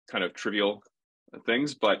 kind of trivial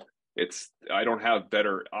things, but I don't have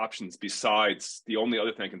better options besides the only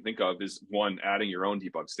other thing I can think of is, one, adding your own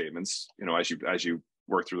debug statements, as you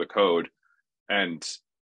work through the code, and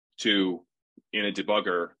two, in a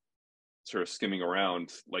debugger, sort of skimming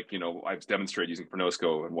around, like, I've demonstrated using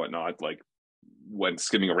Pronosco and whatnot, like when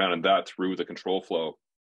skimming around in that through the control flow,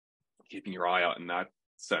 keeping your eye out in that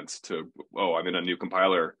sense to, I'm in a new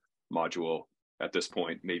compiler module at this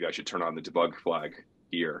point, maybe I should turn on the debug flag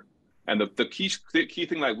here. And the key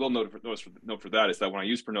thing that I will note for that is that when I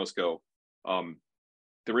use Pronosco,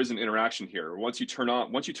 there is an interaction here. Once you turn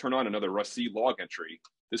on another rustc log entry,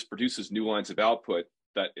 this produces new lines of output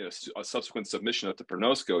that is a subsequent submission of the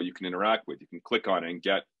Pronosco you can interact with. You can click on it and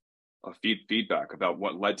get a feedback about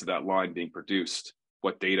what led to that line being produced,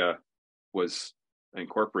 what data was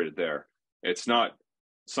incorporated there. It's not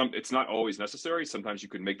always necessary. Sometimes you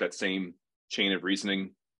can make that same chain of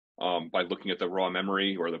reasoning by looking at the raw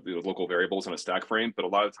memory or the local variables on a stack frame. But a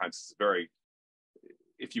lot of times it's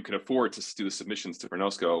if you can afford to do the submissions to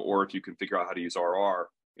Pronosco, or if you can figure out how to use RR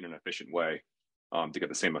in an efficient way to get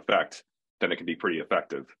the same effect, then it can be pretty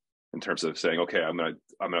effective in terms of saying, okay, I'm gonna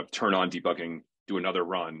turn on debugging, do another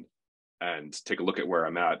run, and take a look at where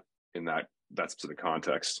I'm at in that specific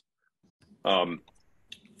context. So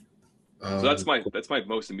that's my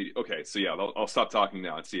most immediate. Okay, so yeah, I'll stop talking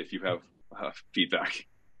now and see if you have feedback.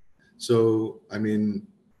 So I mean,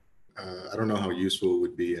 I don't know how useful it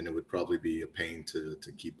would be, and it would probably be a pain to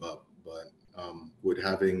keep up. But would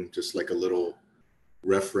having just like a little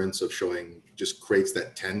reference of showing just crates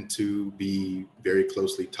that tend to be very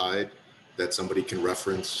closely tied that somebody can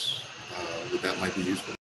reference, that might be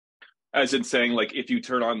useful. As in saying, like, if you're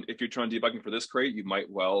trying debugging for this crate, you might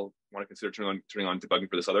well want to consider turning on debugging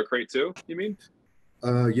for this other crate too, you mean?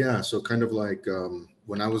 Yeah, so kind of like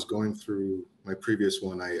when I was going through my previous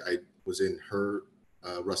one, I was in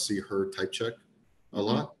rustc her type check a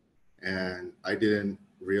lot, and I didn't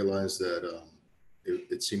realize that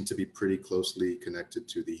it seemed to be pretty closely connected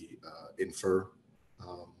to the infer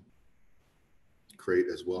crate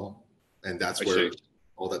as well, and that's where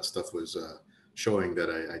all that stuff was showing that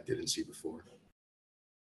I didn't see before.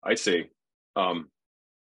 I see.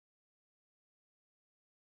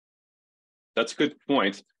 That's a good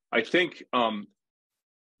point. I think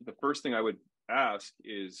the first thing I would ask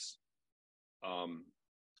is,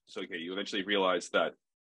 so okay, you eventually realize that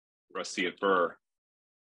rustc infer,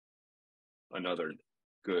 another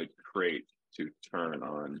good crate to turn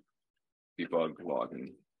on debug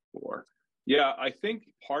login for. Yeah, I think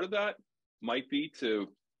part of that might be to,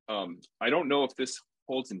 I don't know if this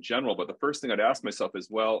holds in general, but the first thing I'd ask myself is,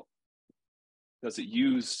 well, does it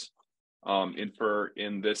use infer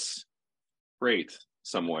in this crate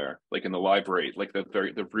somewhere, like in the library, like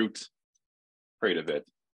the root crate of it?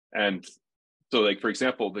 And so, like, for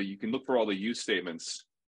example, you can look for all the use statements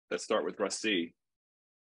that start with rustc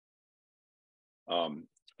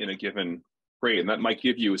in a given crate, and that might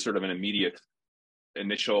give you sort of an immediate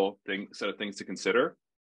initial set of things to consider.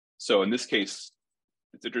 So in this case,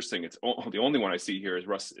 it's interesting. It's the only one I see here is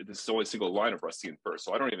this is only a single line of rustc infer.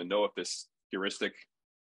 So I don't even know if this heuristic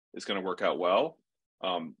is going to work out well.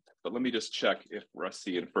 But let me just check if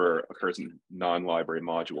rustc infer occurs in non-library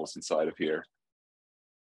modules inside of here.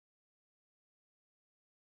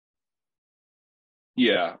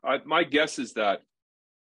 Yeah, my guess is that,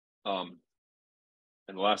 and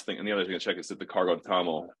the other thing to check is that the cargo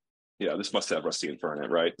toml, yeah, this must have rustc infer in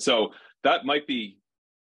it, right? So that might be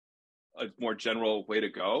a more general way to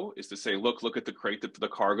go, is to say, look at the crate, the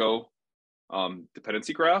cargo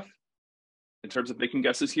dependency graph in terms of making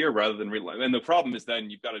guesses here, rather than and the problem is then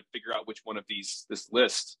you've got to figure out which one of this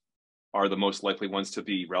list are the most likely ones to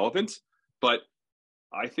be relevant. But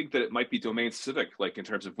I think that it might be domain specific, like in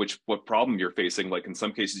terms of what problem you're facing. Like in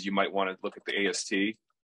some cases, you might want to look at the AST.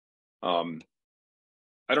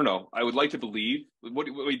 I don't know. I would like to believe. What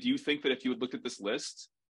do you think that if you had looked at this list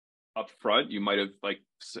up front, you might have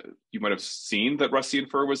seen that rustc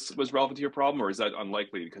infer was relevant to your problem, or is that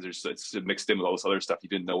unlikely because it's mixed in with all this other stuff? You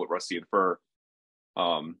didn't know what rustc infer,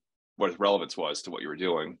 what its relevance was to what you were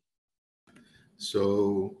doing.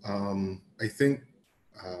 So I think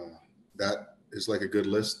that is like a good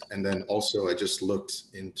list. And then also I just looked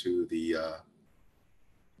into the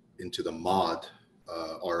mod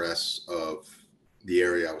RS of the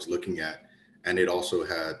area I was looking at, and it also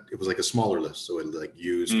it was like a smaller list. So it like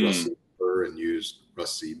used rustc infer and used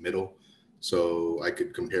rustc middle. So I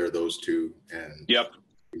could compare those two and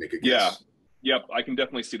make a guess. Yep. I can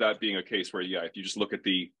definitely see that being a case where, if you just look at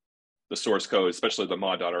the source code, especially the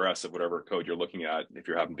mod.rs of whatever code you're looking at, if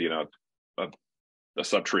you happen to be in a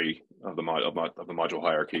subtree of the module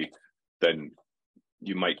hierarchy, then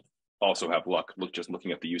you might also have luck just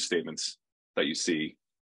looking at the use statements that you see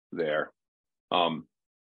there.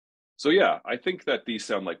 So yeah, I think that these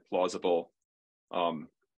sound like plausible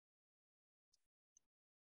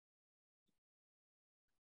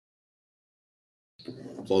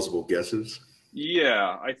plausible guesses.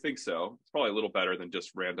 Yeah, I think so. It's probably a little better than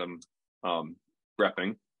just random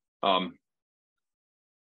grepping.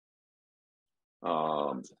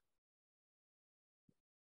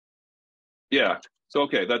 Yeah. So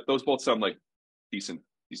okay, those both sound like decent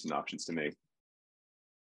options to me.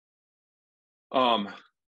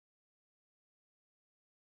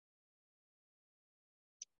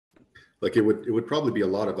 Like it would probably be a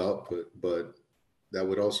lot of output, but that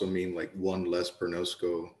would also mean like one less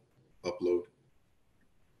Pernosco upload.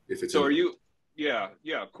 If it's so are you? Yeah,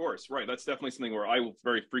 of course, right. That's definitely something where I will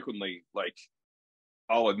very frequently, like,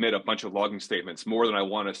 I'll admit a bunch of logging statements, more than I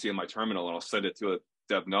want to see in my terminal, and I'll send it to a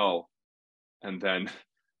dev null, and then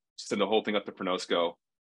send the whole thing up to Pernosco,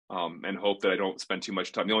 and hope that I don't spend too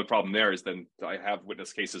much time. The only problem there is then I have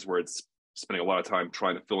witness cases where it's spending a lot of time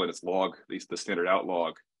trying to fill in its log, at least the standard out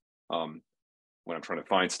log, when I'm trying to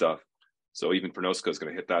find stuff. So even Pernosco is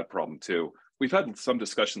going to hit that problem too. We've had some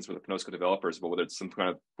discussions with the Pernosco developers about whether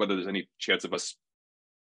there's any chance of us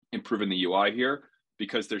improving the UI here,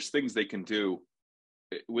 because there's things they can do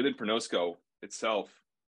within Pernosco itself.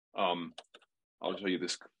 I'll show you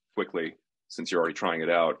this quickly since you're already trying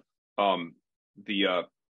it out. If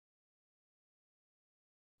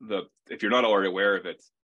you're not already aware of it,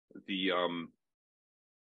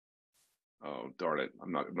 Oh, darn it.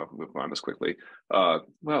 I'm not going to move on this quickly. Well,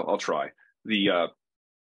 I'll try.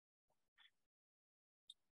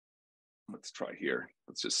 Let's try here.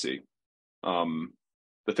 Let's just see.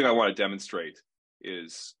 The thing I want to demonstrate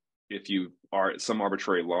is if you are at some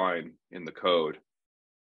arbitrary line in the code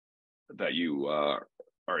that you are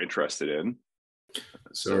interested in.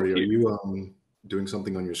 Sorry, are you doing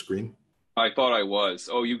something on your screen? I thought I was.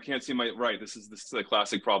 Oh, you can't see my, right. This is the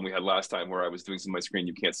classic problem we had last time where I was doing some of my screen.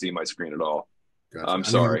 You can't see my screen at all. Gotcha. I'm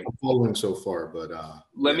sorry. I'm following so far, but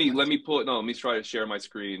let me pull it. No, let me try to share my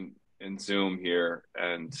screen in Zoom here.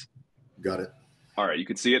 And got it. All right, you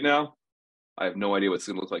can see it now. I have no idea what it's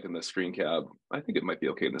going to look like in the screen cap. I think it might be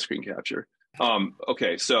okay in the screen capture.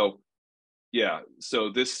 Okay, so yeah, so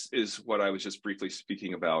this is what I was just briefly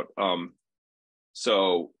speaking about.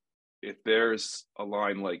 So if there's a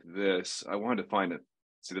line like this, I wanted to find it.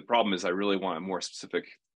 See, the problem is I really want a more specific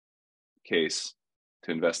case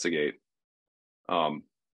to investigate. Well,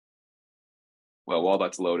 while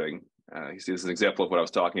that's loading, you see this is an example of what I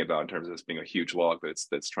was talking about in terms of this being a huge log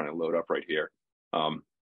that's trying to load up right here.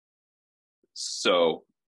 So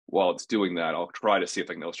while it's doing that, I'll try to see if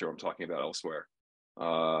I can illustrate what I'm talking about elsewhere.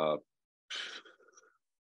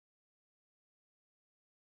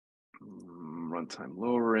 Runtime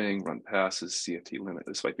lowering, run passes, CFT limit.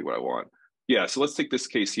 This might be what I want. Yeah, so let's take this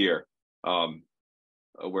case here,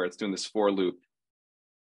 where it's doing this for loop.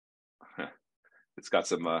 It's got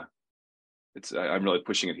some, I'm really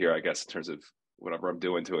pushing it here, I guess, in terms of whatever I'm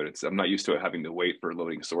doing to it. I'm not used to it having to wait for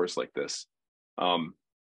loading source like this.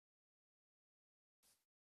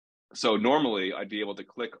 So normally I'd be able to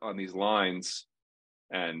click on these lines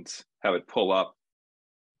and have it pull up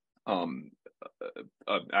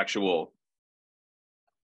actual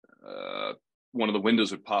one of the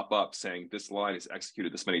windows would pop up saying this line is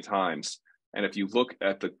executed this many times. And if you look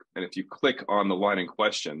at if you click on the line in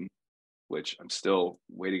question, which I'm still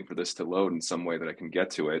waiting for this to load in some way that I can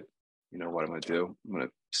get to it, you know what I'm going to do? I'm going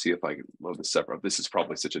to see if I can load this separate. This is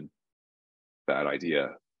probably such a bad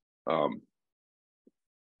idea.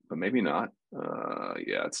 But maybe not.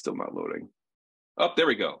 Yeah, it's still not loading. Oh, there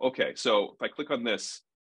we go. Okay, so if I click on this,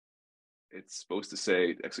 it's supposed to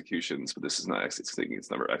say executions, but this is not. It's thinking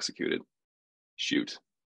it's never executed. Shoot,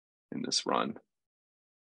 in this run.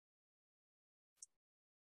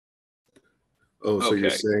 Oh, so you're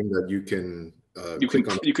saying that you can you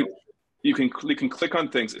can click on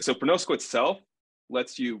things. So Pronosco itself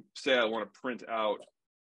lets you say I want to print out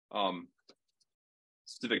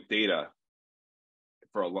specific data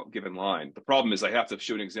for a given line. The problem is I have to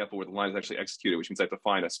show an example where the line is actually executed, which means I have to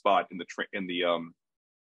find a spot in the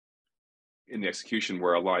execution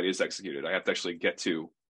where a line is executed. I have to actually get to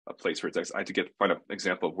a place where it's I have to find an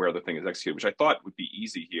example of where the thing is executed, which I thought would be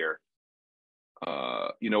easy here.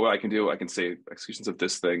 You know what I can do? I can say executions of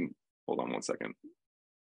this thing. Hold on one second.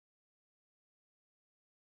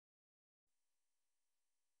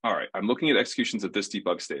 All right, I'm looking at executions of this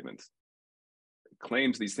debug statement. It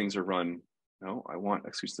claims these things are run. No, I want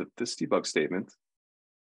executions of this debug statement.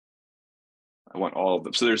 I want all of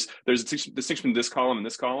them. So there's a distinction in this column and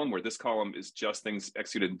this column, where this column is just things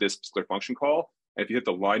executed in this particular function call. And if you hit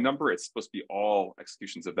the line number, it's supposed to be all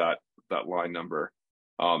executions of that line number.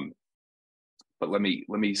 But let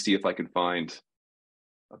me see if I can find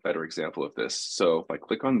a better example of this. So if I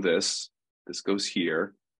click on this, this goes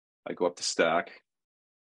here. I go up to stack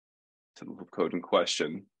to the code in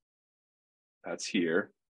question. That's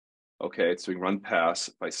here. Okay, it's doing run pass.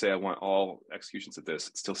 If I say I want all executions of this,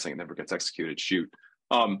 it's still saying it never gets executed. Shoot.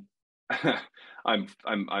 I'm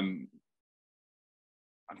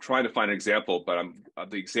trying to find an example,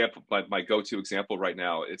 but my go-to example right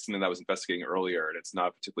now, it's something that I was investigating earlier, and it's not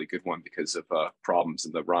a particularly good one because of problems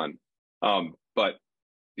in the run. But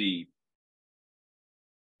the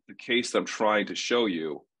case that I'm trying to show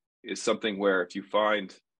you is something where if you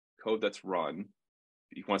find code that's run,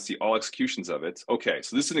 you want to see all executions of it. Okay,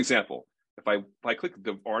 so this is an example. If I click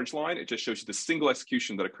the orange line, it just shows you the single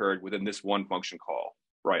execution that occurred within this one function call,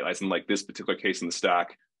 right? As in like this particular case in the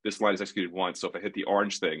stack, this line is executed once. So if I hit the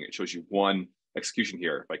orange thing, it shows you one execution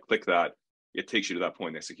here. If I click that, it takes you to that point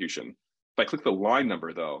in execution. If I click the line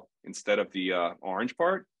number though, instead of the orange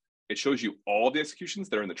part, it shows you all the executions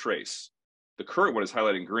that are in the trace. The current one is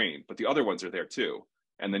highlighted in green, but the other ones are there too.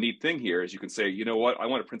 And the neat thing here is you can say, you know what, I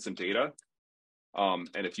want to print some data. And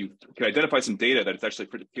if you can identify some data that it's actually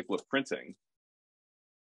capable of printing,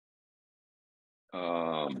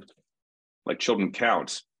 like children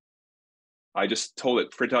count, I just told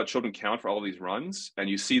it print out children count for all of these runs, and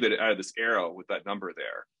you see that it added this arrow with that number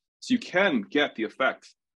there. So you can get the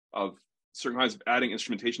effect of certain kinds of adding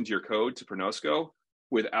instrumentation to your code to Pronosco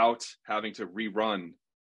without having to rerun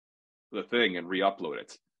the thing and re-upload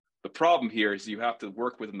it. The problem here is you have to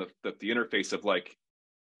work within the interface of like,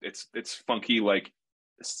 it's funky like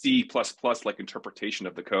C++ like interpretation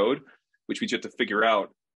of the code, which means you have to figure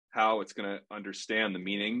out how it's going to understand the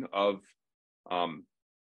meaning of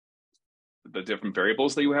the different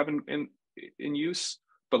variables that you have in use.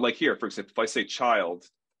 But like here, for example, if I say child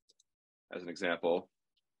as an example,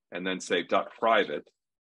 and then say dot private,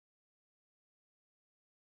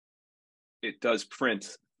 it does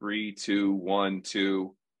print 3, 2, 1,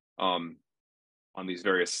 2 on these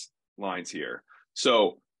various lines here.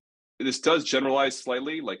 So this does generalize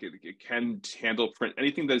slightly, like it can handle print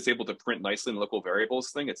anything that is able to print nicely in local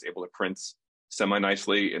variables thing. It's able to print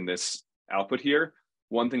semi-nicely in this output here.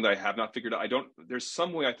 One thing that I have not figured out, there's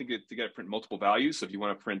some way I think to get it print multiple values. So if you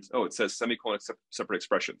want to print, it says semicolon separate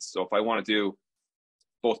expressions. So if I want to do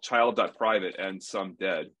both child.private and some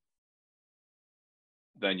dead,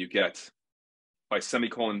 then you get, by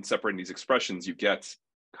semicolon separating these expressions, you get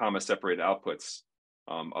comma separated outputs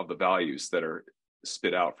of the values that are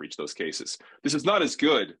spit out for each of those cases. This is not as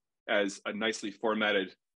good as a nicely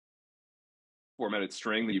formatted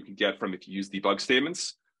string that you can get from if you use debug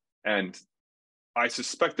statements. And I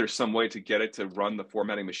suspect there's some way to get it to run the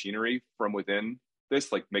formatting machinery from within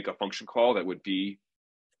this, like make a function call that would be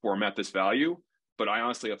format this value. But I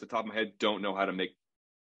honestly, off the top of my head, don't know how to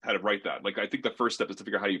write that. Like, I think the first step is to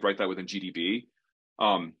figure out how you write that within GDB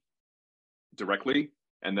directly.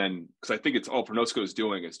 And then, because I think it's all Pronosco is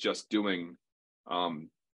doing is just doing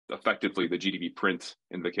effectively the GDB print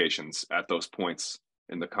invocations at those points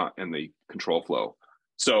in the control flow.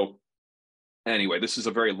 So anyway, this is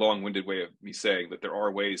a very long-winded way of me saying that there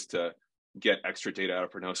are ways to get extra data out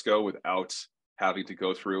of Pronosco without having to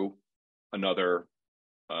go through another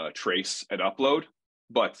trace and upload.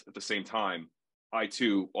 But at the same time, I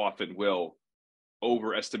too often will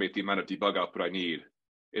overestimate the amount of debug output I need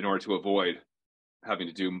in order to avoid having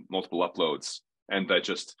to do multiple uploads. And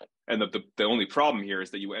the only problem here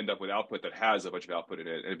is that you end up with output that has a bunch of output in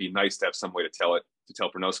it. And it'd be nice to have some way to tell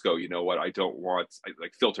Pronosco, you know what, I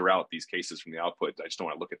like filter out these cases from the output. I just don't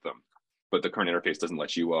want to look at them. But the current interface doesn't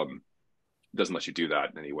let you do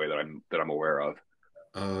that in any way that I'm aware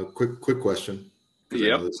of. Quick question.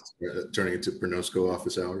 Yeah. Turning into Pronosco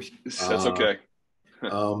office hours. That's okay.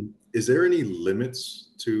 Is there any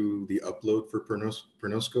limits to the upload for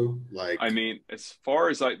Pronosco? Like, I mean, as far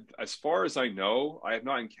as I know, I have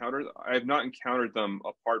not encountered them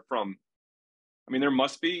apart from, I mean, there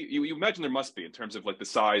must be, you imagine there must be in terms of like the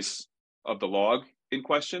size of the log in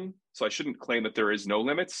question. So I shouldn't claim that there is no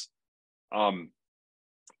limits.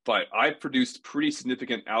 But I've produced pretty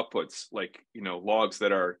significant outputs, like, logs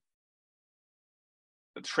that are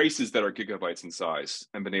traces that are gigabytes in size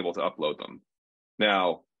and been able to upload them.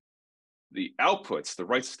 Now, the outputs, the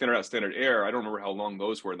writes standard out, standard error, I don't remember how long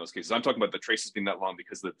those were in those cases. I'm talking about the traces being that long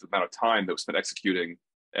because of the amount of time that was spent executing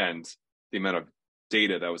and the amount of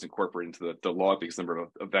data that was incorporated into the log because the number of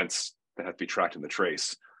events that have to be tracked in the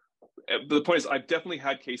trace. But the point is, I've definitely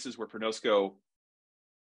had cases where Pronosco,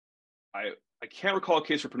 I can't recall a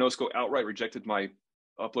case where Pronosco outright rejected my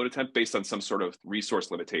upload attempt based on some sort of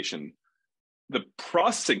resource limitation. The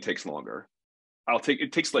processing takes longer. I've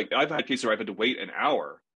had cases where I've had to wait an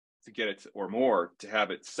hour to get it or more to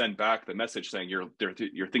have it send back the message saying your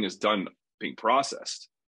thing is done being processed.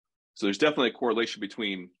 So there's definitely a correlation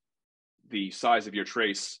between the size of your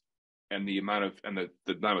trace and the amount of time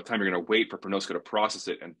you're going to wait for Pronosco to process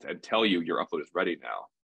it and tell you your upload is ready now.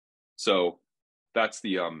 So that's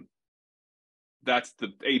a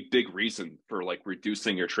big reason for like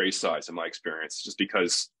reducing your trace size in my experience, just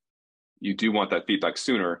because you do want that feedback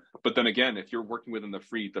sooner. But then again, if you're working within the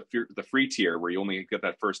free tier where you only get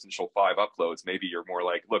that first initial 5 uploads, maybe you're more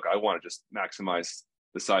like, look, I want to just maximize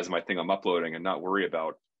the size of my thing I'm uploading and not worry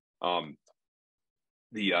about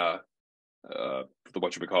the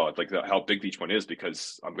whatchamacallit, like how big each one is,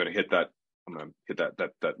 because I'm going to hit that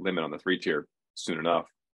limit on the 3 tier soon enough.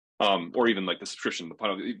 Or even like the subscription,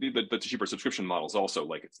 the cheaper subscription models also,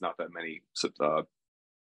 like it's not that many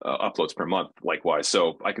uploads per month likewise.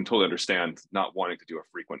 So I can totally understand not wanting to do a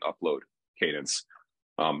frequent upload cadence.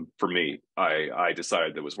 For me, I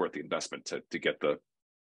decided it was worth the investment to get the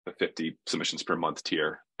 50 submissions per month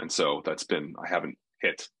tier. And so I haven't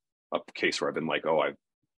hit a case where I've been like, I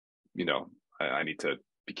need to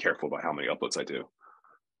be careful about how many uploads I do.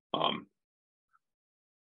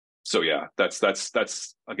 So yeah, that's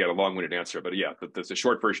again a long-winded answer, but yeah, the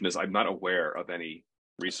short version is I'm not aware of any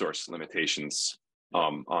resource limitations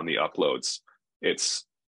on the uploads.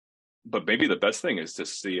 But maybe the best thing is to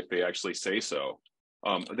see if they actually say so.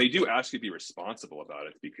 They do ask you to be responsible about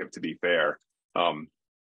it, to be fair.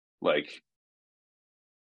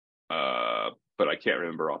 but I can't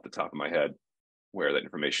remember off the top of my head where that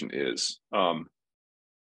information is,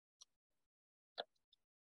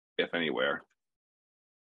 if anywhere.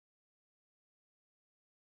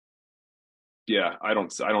 Yeah, I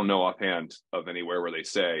don't know offhand of anywhere where they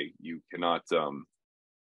say you cannot,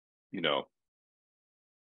 you know,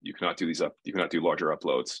 you cannot do you cannot do larger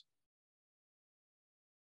uploads,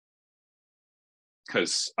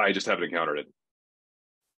 because I just haven't encountered it.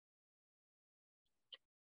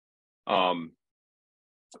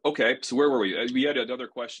 Okay, so where were we? We had another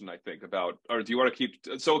question, I think, about, or do you want to keep?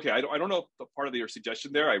 So, okay, I don't know if the part of your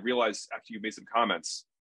suggestion there. I realized after you made some comments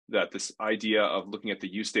that this idea of looking at the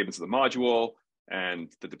use statements of the module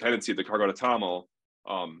and the dependency of the cargo to TOML,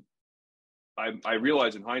 I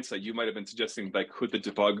realize in hindsight you might have been suggesting, like, could the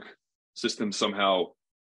debug system somehow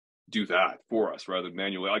do that for us rather than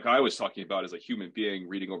manually? Like I was talking about as a human being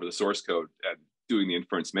reading over the source code and doing the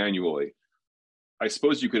inference manually. I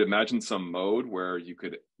suppose you could imagine some mode where you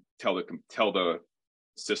could tell the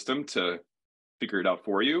system to figure it out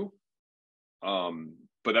for you.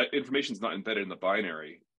 But that information is not embedded in the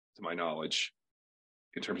binary, to my knowledge,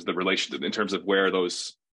 in terms of the relation, in terms of what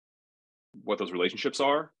those relationships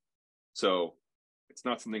are. So it's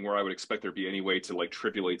not something where I would expect there be any way to, like,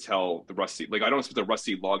 trivially tell the rustc. Like, I don't expect the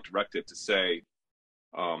rustc log directive to say,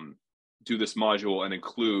 do this module and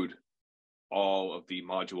include all of the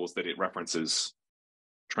modules that it references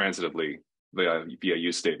transitively via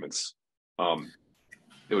use statements.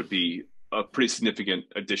 It would be a pretty significant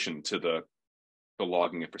addition to the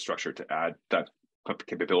logging infrastructure to add that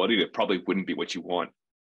capability. That probably wouldn't be what you want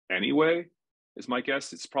anyway, is my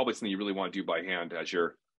guess. It's probably something you really want to do by hand as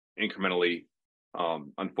you're incrementally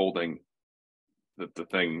unfolding the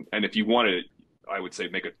thing. And if you wanted it, I would say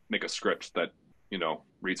make a script that,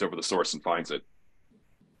 reads over the source and finds it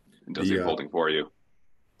and does the unfolding for you.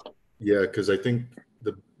 Yeah, because I think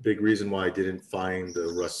the big reason why I didn't find the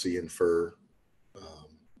rustc infer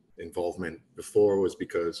involvement before was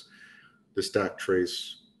because the stack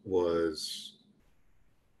trace was,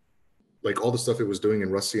 like, all the stuff it was doing in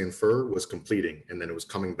rustc infer was completing, and then it was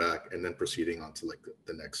coming back and then proceeding on to, like,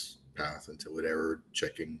 the next path until it error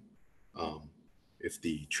checking if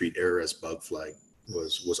the treat error as bug flag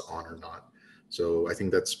was on or not. So I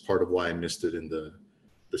think that's part of why I missed it in the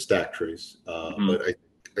stack trace. But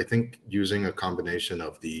I think using a combination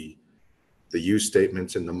of the use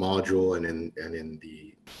statements in the module and in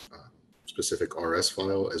the specific RS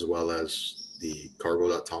file, as well as the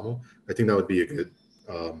cargo.toml, I think that would be a good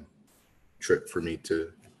trick for me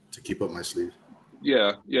to keep up my sleeve.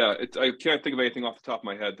 Yeah. I can't think of anything off the top of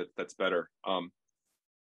my head that's better.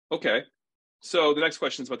 Okay. So the next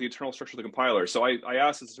question is about the internal structure of the compiler. So I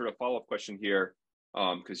asked this sort of follow-up question here,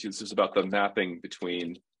 because this is about the mapping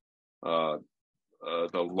between the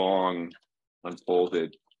long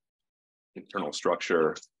unfolded internal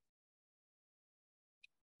structure,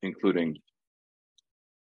 including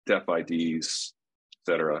def IDs,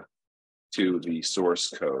 etc., to the source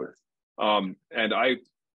code. And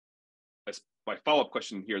my follow-up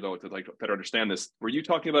question here, though, to, like, better understand this, were you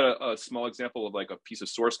talking about a small example of, like, a piece of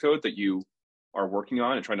source code that you are working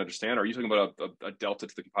on and trying to understand? Or are you talking about a delta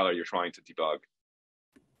to the compiler you're trying to debug?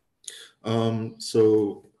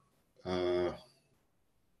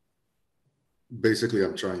 Basically,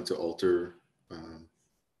 I'm trying to alter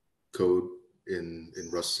code in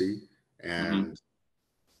rustc, and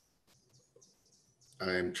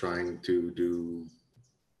I'm trying to do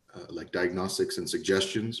like diagnostics and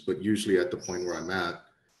suggestions, but usually at the point where I'm at,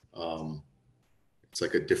 it's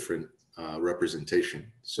like a different representation.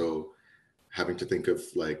 So having to think of,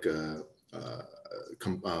 like,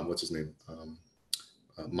 what's his name?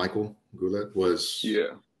 Michael Goulet was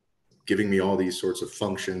giving me all these sorts of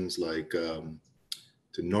functions, like to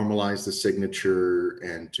normalize the signature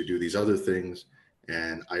and to do these other things.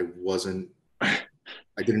 And I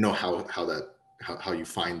didn't know how you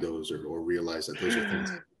find those or realize that those are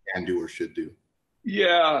things you can do or should do.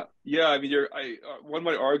 Yeah. I mean, one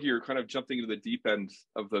might argue you're kind of jumping into the deep end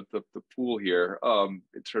of the pool here,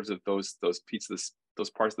 in terms of those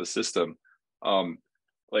parts of the system.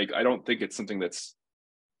 Like, I don't think it's something that's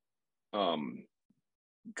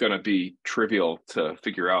gonna be trivial to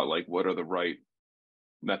figure out, like, what are the right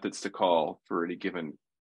methods to call for any given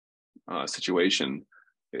situation.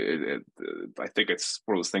 I think it's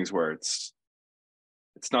one of those things where it's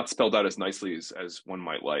not spelled out as nicely as one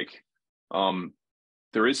might like.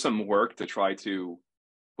 There is some work to try to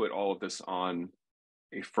put all of this on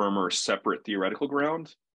a firmer, separate theoretical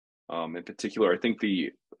ground. In particular, I think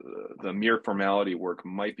the mere formality work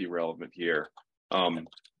might be relevant here,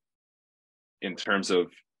 in terms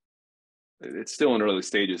of it's still in early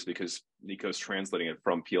stages because Nico's translating it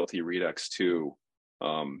from PLT Redux to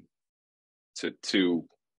a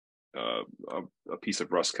piece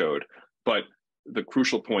of Rust code. But the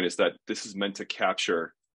crucial point is that this is meant to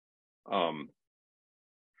capture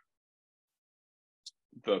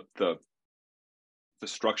the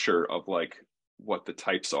structure of like what the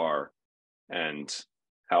types are and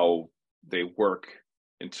how they work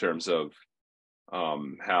in terms of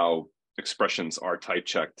how expressions are type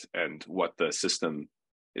checked and what the system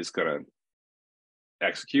is going to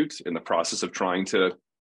execute in the process of trying to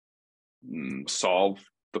solve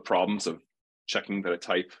the problems of checking that a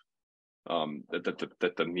type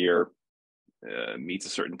that the mirror meets a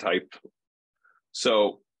certain type.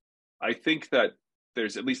 So I think that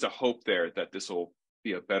there's at least a hope there that this will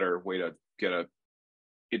be a better way to get a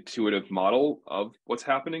intuitive model of what's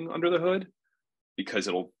happening under the hood, because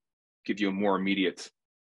it'll give you a more immediate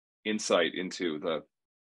insight into the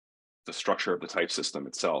structure of the type system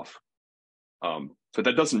itself. But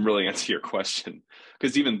that doesn't really answer your question,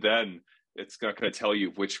 because even then it's not going to tell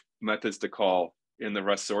you which methods to call in the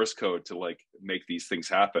Rust source code to like make these things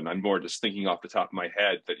happen. I'm more just thinking off the top of my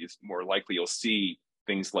head that it's more likely you'll see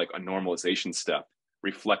things like a normalization step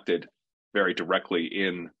reflected very directly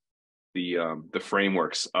in the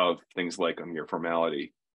frameworks of things like a mere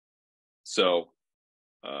formality. So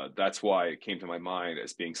that's why it came to my mind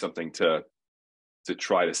as being something to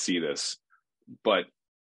try to see this. But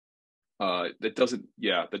that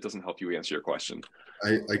doesn't help you answer your question.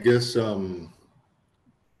 I guess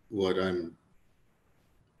what I'm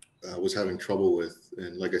was having trouble with,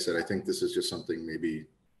 and like I said, I think this is just something maybe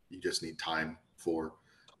you just need time for,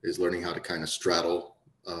 is learning how to kind of straddle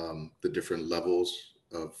the different levels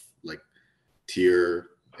of like tier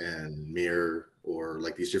and mirror, or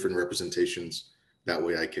like these different representations. That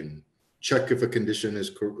way I can check if a condition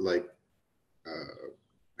is like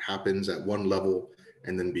happens at one level,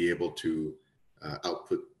 and then be able to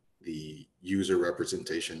output the user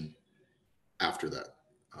representation after that.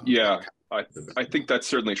 Yeah, I think that's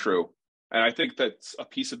certainly true. And I think that's a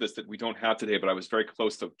piece of this that we don't have today, but I was very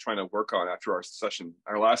close to trying to work on after our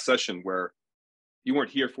last session, where you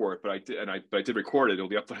weren't here for it, but I did record it. It'll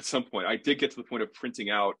be uploaded at some point. I did get to the point of printing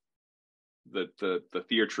out the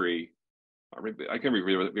thir-tree. I can't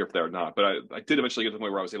remember if there or not, but I did eventually get to the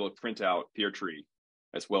point where I was able to print out thir-tree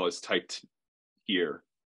as well as typed here.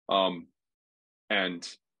 And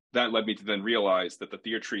that led me to then realize that the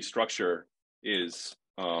thir-tree structure is,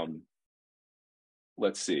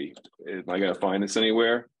 let's see, am I going to find this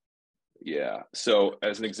anywhere? Yeah. So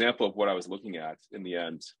as an example of what I was looking at in the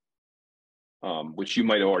end, which you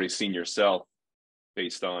might have already seen yourself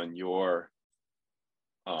based on your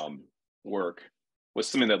work, was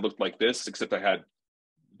something that looked like this, except I had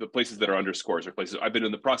the places that are underscores or places. I've been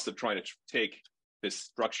in the process of trying to take this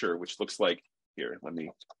structure, which looks like, here, let me,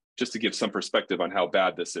 just to give some perspective on how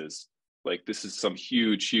bad this is. Like, this is some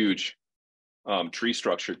huge tree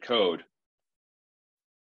structured code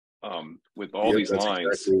with all these that's lines.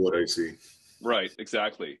 Exactly what I see. Right,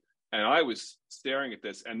 exactly. And I was staring at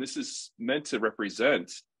this, and this is meant to represent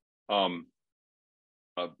a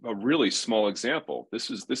really small example. This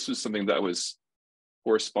was something that was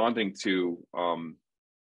corresponding to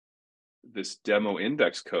this demo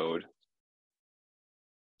index code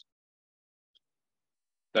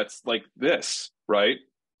that's like this, right?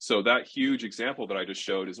 So that huge example that I just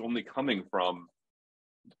showed is only coming from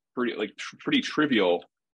pretty trivial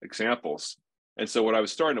examples. And so what I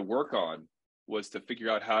was starting to work on was to figure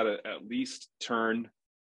out how to at least turn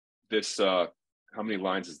this, how many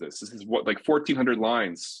lines is this? This is what, like 1,400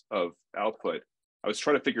 lines of output. I was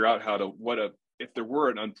trying to figure out how to, if there were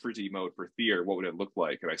an unpretty mode for thir, what would it look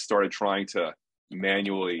like? And I started trying to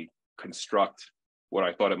manually construct what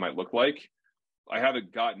I thought it might look like. I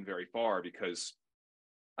haven't gotten very far because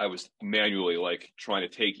I was manually like trying to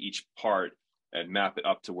take each part and map it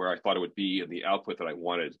up to where I thought it would be in the output that I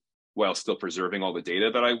wanted, while still preserving all the data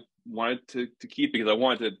that I wanted to keep, because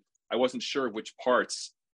I wasn't sure which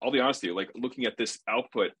parts. I'll be honest with you, like looking at this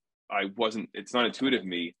output, it's not intuitive to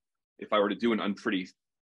me. If I were to do an unpretty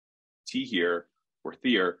T here or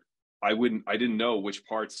thir, I didn't know which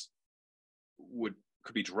parts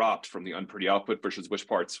could be dropped from the unpretty output versus which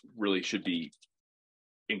parts really should be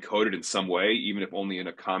encoded in some way, even if only in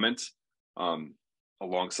a comment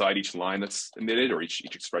alongside each line that's emitted or each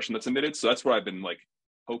expression that's emitted. So that's what I've been like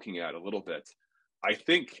poking at a little bit. I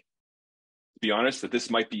think, to be honest, that this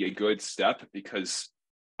might be a good step, because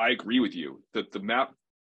I agree with you that the map,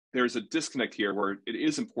 there's a disconnect here where it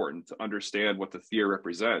is important to understand what the thir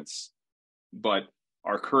represents, but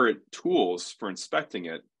our current tools for inspecting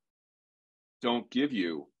it don't give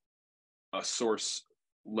you a source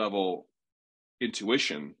level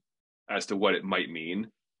intuition as to what it might mean.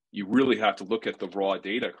 You really have to look at the raw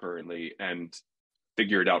data currently and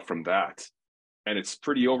figure it out from that. And it's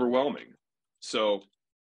pretty overwhelming. So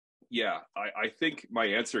yeah, I think my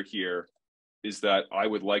answer here is that I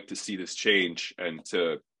would like to see this change and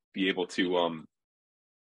to be able to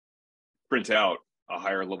print out a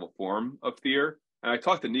higher level form of thir. And I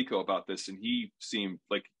talked to Nico about this, and he seemed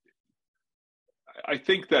like, I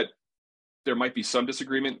think that there might be some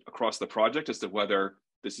disagreement across the project as to whether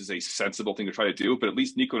this is a sensible thing to try to do, but at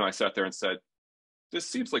least Nico and I sat there and said, this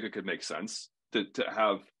seems like it could make sense to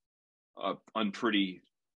have an unpretty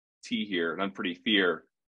T here, an unpretty thir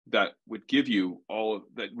that would give you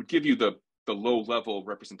the low level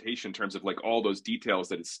representation in terms of like all those details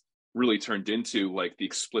that it's really turned into, like the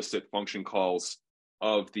explicit function calls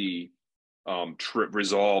of the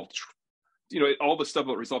resolved, all the stuff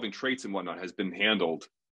about resolving traits and whatnot has been handled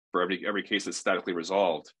for every case that's statically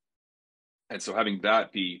resolved. And so having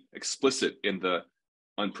that be explicit in the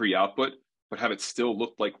unpretty output, but have it still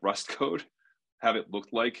look like Rust code, have it look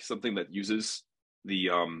like something that uses the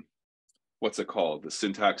what's it called? The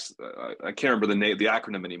syntax. I can't remember the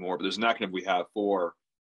acronym anymore, but there's an acronym we have for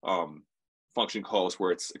function calls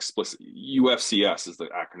where it's explicit. UFCS is the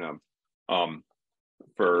acronym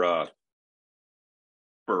for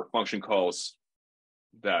function calls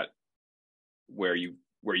that where you've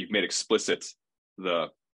made explicit the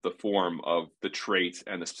form of the trait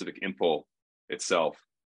and the specific impl itself.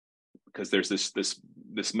 Because there's this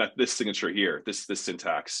signature here, this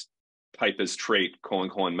syntax, type as trait :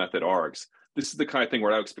 method args. This is the kind of thing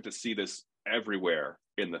where I expect to see this everywhere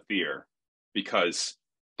in the thir, because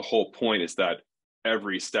the whole point is that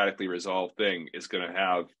every statically resolved thing is going to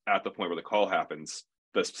have, at the point where the call happens,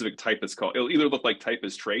 the specific type that's called. It'll either look like type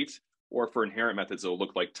as trait, or for inherent methods, it'll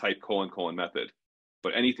look like type : method.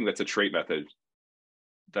 But anything that's a trait method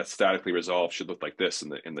that's statically resolved should look like this in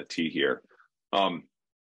the T here.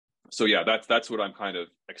 So yeah, that's what I'm kind of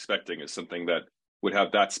expecting, is something that would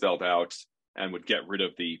have that spelled out and would get rid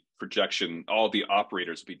of the projection. All the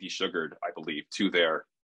operators would be desugared, I believe, to their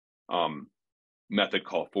method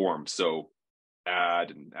call form. So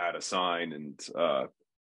add and add assign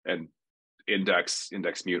and index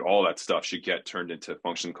mute, all that stuff should get turned into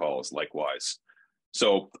function calls likewise.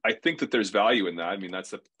 So I think that there's value in that. I mean,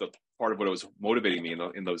 that's the part of what was motivating me in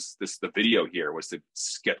the video here, was to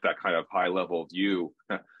get that kind of high level view,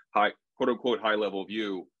 quote unquote high level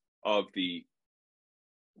view of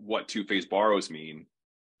what two-phase borrows mean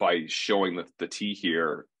by showing the T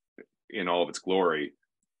here in all of its glory.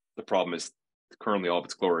 The problem is currently all of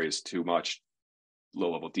its glory is too much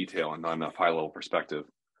low level detail and not enough high level perspective.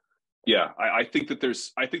 Yeah, I think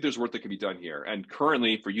there's work that can be done here. And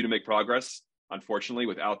currently, for you to make progress, unfortunately,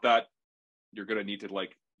 without that, you're going to need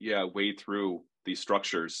to wade through these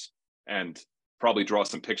structures and probably draw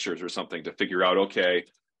some pictures or something to figure out, okay,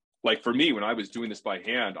 like for me, when I was doing this by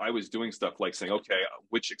hand, I was doing stuff like saying, okay,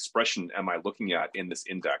 which expression am I looking at in this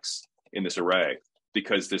index, in this array?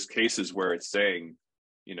 Because there's cases where it's saying,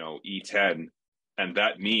 E10, and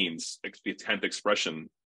that means the 10th expression,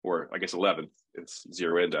 or I guess 11th, it's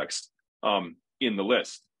zero index, in the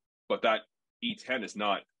list. But that E10 is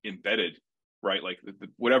not embedded, right? Like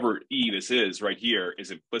whatever E this is right here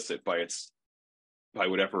is implicit by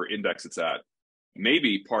whatever index it's at.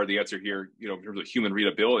 Maybe part of the answer here, in terms of human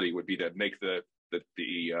readability, would be to make the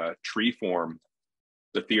tree form,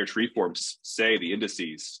 the thir-tree form, say the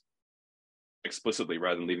indices explicitly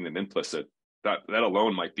rather than leaving them implicit. That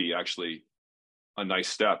alone might be actually a nice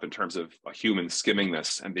step in terms of a human skimming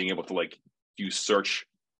this and being able to use search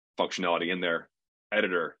functionality in their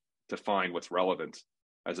editor to find what's relevant,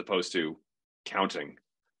 as opposed to counting.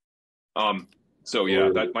 So yeah,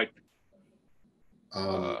 that might.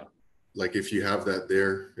 Like if you have that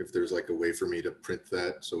there, if there's a way for me to print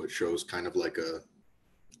that so it shows kind of like the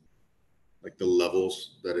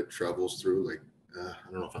levels that it travels through, I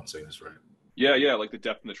don't know if I'm saying this right. Yeah, like the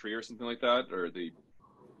depth in the tree or something like that, or this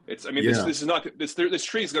is not this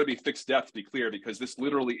tree is going to be fixed depth, to be clear, because this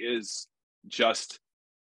literally is just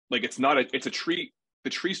it's a tree. The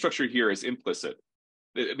tree structure here is implicit.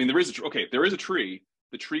 I mean, there is a tree.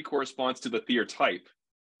 The tree corresponds to the thir type,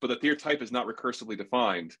 but the thir type is not recursively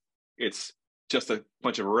defined. It's just a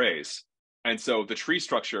bunch of arrays. And so the tree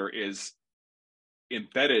structure is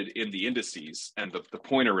embedded in the indices and the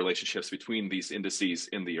pointer relationships between these indices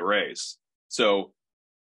in the arrays. So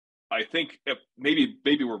I think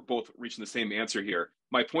maybe we're both reaching the same answer here.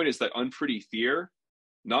 My point is that unpretty thir,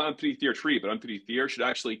 not unpretty thir-tree, but unpretty thir should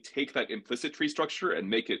actually take that implicit tree structure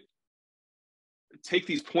and take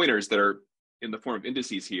these pointers that are in the form of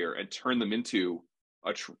indices here and turn them into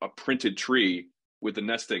a printed tree with the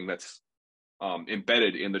nesting that's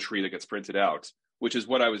embedded in the tree that gets printed out, which is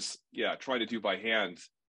what I was trying to do by hand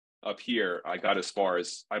up here. I got as far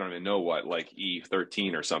as I don't even know what, like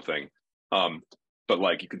E13 or something. But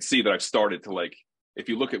like you can see that I've started to like, if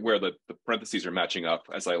you look at where the parentheses are matching up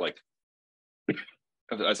as I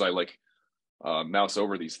mouse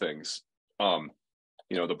over these things,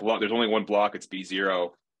 the block, there's only one block, it's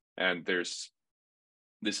B0, and this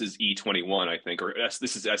is E21, I think, or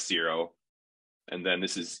this is S0, and then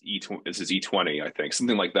this is E20, I think,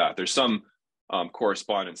 something like that. There's some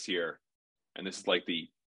correspondence here, and this is probably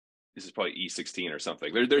E16 or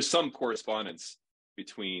something. There's some correspondence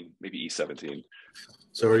between maybe E17.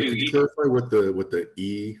 Sorry, could you clarify what the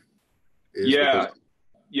E is?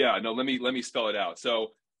 No, let me spell it out.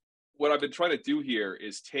 So what I've been trying to do here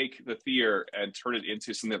is take the thir and turn it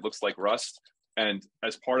into something that looks like Rust. And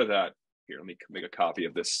as part of that, here, let me make a copy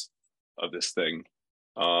of this thing,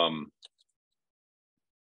 so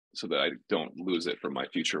that I don't lose it from my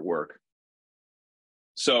future work.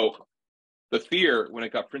 So the thir, when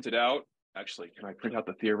it got printed out, actually, can I print out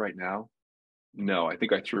the thir right now? No, I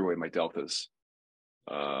think I threw away my deltas.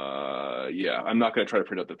 I'm not going to try to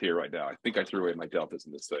print out the thir right now. I think I threw away my deltas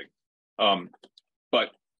in this thing.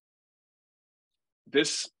 But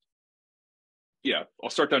this, I'll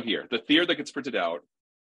start down here. The thir that gets printed out,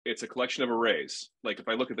 it's a collection of arrays. Like if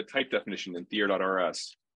I look at the type definition in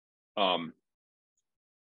thir.rs,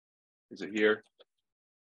 is it here?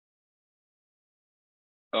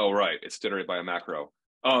 Oh, right, it's generated by a macro.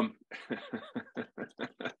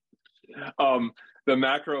 The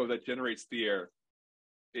macro that generates thir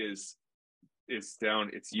is down,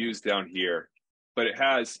 it's used down here, but it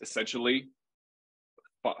has essentially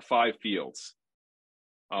 5 fields: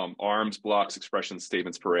 arms, blocks, expressions,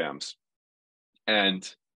 statements, params. And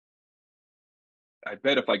I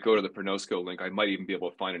bet if I go to the Pronosco link, I might even be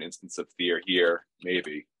able to find an instance of thir here,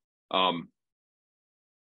 maybe.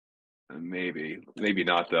 Maybe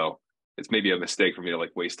not though. It's maybe a mistake for me to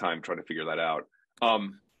like waste time trying to figure that out.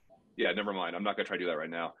 Never mind. I'm not going to try to do that right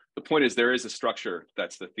now. The point is there is a structure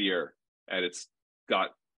that's the thir, and it's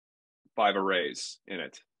got 5 arrays in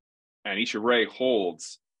it, and each array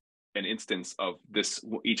holds an instance of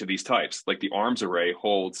each of these types. Like the arms array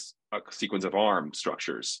holds a sequence of arm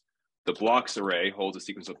structures. The blocks array holds a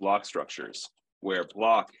sequence of block structures, where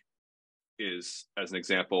block is, as an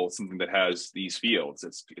example, something that has these fields.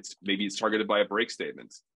 Maybe it's targeted by a break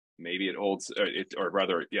statement. Maybe it holds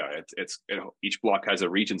each block has a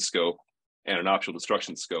region scope and an optional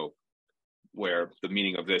destruction scope, where the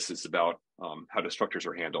meaning of this is about how destructors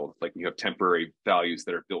are handled. Like you have temporary values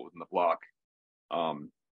that are built within the block,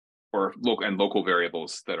 or local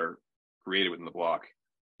variables that are created within the block.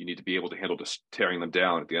 You need to be able to handle just tearing them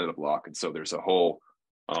down at the end of the block. And so there's a whole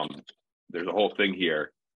thing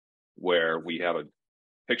here where we have a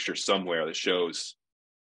picture somewhere that shows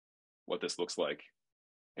what this looks like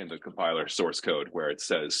in the compiler source code, where it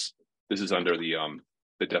says this is under the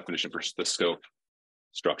definition for the scope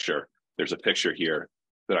structure. There's a picture here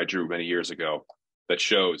that I drew many years ago that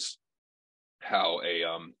shows how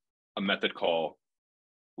a method call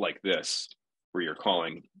like this, where you're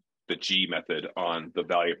calling the G method on the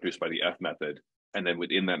value produced by the F method, and then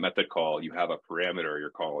within that method call, you have a parameter you're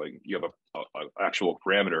calling. You have a actual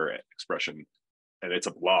parameter expression, and it's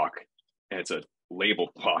a block, and it's a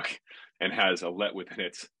label block, and has a let within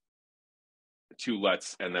it, 2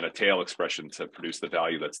 lets, and then a tail expression to produce the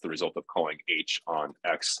value that's the result of calling H on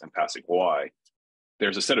X and passing Y.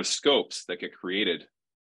 There's a set of scopes that get created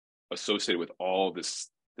associated with all this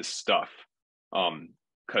stuff,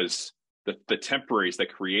 because the temporaries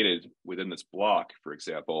that created within this block, for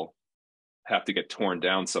example, have to get torn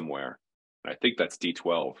down somewhere. And I think that's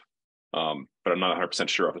D12, but I'm not 100%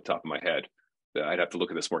 sure off the top of my head. I'd have to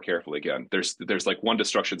look at this more carefully again. There's like one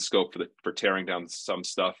destruction scope for tearing down some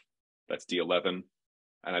stuff. That's D11,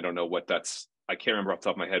 and I don't know what that's. I can't remember off the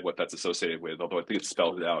top of my head what that's associated with. Although I think it's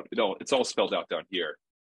spelled out. It's all spelled out down here.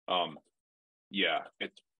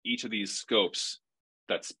 Each of these scopes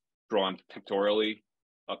that's drawn pictorially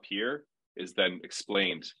up here is then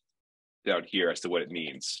explained down here as to what it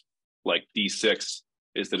means. Like D6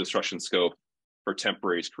 is the destruction scope for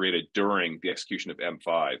temporaries created during the execution of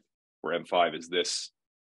M5, where M5 is this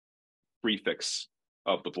prefix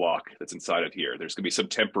of the block that's inside of here. There's going to be some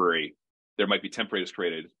there might be temporaries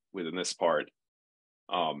created within this part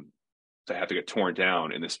that have to get torn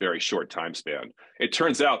down in this very short time span. It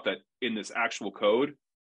turns out that in this actual code,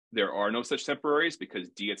 there are no such temporaries because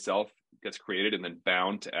D itself gets created and then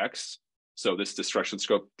bound to X. So this destruction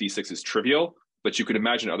scope D6 is trivial, but you can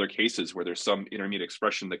imagine other cases where there's some intermediate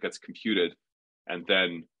expression that gets computed and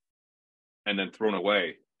then thrown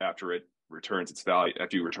away after it returns its value,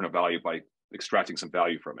 after you return a value by extracting some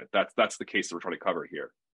value from it. That's the case that we're trying to cover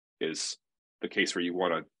here, is the case where you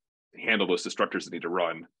want to handle those destructors that need to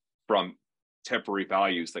run from temporary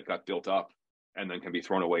values that got built up and then can be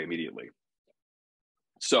thrown away immediately.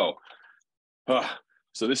 So,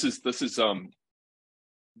 this is the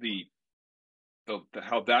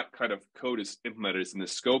how that kind of code is implemented is in the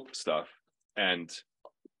scope stuff, and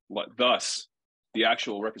thus the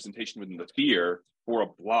actual representation within the thir for a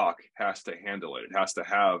block has to handle it. It has to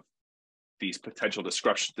have these potential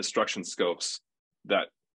destruction scopes that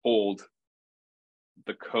hold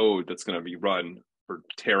the code that's going to be run for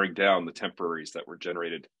tearing down the temporaries that were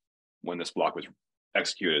generated when this block was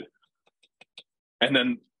executed. And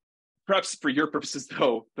then perhaps for your purposes,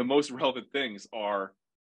 though, the most relevant things are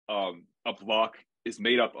a block is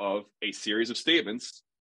made up of a series of statements,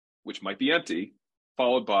 which might be empty,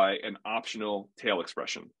 followed by an optional tail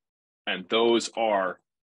expression. And those are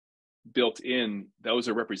built in, those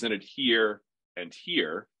are represented here and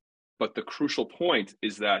here. But the crucial point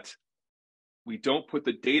is that we don't put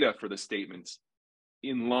the data for the statements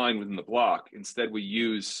in line within the block. Instead, we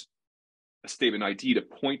use a statement ID to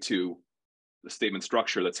point to the statement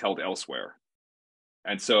structure that's held elsewhere.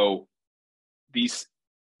 And so these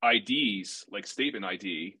IDs, like statement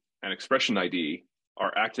ID and expression ID,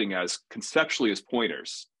 are acting as conceptually as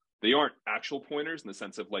pointers. They aren't actual pointers in the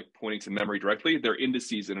sense of like pointing to memory directly. They're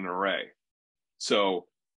indices in an array. So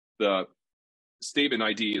the statement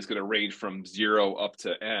ID is going to range from 0 up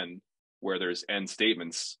to n, where there's n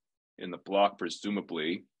statements in the block,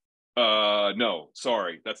 presumably. No,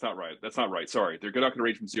 sorry, that's not right. That's not right. Sorry, they're not going to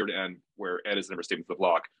range from 0 to n, where n is the number of statements in the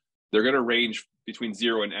block. They're going to range between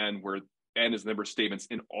 0 and n, where n is the number of statements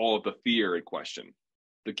in all of the thir in question.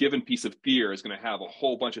 The given piece of thir is going to have a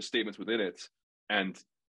whole bunch of statements within it, and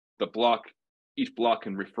the block, each block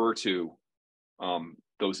can refer to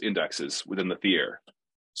those indexes within the thir.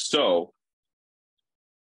 So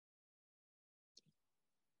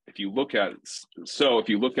if you look at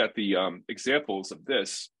the examples of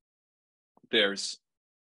this, there's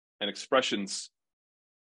an expressions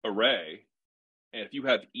array, and if you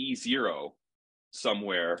have E0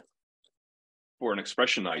 somewhere for an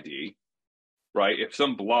expression ID, right? If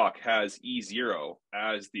some block has E0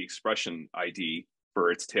 as the expression ID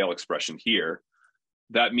for its tail expression here,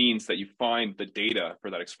 that means that you find the data for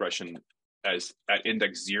that expression as at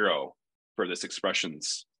index 0 for this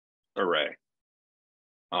expressions array.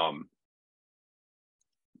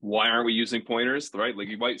 Why aren't we using pointers, right? Like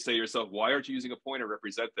you might say to yourself, why aren't you using a pointer to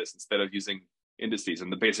represent this instead of using indices?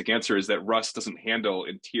 And the basic answer is that Rust doesn't handle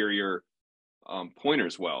interior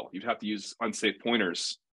pointers well. You'd have to use unsafe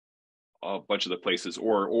pointers a bunch of the places,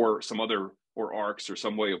 or some other, or arcs, or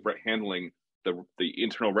some way of handling the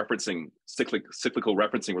internal referencing, cyclical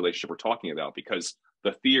referencing relationship we're talking about, because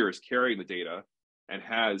the thir is carrying the data and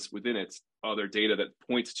has within it other data that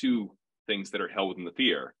points to things that are held within the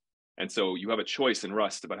thir. And so you have a choice in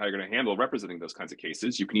Rust about how you're going to handle representing those kinds of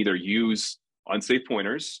cases. You can either use unsafe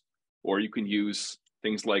pointers, or you can use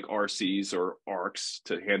things like RCs or arcs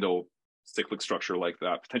to handle cyclic structure like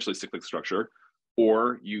that, potentially cyclic structure,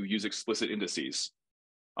 or you use explicit indices.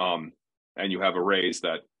 And you have arrays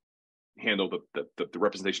that handle the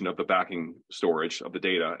representation of the backing storage of the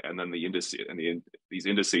data, and then the indices, and these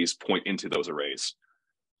indices point into those arrays.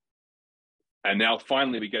 And now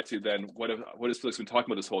finally we get to then what has Felix been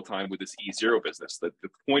talking about this whole time with this E0 business. The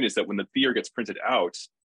point is that when the thir gets printed out,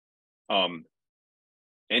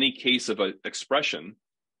 any case of an expression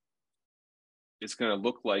is going to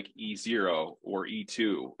look like E0 or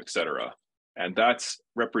E2, etc. And that's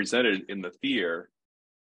represented in the thir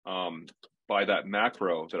by that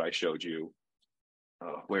macro that I showed you.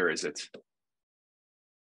 Where is it?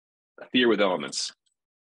 Thir with elements.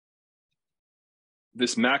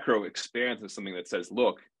 This macro expands into something that says,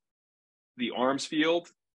 look, the arms field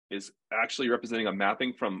is actually representing a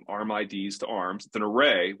mapping from arm IDs to arms. It's an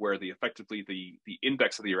array where effectively the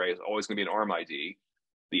index of the array is always going to be an arm ID.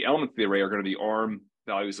 The elements of the array are going to be arm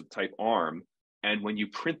values of type arm. And when you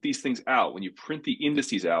print these things out, when you print the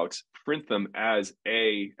indices out, print them as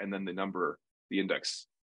A and then the number, the index.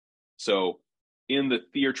 So in the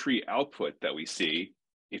thir-tree output that we see,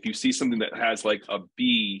 if you see something that has like a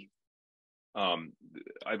B,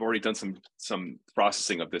 I've already done some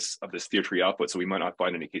processing of this thir-tree output, so we might not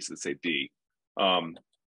find any cases that say B. Let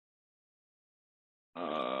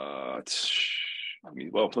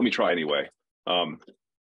me try anyway.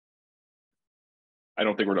 I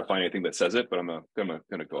don't think we're gonna find anything that says it, but I'm gonna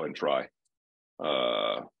go ahead and try.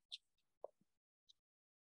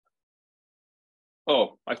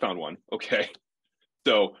 Oh, I found one. Okay.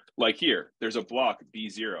 So like here, there's a block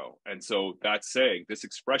B0. And so that's saying this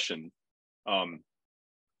expression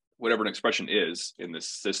whatever an expression is in this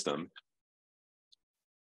system,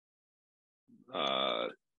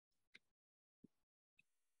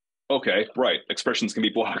 okay, right, expressions can be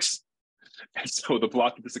blocks. And so the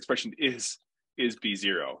block that this expression is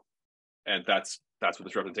B0. And that's what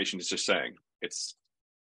this representation is just saying. It's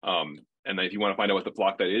and then if you want to find out what the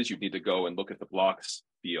block that is, you need to go and look at the blocks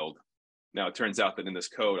field. Now it turns out that in this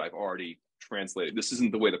code, I've already translated. This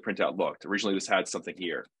isn't the way the printout looked. Originally, this had something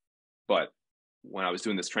here, but when I was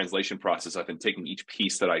doing this translation process, I've been taking each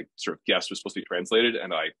piece that I sort of guessed was supposed to be translated,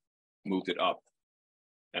 and I moved it up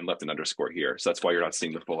and left an underscore here. So that's why you're not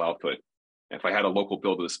seeing the full output. And if I had a local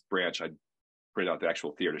build of this branch, I'd print out the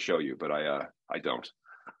actual thir to show you, but I don't.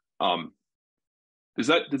 Does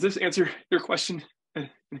this answer your question in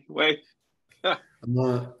any way?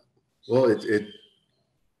 Well, it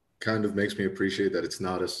kind of makes me appreciate that it's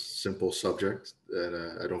not a simple subject,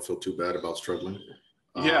 that I don't feel too bad about struggling.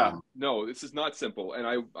 Yeah, no, this is not simple, and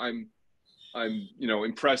I'm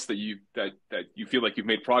impressed that you feel like you've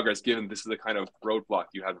made progress, given this is the kind of roadblock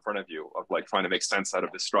you have in front of you of like trying to make sense out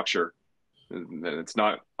of this structure, and it's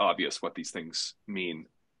not obvious what these things mean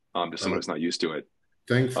to someone who's not used to it.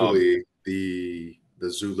 Thankfully, the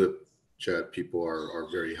Zulip chat people are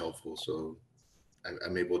very helpful, so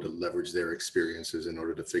I'm able to leverage their experiences in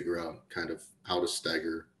order to figure out kind of how to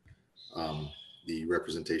stagger the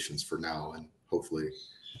representations for now, and hopefully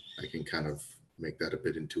I can kind of make that a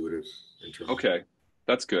bit intuitive internally. Okay,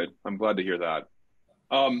 that's good. I'm glad to hear that.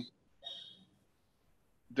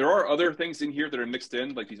 There are other things in here that are mixed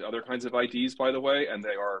in, like these other kinds of IDs, by the way, and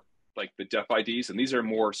they are like the def IDs, and these are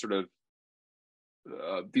more sort of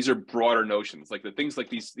these are broader notions, like the things like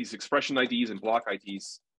these expression IDs and block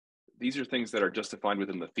IDs. These are things that are just defined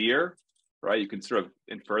within the thir, right? You can sort of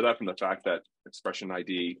infer that from the fact that expression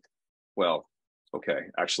ID, well, okay,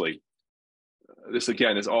 actually, this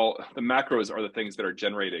again is all, the macros are the things that are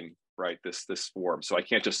generating, right, this form. So I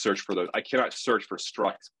can't just search for those. I cannot search for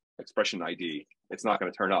struct expression ID. It's not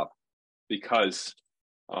going to turn up because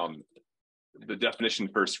the definition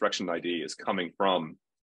for expression ID is coming from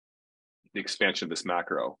the expansion of this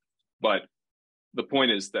macro. But the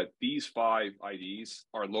point is that these 5 IDs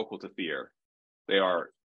are local to thir. They're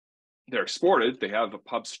exported. They have a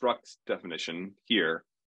pub struct definition here,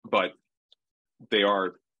 but they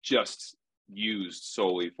are just used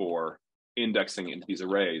solely for indexing into these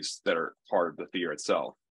arrays that are part of the thir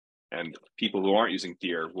itself. And people who aren't using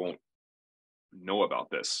thir won't know about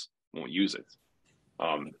this, won't use it.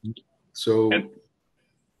 Sorry,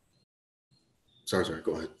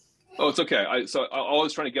 go ahead. Oh, it's okay. So all I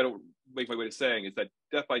was trying to make my way to saying is that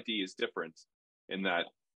def ID is different in that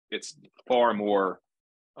it's far more,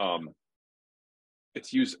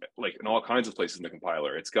 it's used like in all kinds of places in the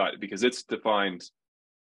compiler. It's got, because it's defined,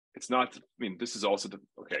 it's not, I mean, this is also,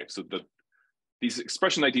 okay, so these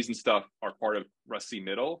expression IDs and stuff are part of rustc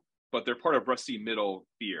middle, but they're part of rustc middle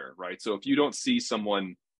thir, right? So if you don't see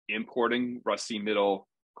someone importing rustc middle :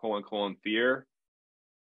 thir,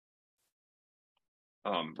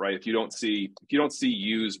 right? If you don't see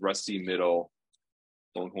use rustc middle :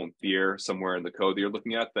 thir somewhere in the code that you're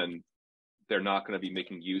looking at, then they're not going to be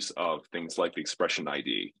making use of things like the expression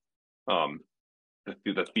ID,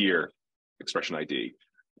 the thir expression ID.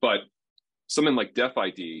 But something like def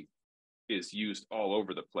ID is used all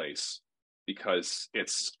over the place because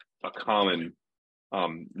it's a common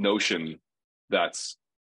notion that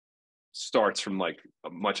starts from like a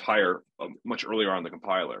much earlier on the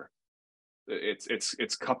compiler.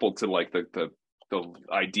 It's coupled to like the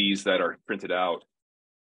IDs that are printed out.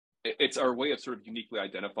 It's our way of sort of uniquely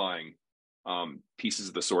identifying pieces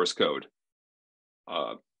of the source code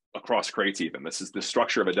across crates. Even this is the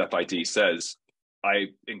structure of a def ID says I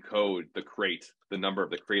encode the crate, the number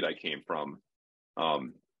of the crate I came from,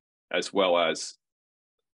 as well as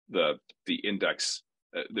the index.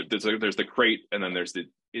 There's the crate, and then there's the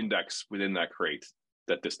index within that crate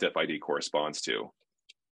that this def ID corresponds to.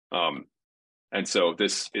 And so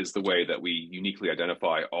this is the way that we uniquely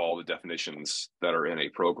identify all the definitions that are in a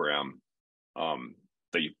program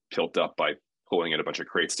that you tilt up by pulling in a bunch of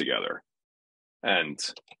crates together. And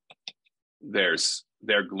they're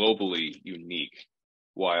globally unique,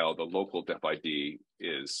 while the local def ID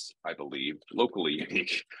is, I believe, locally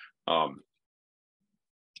unique.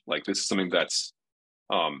 Like this is something that's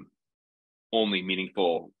only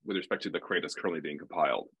meaningful with respect to the crate that's currently being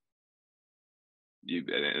compiled.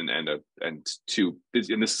 And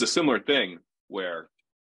this is a similar thing where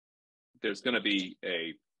there's going to be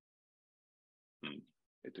a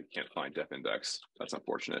it can't find def index. That's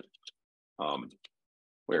unfortunate.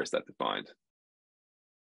 Where is that defined?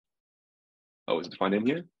 Oh, is it defined in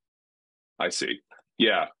here? I see.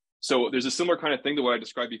 Yeah. So there's a similar kind of thing to what I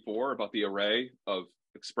described before about the array of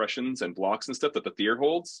expressions and blocks and stuff that the thir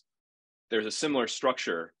holds. There's a similar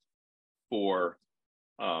structure for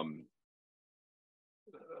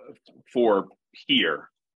here,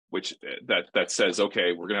 which that says,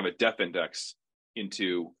 okay, we're going to have a def index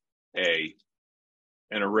into an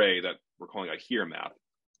array that we're calling a here map.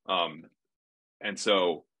 And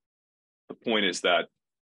so the point is that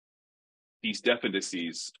these def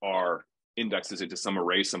indices are indexes into some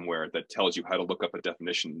array somewhere that tells you how to look up a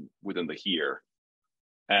definition within the here.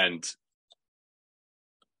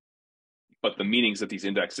 But the meanings of these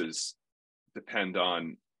indexes depend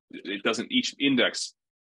on, each index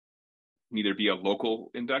neither be a local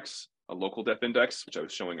index, a local def index, which I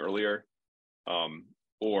was showing earlier,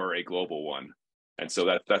 or a global one. And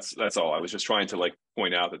so that's all. I was just trying to like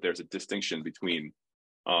point out that there's a distinction between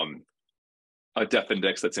a def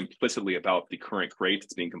index that's implicitly about the current crate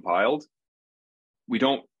that's being compiled. We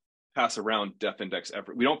don't pass around def index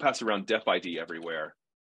we don't pass around def ID everywhere,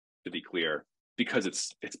 to be clear, because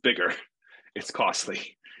it's bigger, it's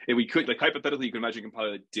costly. And we could, like, hypothetically, you can imagine a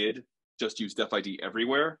compiler that did just use def ID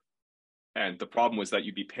everywhere. And the problem was that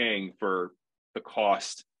you'd be paying for the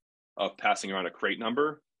cost of passing around a crate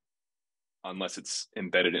number unless it's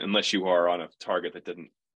embedded, unless you are on a target that didn't.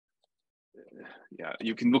 Yeah,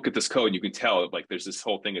 you can look at this code and you can tell, like, there's this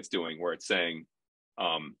whole thing it's doing where it's saying,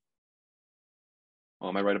 well,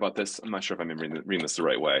 am I right about this? I'm not sure if I'm reading this the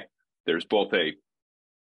right way. There's both a,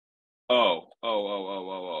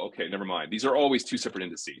 okay, never mind. These are always two separate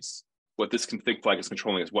indices. What this config flag is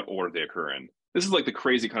controlling is what order they occur in. This is like the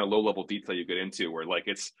crazy kind of low-level detail you get into, where like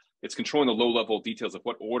it's controlling the low-level details of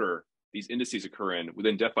what order these indices occur in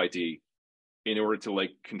within def ID in order to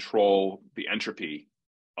like control the entropy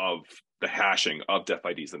of the hashing of def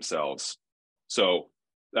IDs themselves. So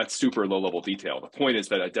that's super low-level detail. The point is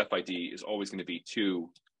that a def ID is always going to be two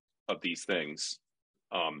of these things,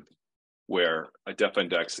 where a def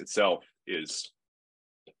index itself is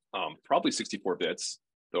probably 64 bits,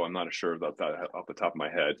 though I'm not sure about that off the top of my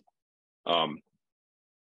head.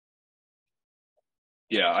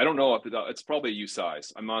 Yeah, I don't know. It's probably a U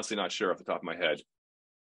size. I'm honestly not sure off the top of my head.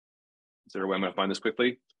 Is there a way I'm going to find this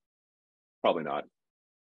quickly? Probably not.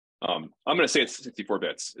 I'm going to say it's 64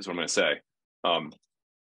 bits is what I'm going to say.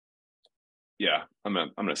 Yeah, I'm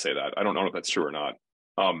going to say that. I don't know if that's true or not,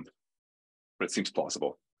 but it seems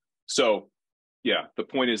plausible. So yeah, the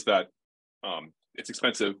point is that it's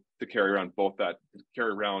expensive to carry around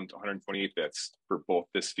 128 bits for both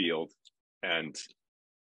this field and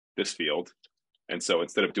this field. And so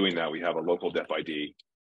instead of doing that, we have a local def ID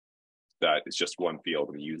that is just one field,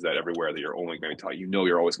 and you use that everywhere that you're only going to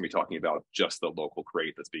you're always going to be talking about just the local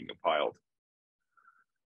crate that's being compiled.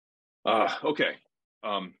 Okay.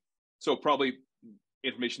 So probably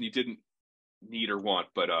information you didn't need or want,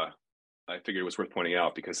 but I figured it was worth pointing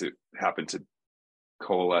out because it happened to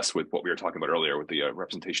coalesce with what we were talking about earlier with the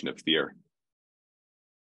representation of thir.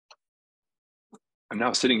 I'm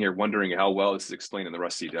now sitting here wondering how well this is explained in the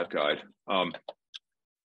rustc dev guide.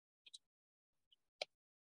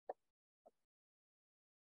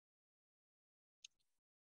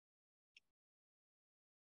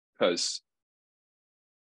 Because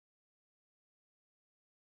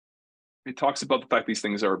it talks about the fact these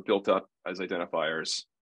things are built up as identifiers.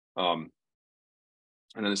 And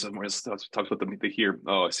then there's somewhere else talks about the here.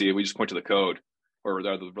 Oh, I see. We just point to the code or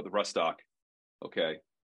the rust doc. Okay.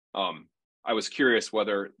 I was curious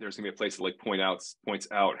whether there's gonna be a place that like points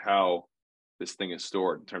out how this thing is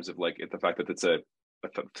stored in terms of like the fact that it's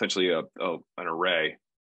potentially an array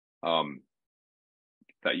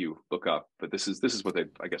that you look up. But this is what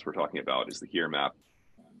I guess we're talking about is the here map.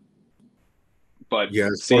 But yeah,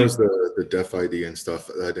 as far as the def ID and stuff,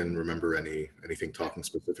 I didn't remember anything talking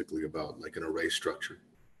specifically about like an array structure.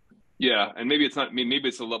 Yeah, and maybe it's not. I mean, maybe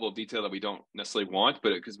it's a level of detail that we don't necessarily want,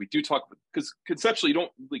 but because we do talk, because conceptually you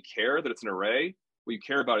don't really care that it's an array. What you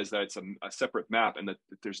care about is that it's a separate map, and that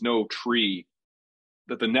there's no tree,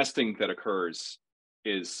 that the nesting that occurs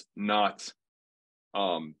is not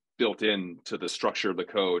built into the structure of the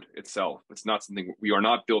code itself. It's not something, we are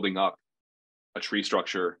not building up a tree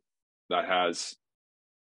structure that has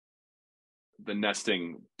the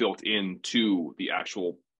nesting built into the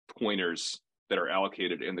actual pointers that are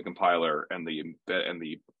allocated in the compiler and the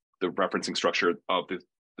referencing structure of the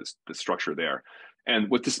structure there.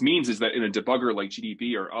 And what this means is that in a debugger like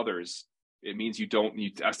GDB or others, it means you don't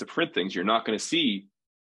need to ask to print things. You're not going to see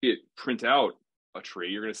it print out a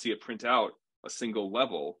tree. You're going to see it print out a single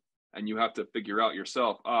level, and you have to figure out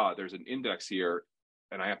yourself, there's an index here,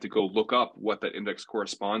 and I have to go look up what that index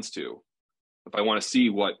corresponds to. If I want to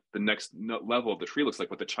see what the next level of the tree looks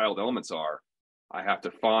like, what the child elements are, I have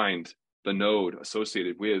to find the node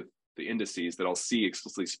associated with the indices that I'll see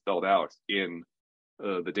explicitly spelled out in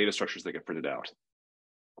the data structures that get printed out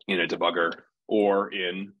in a debugger or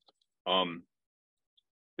in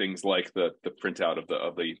things like the printout of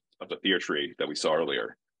the thir-tree that we saw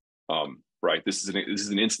earlier. Right, this is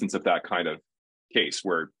an instance of that kind of case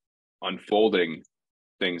where unfolding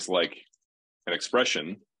things like an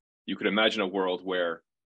expression, you could imagine a world where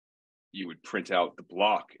you would print out the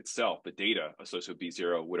block itself, the data associated with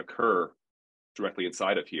B0 would occur directly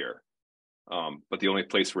inside of here. But the only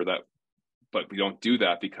place where but we don't do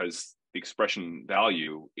that because the expression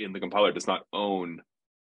value in the compiler does not own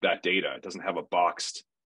that data. It doesn't have a boxed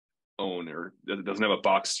own, or it doesn't have a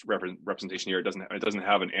boxed representation here. It doesn't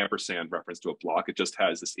have an ampersand reference to a block. It just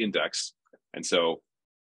has this index. And so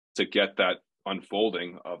to get that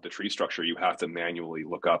unfolding of the tree structure, you have to manually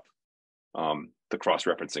look up the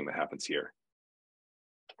cross-referencing that happens here.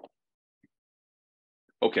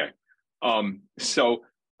 Okay, so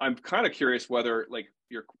I'm kind of curious whether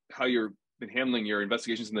how you've been handling your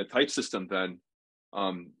investigations in the type system then,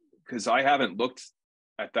 because I haven't looked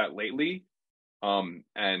at that lately,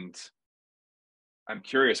 and I'm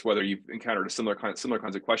curious whether you've encountered similar kinds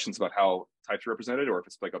of questions about how types are represented, or if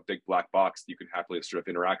it's like a big black box that you can happily sort of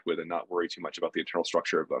interact with and not worry too much about the internal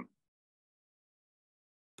structure of them.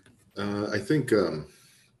 I think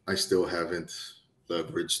I still haven't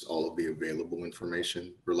leveraged all of the available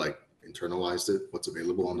information, or like internalized it, what's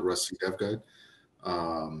available on the rustc dev guide,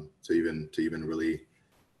 to even really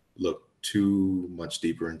look too much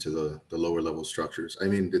deeper into the lower level structures. I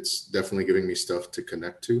mean, it's definitely giving me stuff to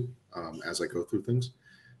connect to as I go through things.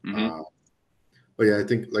 Mm-hmm. But yeah, I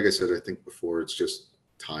think, like I said, I think before, it's just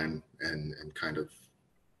time and kind of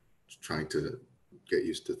trying to get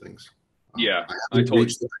used to things. Yeah, I haven't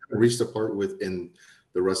reached the part within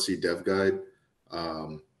the rustc dev guide.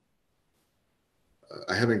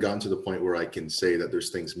 I haven't gotten to the point where I can say that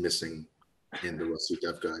there's things missing in the rustc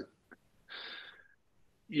dev guide.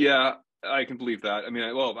 Yeah, I can believe that. I mean,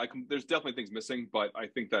 there's definitely things missing, but I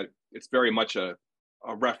think that it's very much a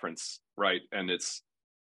reference, right? And it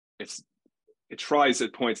tries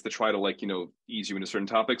at points to try to ease you into certain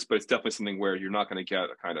topics, but it's definitely something where you're not going to get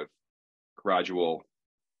a kind of gradual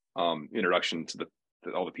introduction to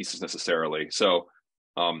all the pieces necessarily. So,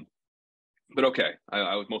 but okay,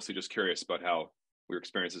 I was mostly just curious about how your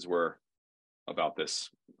experiences were about this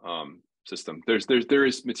system. There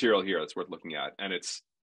is material here that's worth looking at, and it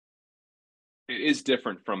is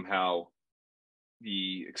different from how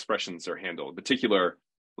the expressions are handled. In particular,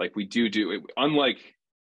 like we do it, unlike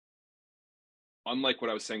what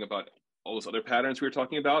I was saying about all those other patterns we were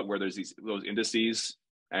talking about, where there's those indices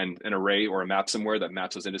and an array or a map somewhere that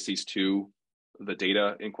maps those indices to the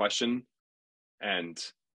data in question. And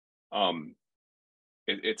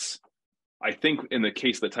I think in the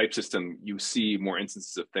case of the type system, you see more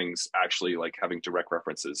instances of things actually like having direct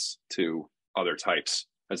references to other types,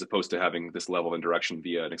 as opposed to having this level of indirection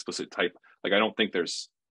via an explicit type. Like, I don't think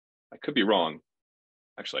I could be wrong.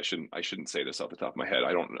 Actually, I shouldn't say this off the top of my head.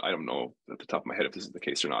 I don't know at the top of my head if this is the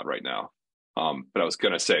case or not right now. But I was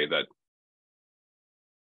going to say that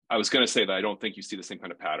I don't think you see the same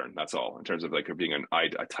kind of pattern. That's all, in terms of like there being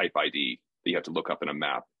a type ID that you have to look up in a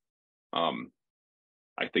map.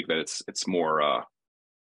 I think that it's more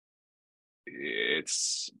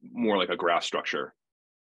like a graph structure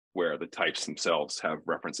where the types themselves have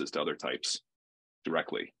references to other types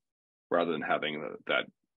directly, rather than having that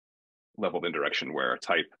level of indirection where a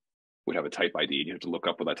type would have a type ID and you have to look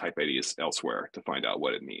up what that type ID is elsewhere to find out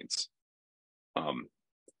what it means.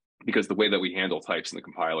 Because the way that we handle types in the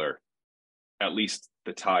compiler, at least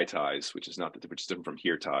the ties, which is different from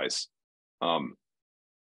here ties,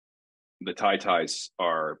 the ties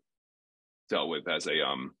are dealt with as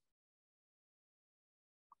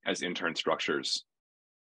intern structures.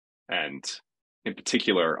 And in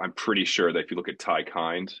particular, I'm pretty sure that if you look at tie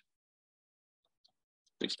kind,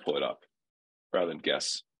 just pull it up rather than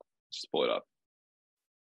guess, just pull it up.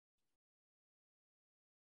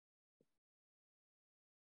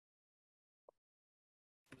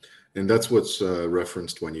 And that's what's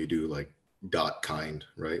referenced when you do like .kind,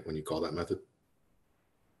 right? When you call that method.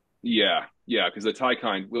 Yeah, because the tie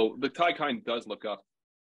kind does look up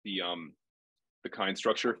the kind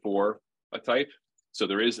structure for a type. So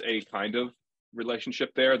there is a kind of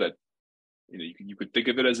relationship there that you could think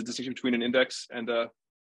of it as a distinction between an index and a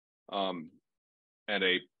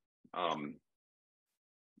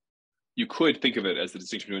you could think of it as the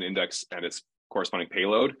distinction between an index and its corresponding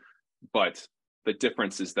payload, but the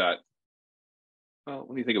difference is that, well,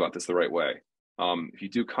 let me think about this the right way. If you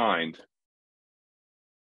do kind,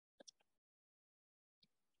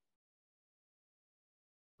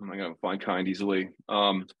 I'm not going to find kind easily.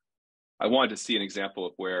 I wanted to see an example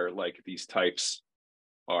of where like these types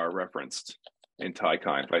are referenced in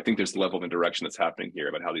kind, but I think there's a level of indirection that's happening here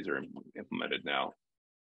about how these are implemented now.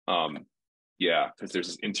 Yeah, because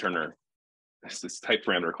there's this type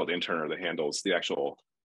parameter called interner that handles the actual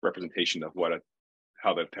representation of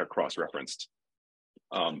how they're cross-referenced.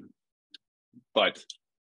 But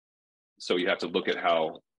so you have to look at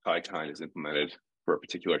how kind is implemented for a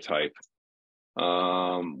particular type.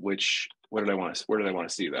 Where did I want to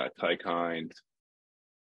see that? kind.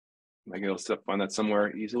 Am I going to find that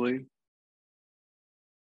somewhere easily?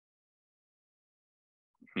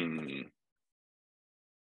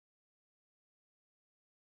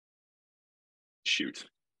 Shoot.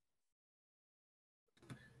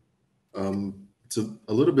 It's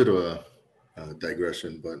a little bit of a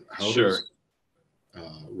digression, but how Sure. does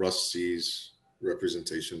rustc's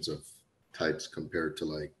representations of types compared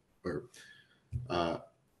to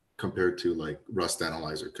Rust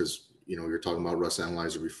Analyzer? Because you're talking about Rust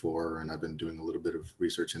Analyzer before, and I've been doing a little bit of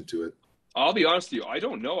research into it. I'll be honest with you, I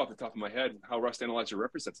don't know off the top of my head how Rust Analyzer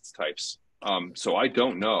represents its types. So I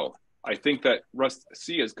don't know. I think that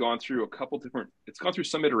rustc has gone through it's gone through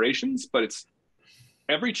some iterations, but it's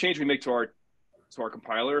every change we make to our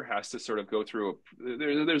compiler has to sort of go through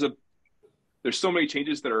there's so many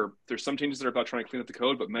changes there's some changes that are about trying to clean up the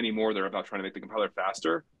code, but many more that are about trying to make the compiler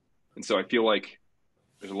faster. And so I feel like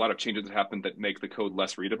there's a lot of changes that happen that make the code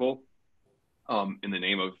less readable in the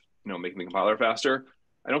name of making the compiler faster.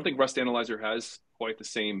 I don't think Rust Analyzer has quite the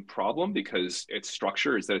same problem because its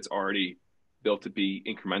structure is that it's already built to be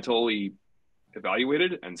incrementally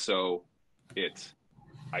evaluated, and so it,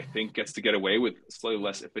 I think, gets to get away with slightly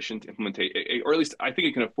less efficient implementation, or at least I think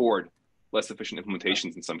it can afford less efficient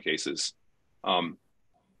implementations in some cases.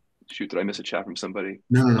 Shoot, did I miss a chat from somebody?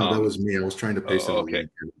 No, that was me. I was trying to paste in a link.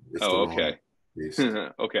 Okay.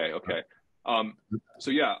 Okay.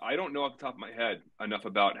 So yeah, I don't know off the top of my head enough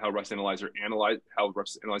about how Rust Analyzer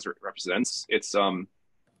represents its the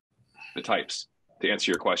types to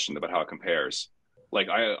answer your question about how it compares. Like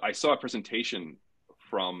I saw a presentation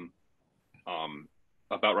from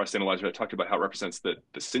about Rust Analyzer that talked about how it represents the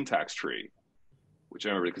syntax tree, which I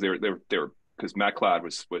remember because they were because Matt Cloud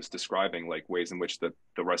was describing like ways in which the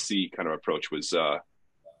rustc kind of approach was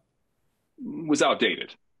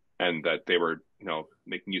outdated, and that they were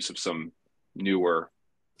making use of some newer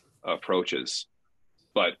approaches.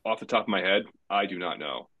 But off the top of my head, I do not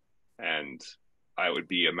know, and I would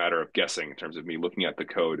be a matter of guessing in terms of me looking at the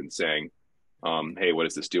code and saying, hey, what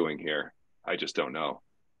is this doing here? I just don't know.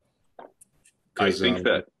 I think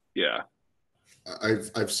that, yeah.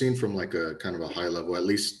 I've seen from like a kind of a high level, at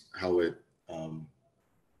least how it, I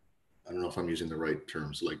don't know if I'm using the right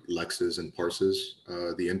terms, like lexes and parses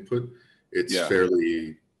the input. It's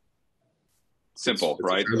fairly simple,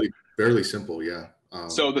 right? Fairly simple, yeah.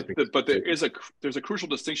 But there's a crucial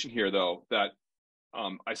distinction here, though, that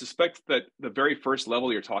I suspect that the very first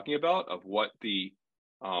level you're talking about of what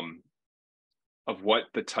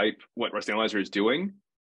what Rust Analyzer is doing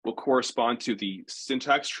will correspond to the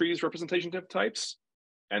syntax tree's representation of types,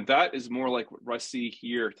 and that is more like what rustc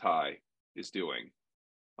here tie is doing.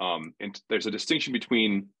 And there's a distinction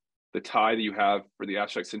between the tie that you have for the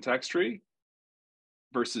abstract syntax tree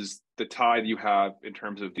versus the tie that you have in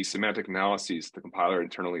terms of the semantic analyses the compiler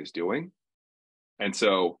internally is doing. And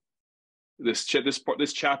so this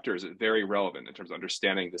chapter is very relevant in terms of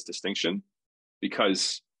understanding this distinction,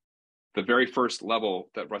 because the very first level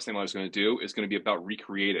that Rust Analyzer is going to do is going to be about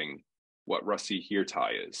recreating what rustc here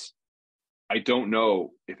tie is. I don't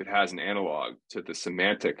know if it has an analog to the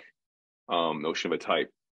semantic notion of a type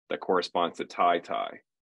that corresponds to tie.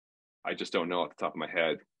 I just don't know off the top of my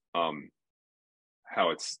head how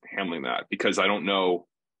it's handling that, because I don't know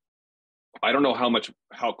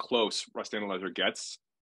how close Rust Analyzer gets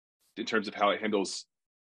in terms of how it handles.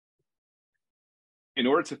 In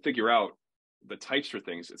order to figure out the types for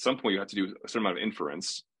things, at some point you have to do a certain amount of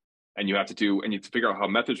inference, and you have to figure out how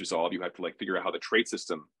methods resolve. You have to figure out how the trait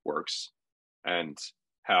system works and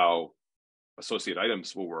how associate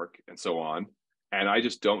items will work and so on. And I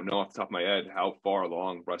just don't know off the top of my head how far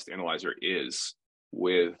along Rust Analyzer is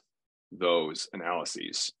with those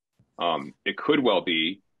analyses. It could well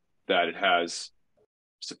be that it has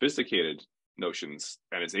sophisticated notions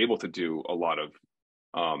and is able to do a lot of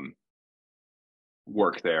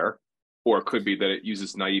work there, or it could be that it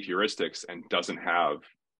uses naive heuristics and doesn't have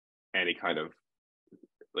any kind of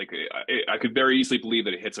I could very easily believe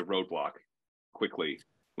that it hits a roadblock quickly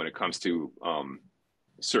when it comes to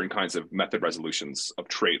certain kinds of method resolutions of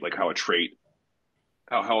trait, like how a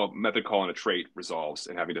method call on a trait resolves,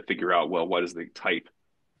 and having to figure out, well, what is the type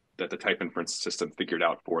the type inference system figured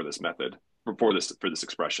out for this method, for this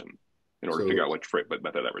expression, in order to figure out what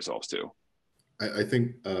method that resolves to. I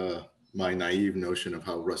think my naive notion of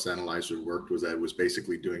how Rust Analyzer worked was that it was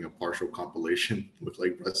basically doing a partial compilation with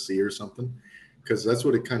like rustc or something, because that's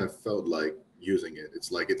what it kind of felt like using it.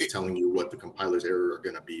 It's like it's telling you what the compiler's error are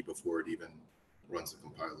going to be before it even runs the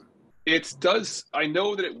compiler. It does. I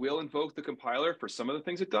know that it will invoke the compiler for some of the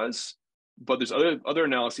things it does, but there's other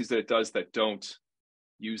analyses that it does that don't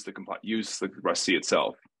use the rustc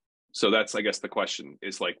itself. So that's, I guess, the question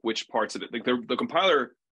is like which parts of it. Like the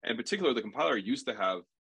compiler, in particular, the compiler used to have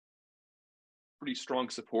pretty strong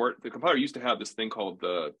support. The compiler used to have this thing called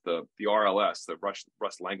the RLS, the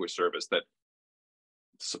Rust language service, that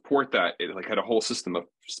support that. It like had a whole system of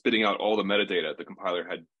spitting out all the metadata the compiler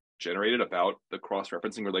had generated about the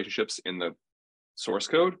cross-referencing relationships in the source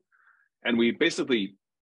code. And we basically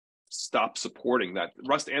stopped supporting that.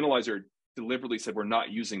 Rust Analyzer deliberately said, we're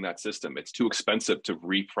not using that system. It's too expensive to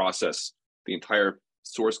reprocess the entire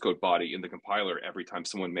source code body in the compiler every time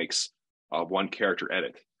someone makes one character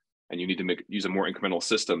edit. And you need to use a more incremental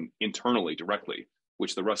system internally directly,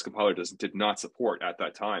 which the Rust compiler did not support at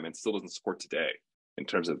that time and still doesn't support today in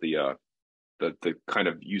terms of the kind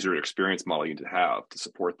of user experience model you need to have to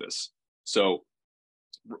support this. So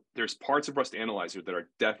there's parts of Rust Analyzer that are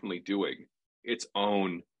definitely doing its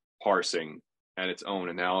own parsing and its own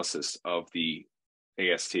analysis of the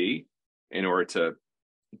AST in order to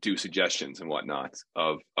do suggestions and whatnot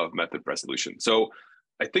of method resolution. So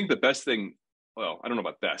I think the best thing, well, I don't know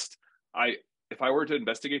about best. If I were to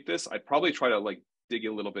investigate this, I'd probably try to like dig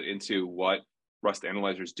a little bit into what Rust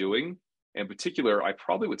Analyzer is doing. In particular, I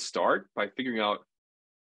probably would start by figuring out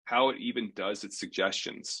how it even does its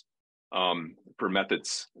suggestions for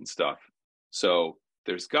methods and stuff. So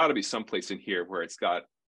there's got to be some place in here where it's got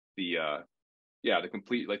the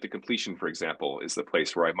completion, for example, is the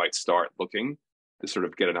place where I might start looking to sort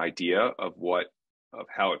of get an idea of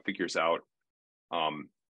how it figures out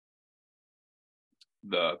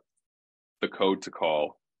the code to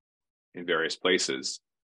call in various places.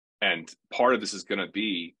 And part of this is going to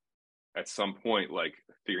be at some point like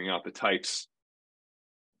figuring out the types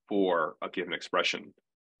for a given expression.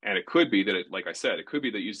 And it could be that it, like I said, it could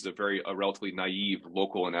be that it uses a relatively naive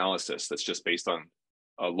local analysis that's just based on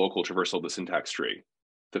a local traversal of the syntax tree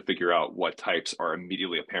to figure out what types are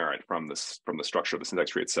immediately apparent from the structure of the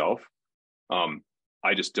syntax tree itself.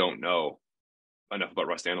 I just don't know enough about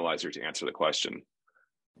Rust Analyzer to answer the question.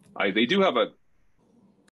 They do have a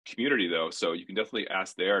community though, so you can definitely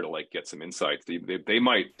ask there to like get some insights. They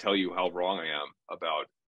might tell you how wrong I am about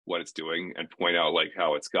what it's doing and point out like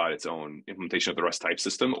how it's got its own implementation of the Rust type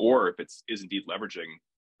system, or if it is indeed leveraging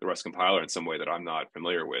the Rust compiler in some way that I'm not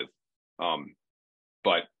familiar with.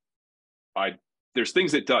 But there's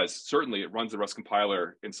things it does. Certainly it runs the Rust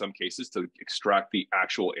compiler in some cases to extract the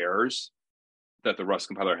actual errors that the Rust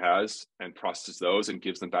compiler has and processes those and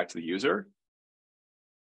gives them back to the user.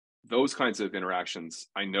 Those kinds of interactions,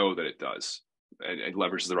 I know that it does, and it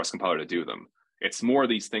leverages the Rust compiler to do them. It's more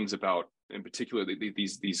these things about, in particular,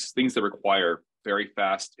 these things that require very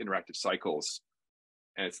fast interactive cycles,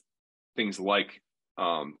 and it's things like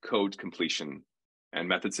code completion and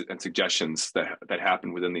methods and suggestions that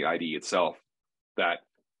happen within the IDE itself, that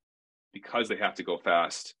because they have to go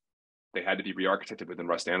fast, they had to be re-architected within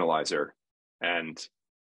Rust Analyzer, and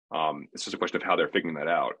it's just a question of how they're figuring that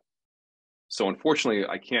out. So unfortunately,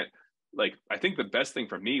 I can't, I think the best thing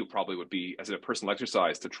for me probably would be, as a personal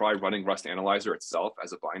exercise, to try running Rust Analyzer itself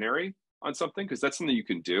as a binary on something, because that's something you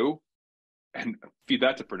can do, and feed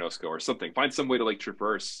that to Pernosco or something. Find some way to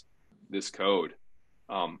traverse this code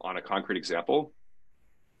on a concrete example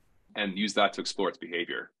and use that to explore its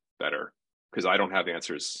behavior better. Because I don't have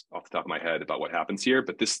answers off the top of my head about what happens here,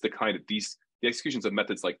 but this the executions of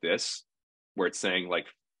methods like this, where it's saying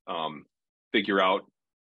figure out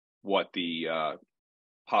what the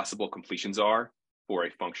possible completions are for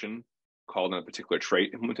a function called in a particular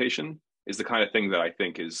trait implementation, is the kind of thing that I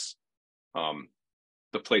think is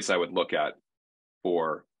the place I would look at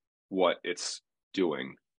for what it's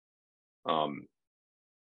doing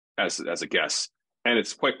as a guess. And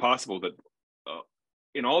it's quite possible that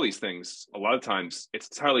in all these things, a lot of times it's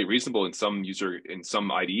entirely reasonable in some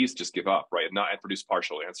IDEs just give up, right, and produce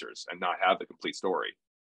partial answers and not have the complete story.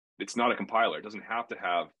 It's not a compiler. It doesn't have to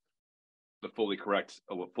have the fully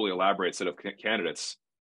elaborate set of candidates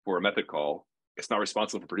for a method call. It's not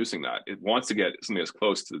responsible for producing that. It wants to get something as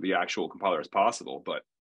close to the actual compiler as possible, but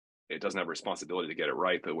it doesn't have a responsibility to get it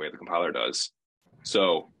right the way the compiler does.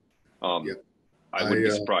 So I wouldn't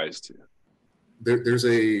be surprised. There's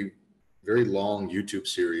a very long YouTube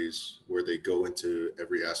series where they go into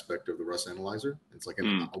every aspect of the Rust analyzer. It's like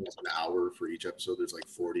almost an hour for each episode. There's like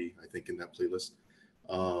 40, I think, in that playlist.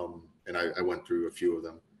 And I went through a few of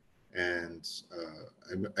them. And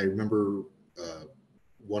I remember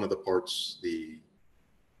one of the parts, they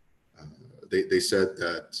said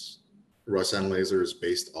that Rust analyzer is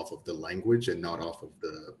based off of the language and not off of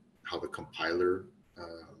how the compiler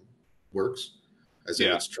works, as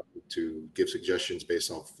in it's trying to give suggestions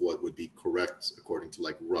based off what would be correct according to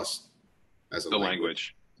like Rust as a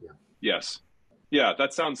language. Yeah. Yes. Yeah,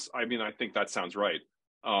 that sounds, I mean, I think that sounds right.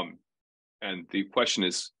 And the question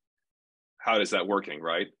is, how is that working,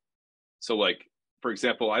 right? So like, for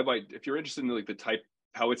example, if you're interested in like the type,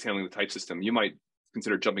 how it's handling the type system, you might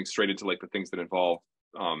consider jumping straight into like the things that involve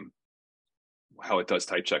how it does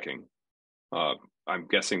type checking. I'm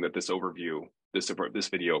guessing that this overview, this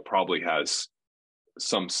video probably has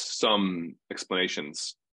some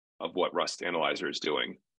explanations of what Rust Analyzer is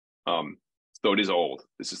doing. Though it is old.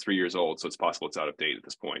 This is 3 years old, so it's possible it's out of date at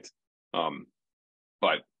this point.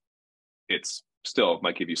 But it's still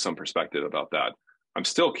might give you some perspective about that. I'm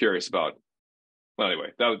still curious about, well,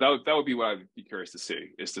 anyway, that would be what I'd be curious to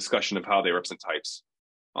see, is discussion of how they represent types.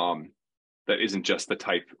 That isn't just the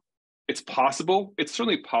type. It's possible, it's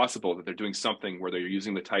certainly possible that they're doing something where they're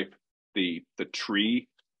using the type, the tree,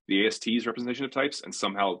 the AST's representation of types, and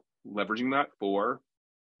somehow leveraging that for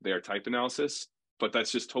their type analysis. But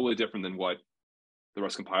that's just totally different than what the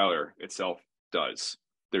Rust compiler itself does.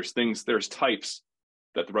 There's types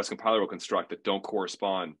that the Rust compiler will construct that don't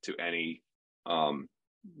correspond to any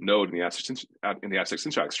node in the abstract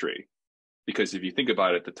syntax tree. Because if you think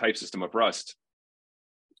about it, the type system of Rust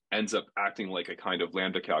ends up acting like a kind of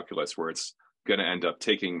lambda calculus, where it's going to end up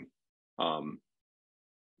taking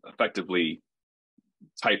effectively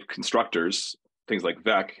type constructors, things like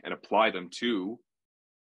vec, and apply them to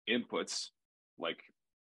inputs like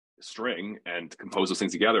string and compose those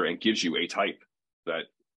things together, and gives you a type that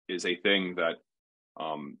is a thing that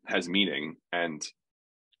has meaning. And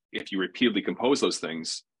if you repeatedly compose those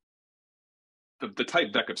things, the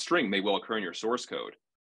type vec of string may well occur in your source code,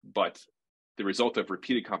 but the result of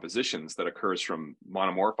repeated compositions that occurs from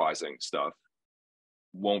monomorphizing stuff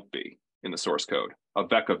won't be in the source code. A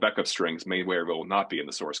vec of strings may very well not be in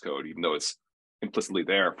the source code, even though it's implicitly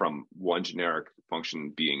there from one generic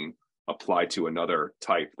function being applied to another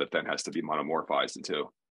type that then has to be monomorphized into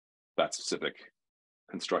that specific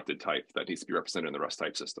constructed type that needs to be represented in the Rust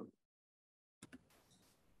type system.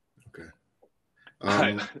 Okay.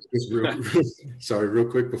 Sorry, real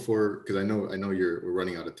quick before, because I know we're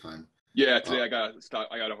running out of time. Yeah, today I got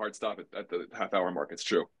a hard stop at the half-hour mark. It's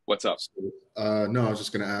true. What's up? No, I was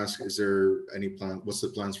just going to ask: is there any plan? What's the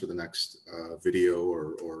plans for the next video?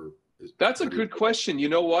 Or that's a good question. You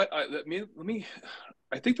know what? Let me.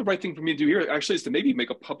 I think the right thing for me to do here actually is to maybe make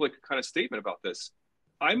a public kind of statement about this.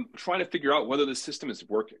 I'm trying to figure out whether this system is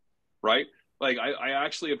working, right? Like I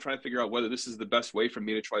actually am trying to figure out whether this is the best way for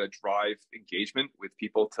me to try to drive engagement with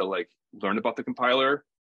people to like learn about the compiler,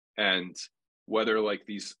 and whether like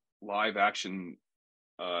these live action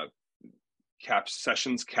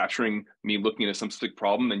sessions capturing me looking at some specific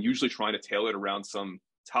problem and usually trying to tailor it around some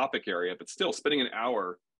topic area, but still spending an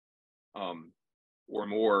hour or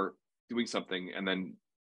more doing something and then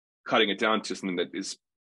cutting it down to something that is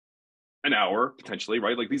an hour potentially,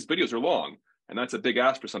 right? Like these videos are long, and that's a big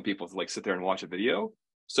ask for some people to like sit there and watch a video.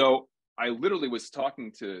 So I literally was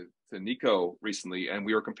talking to Nico recently, and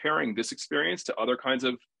we were comparing this experience to other kinds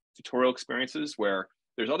of tutorial experiences where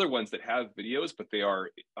there's other ones that have videos, but they are,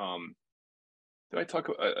 did I talk,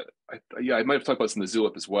 yeah, I might have talked about this in the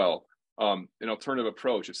Zulip as well. An alternative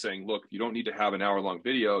approach of saying, look, you don't need to have an hour-long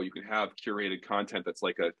video. You can have curated content that's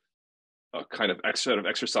like a kind of set of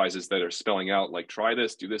exercises that are spelling out, like, try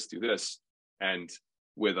this, do this, and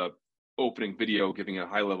with a opening video giving a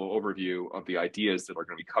high-level overview of the ideas that are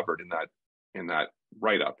going to be covered in that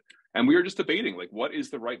write-up. And we were just debating, like, what is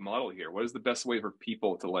the right model here? What is the best way for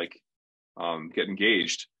people to like get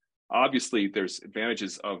engaged? Obviously, there's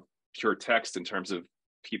advantages of pure text in terms of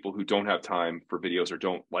people who don't have time for videos or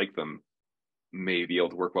don't like them may be able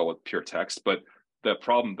to work well with pure text. But the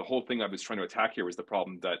whole thing I was trying to attack here was the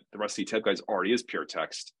problem that the rustc TED guys already is pure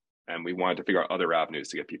text, and we wanted to figure out other avenues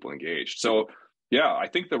to get people engaged. So yeah, I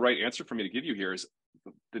think the right answer for me to give you here is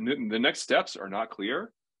the next steps are not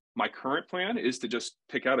clear. My current plan is to just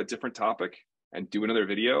pick out a different topic and do another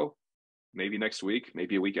video, maybe next week,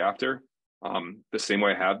 maybe a week after, the same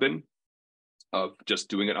way I have been, of just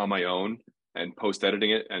doing it on my own and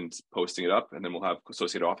post-editing it and posting it up, and then we'll have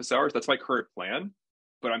associated office hours. That's my current plan.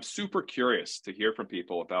 But I'm super curious to hear from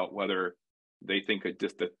people about whether they think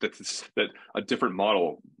that a different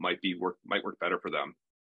model might work better for them.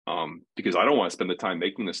 Because I don't want to spend the time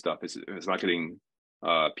making this stuff if it's not getting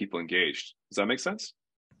people engaged. Does that make sense?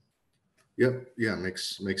 Yep. Yeah,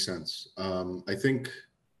 makes sense. I think,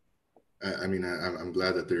 I mean, I'm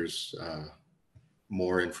glad that there's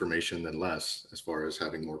more information than less as far as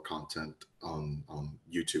having more content on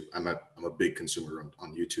YouTube. I'm a big consumer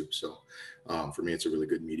on YouTube, so for me, it's a really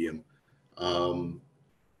good medium.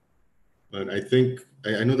 But I think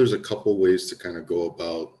I know there's a couple ways to kind of go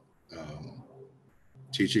about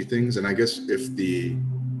teaching things, and I guess if the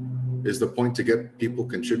point to get people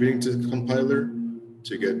contributing to the compiler,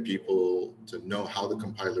 to get people to know how the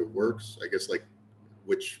compiler works. I guess like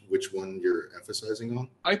which one you're emphasizing on.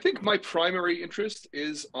 I think my primary interest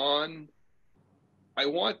is on, I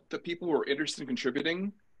want the people who are interested in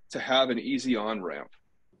contributing to have an easy on-ramp.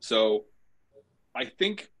 So I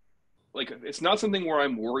think like it's not something where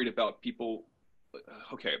I'm worried about people.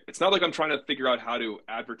 Okay, it's not like I'm trying to figure out how to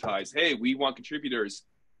advertise, hey, we want contributors,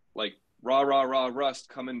 like rah, rah, rah, Rust,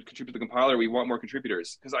 come and contribute to the compiler. We want more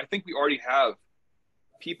contributors. Because I think we already have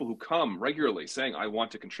people who come regularly saying, I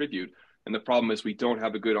want to contribute. And the problem is we don't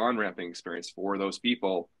have a good on-ramping experience for those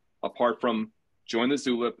people, apart from join the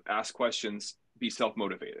Zulip, ask questions, be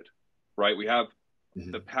self-motivated, right? We have,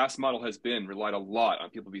 the past model has been relied a lot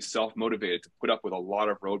on people to be self-motivated to put up with a lot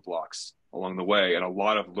of roadblocks along the way and a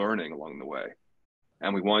lot of learning along the way.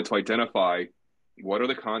 And we wanted to identify what are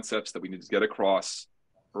the concepts that we need to get across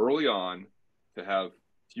early on to have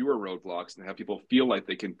fewer roadblocks and have people feel like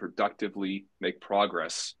they can productively make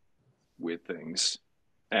progress with things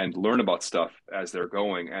and learn about stuff as they're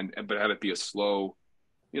going, but have it be a slow,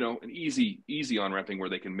 an easy on-ramping where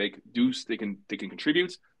they can they can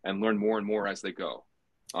contribute and learn more and more as they go.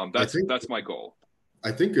 That's my goal.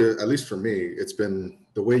 I think at least for me, it's been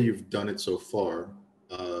the way you've done it so far.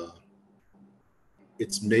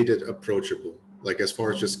 It's made it approachable. Like as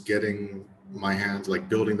far as just getting my hands, like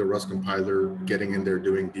building the Rust compiler, getting in there,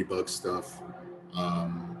 doing debug stuff. Got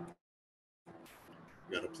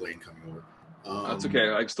a plane coming over. That's okay.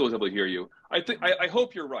 I still able to hear you. I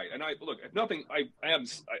hope you're right. And look, if nothing, I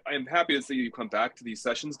am happy to see you come back to these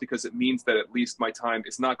sessions because it means that at least my time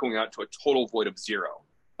is not going out to a total void of zero.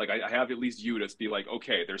 Like I have at least you to be like,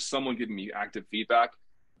 okay, there's someone giving me active feedback.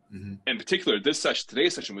 In particular,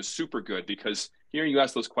 today's session was super good because hearing you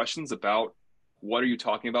ask those questions about what are you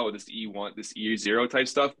talking about with this E1, this E0 type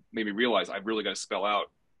stuff made me realize I've really got to spell out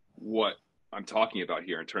what I'm talking about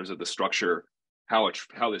here in terms of the structure, how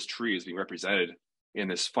this tree is being represented in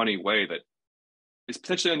this funny way that is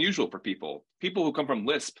potentially unusual for people. People who come from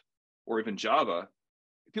Lisp or even Java,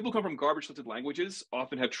 people who come from garbage-collected languages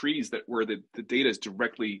often have trees where the data is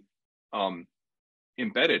directly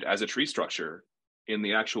embedded as a tree structure in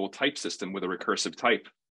the actual type system with a recursive type.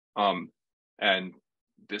 And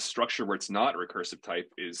this structure where it's not a recursive type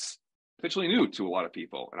is potentially new to a lot of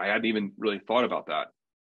people. And I hadn't even really thought about that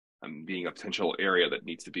being a potential area that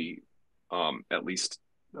needs to be at least,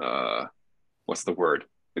 what's the word?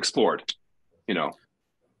 Explored,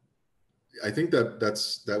 I think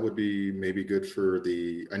that would be maybe good for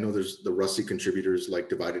I know there's the rustc contributors like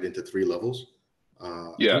divided into 3 levels.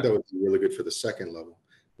 I think that would be really good for the second level.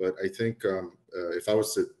 But I think if I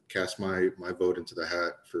was to cast my vote into the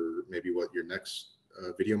hat for maybe what your next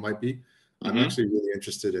video might be, I'm actually really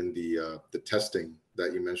interested in the testing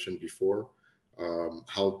that you mentioned before.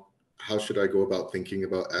 How should I go about thinking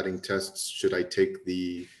about adding tests? Should I take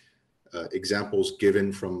the examples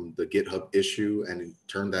given from the GitHub issue and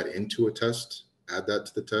turn that into a test, add that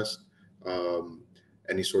to the test?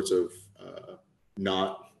 Any sorts of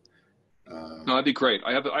not... No, that'd be great.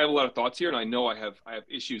 I have a lot of thoughts here, and I know I have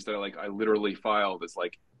issues that I literally filed as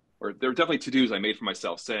or there are definitely to-dos I made for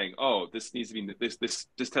myself saying, oh, this needs to be this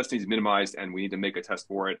test needs to be minimized, and we need to make a test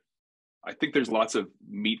for it. I think there's lots of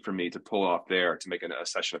meat for me to pull off there to make a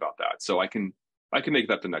session about that. So I can make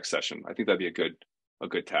that the next session. I think that'd be a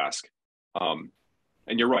good task. And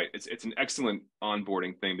you're right. It's an excellent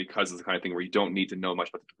onboarding thing because it's the kind of thing where you don't need to know much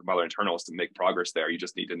about the compiler internals to make progress there. You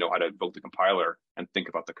just need to know how to build the compiler and think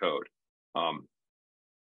about the code.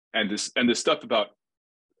 And this stuff about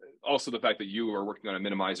also the fact that you are working on a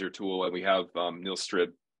minimizer tool and we have Neil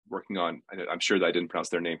Strib working on, I'm sure that I didn't pronounce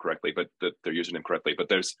their name correctly, but their username correctly, but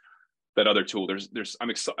there's that other tool.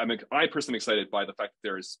 I personally am excited by the fact that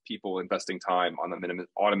there's people investing time on the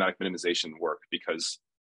automatic minimization work, because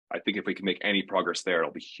I think if we can make any progress there,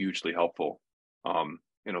 it'll be hugely helpful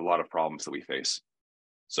in a lot of problems that we face.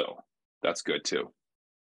 So that's good too.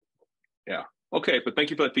 Yeah. Okay, but thank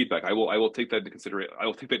you for that feedback. I will take that into consideration. I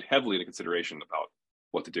will take that heavily into consideration about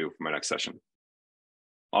what to do for my next session.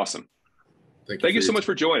 Awesome. Thank you so much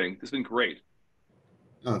for joining. This has been great.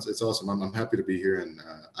 No, it's awesome. I'm happy to be here, and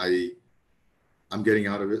I'm getting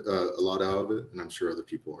out of it a lot out of it, and I'm sure other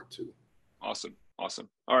people are too. Awesome. Awesome.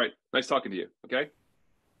 All right. Nice talking to you. Okay.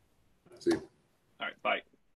 See you. All right. Bye.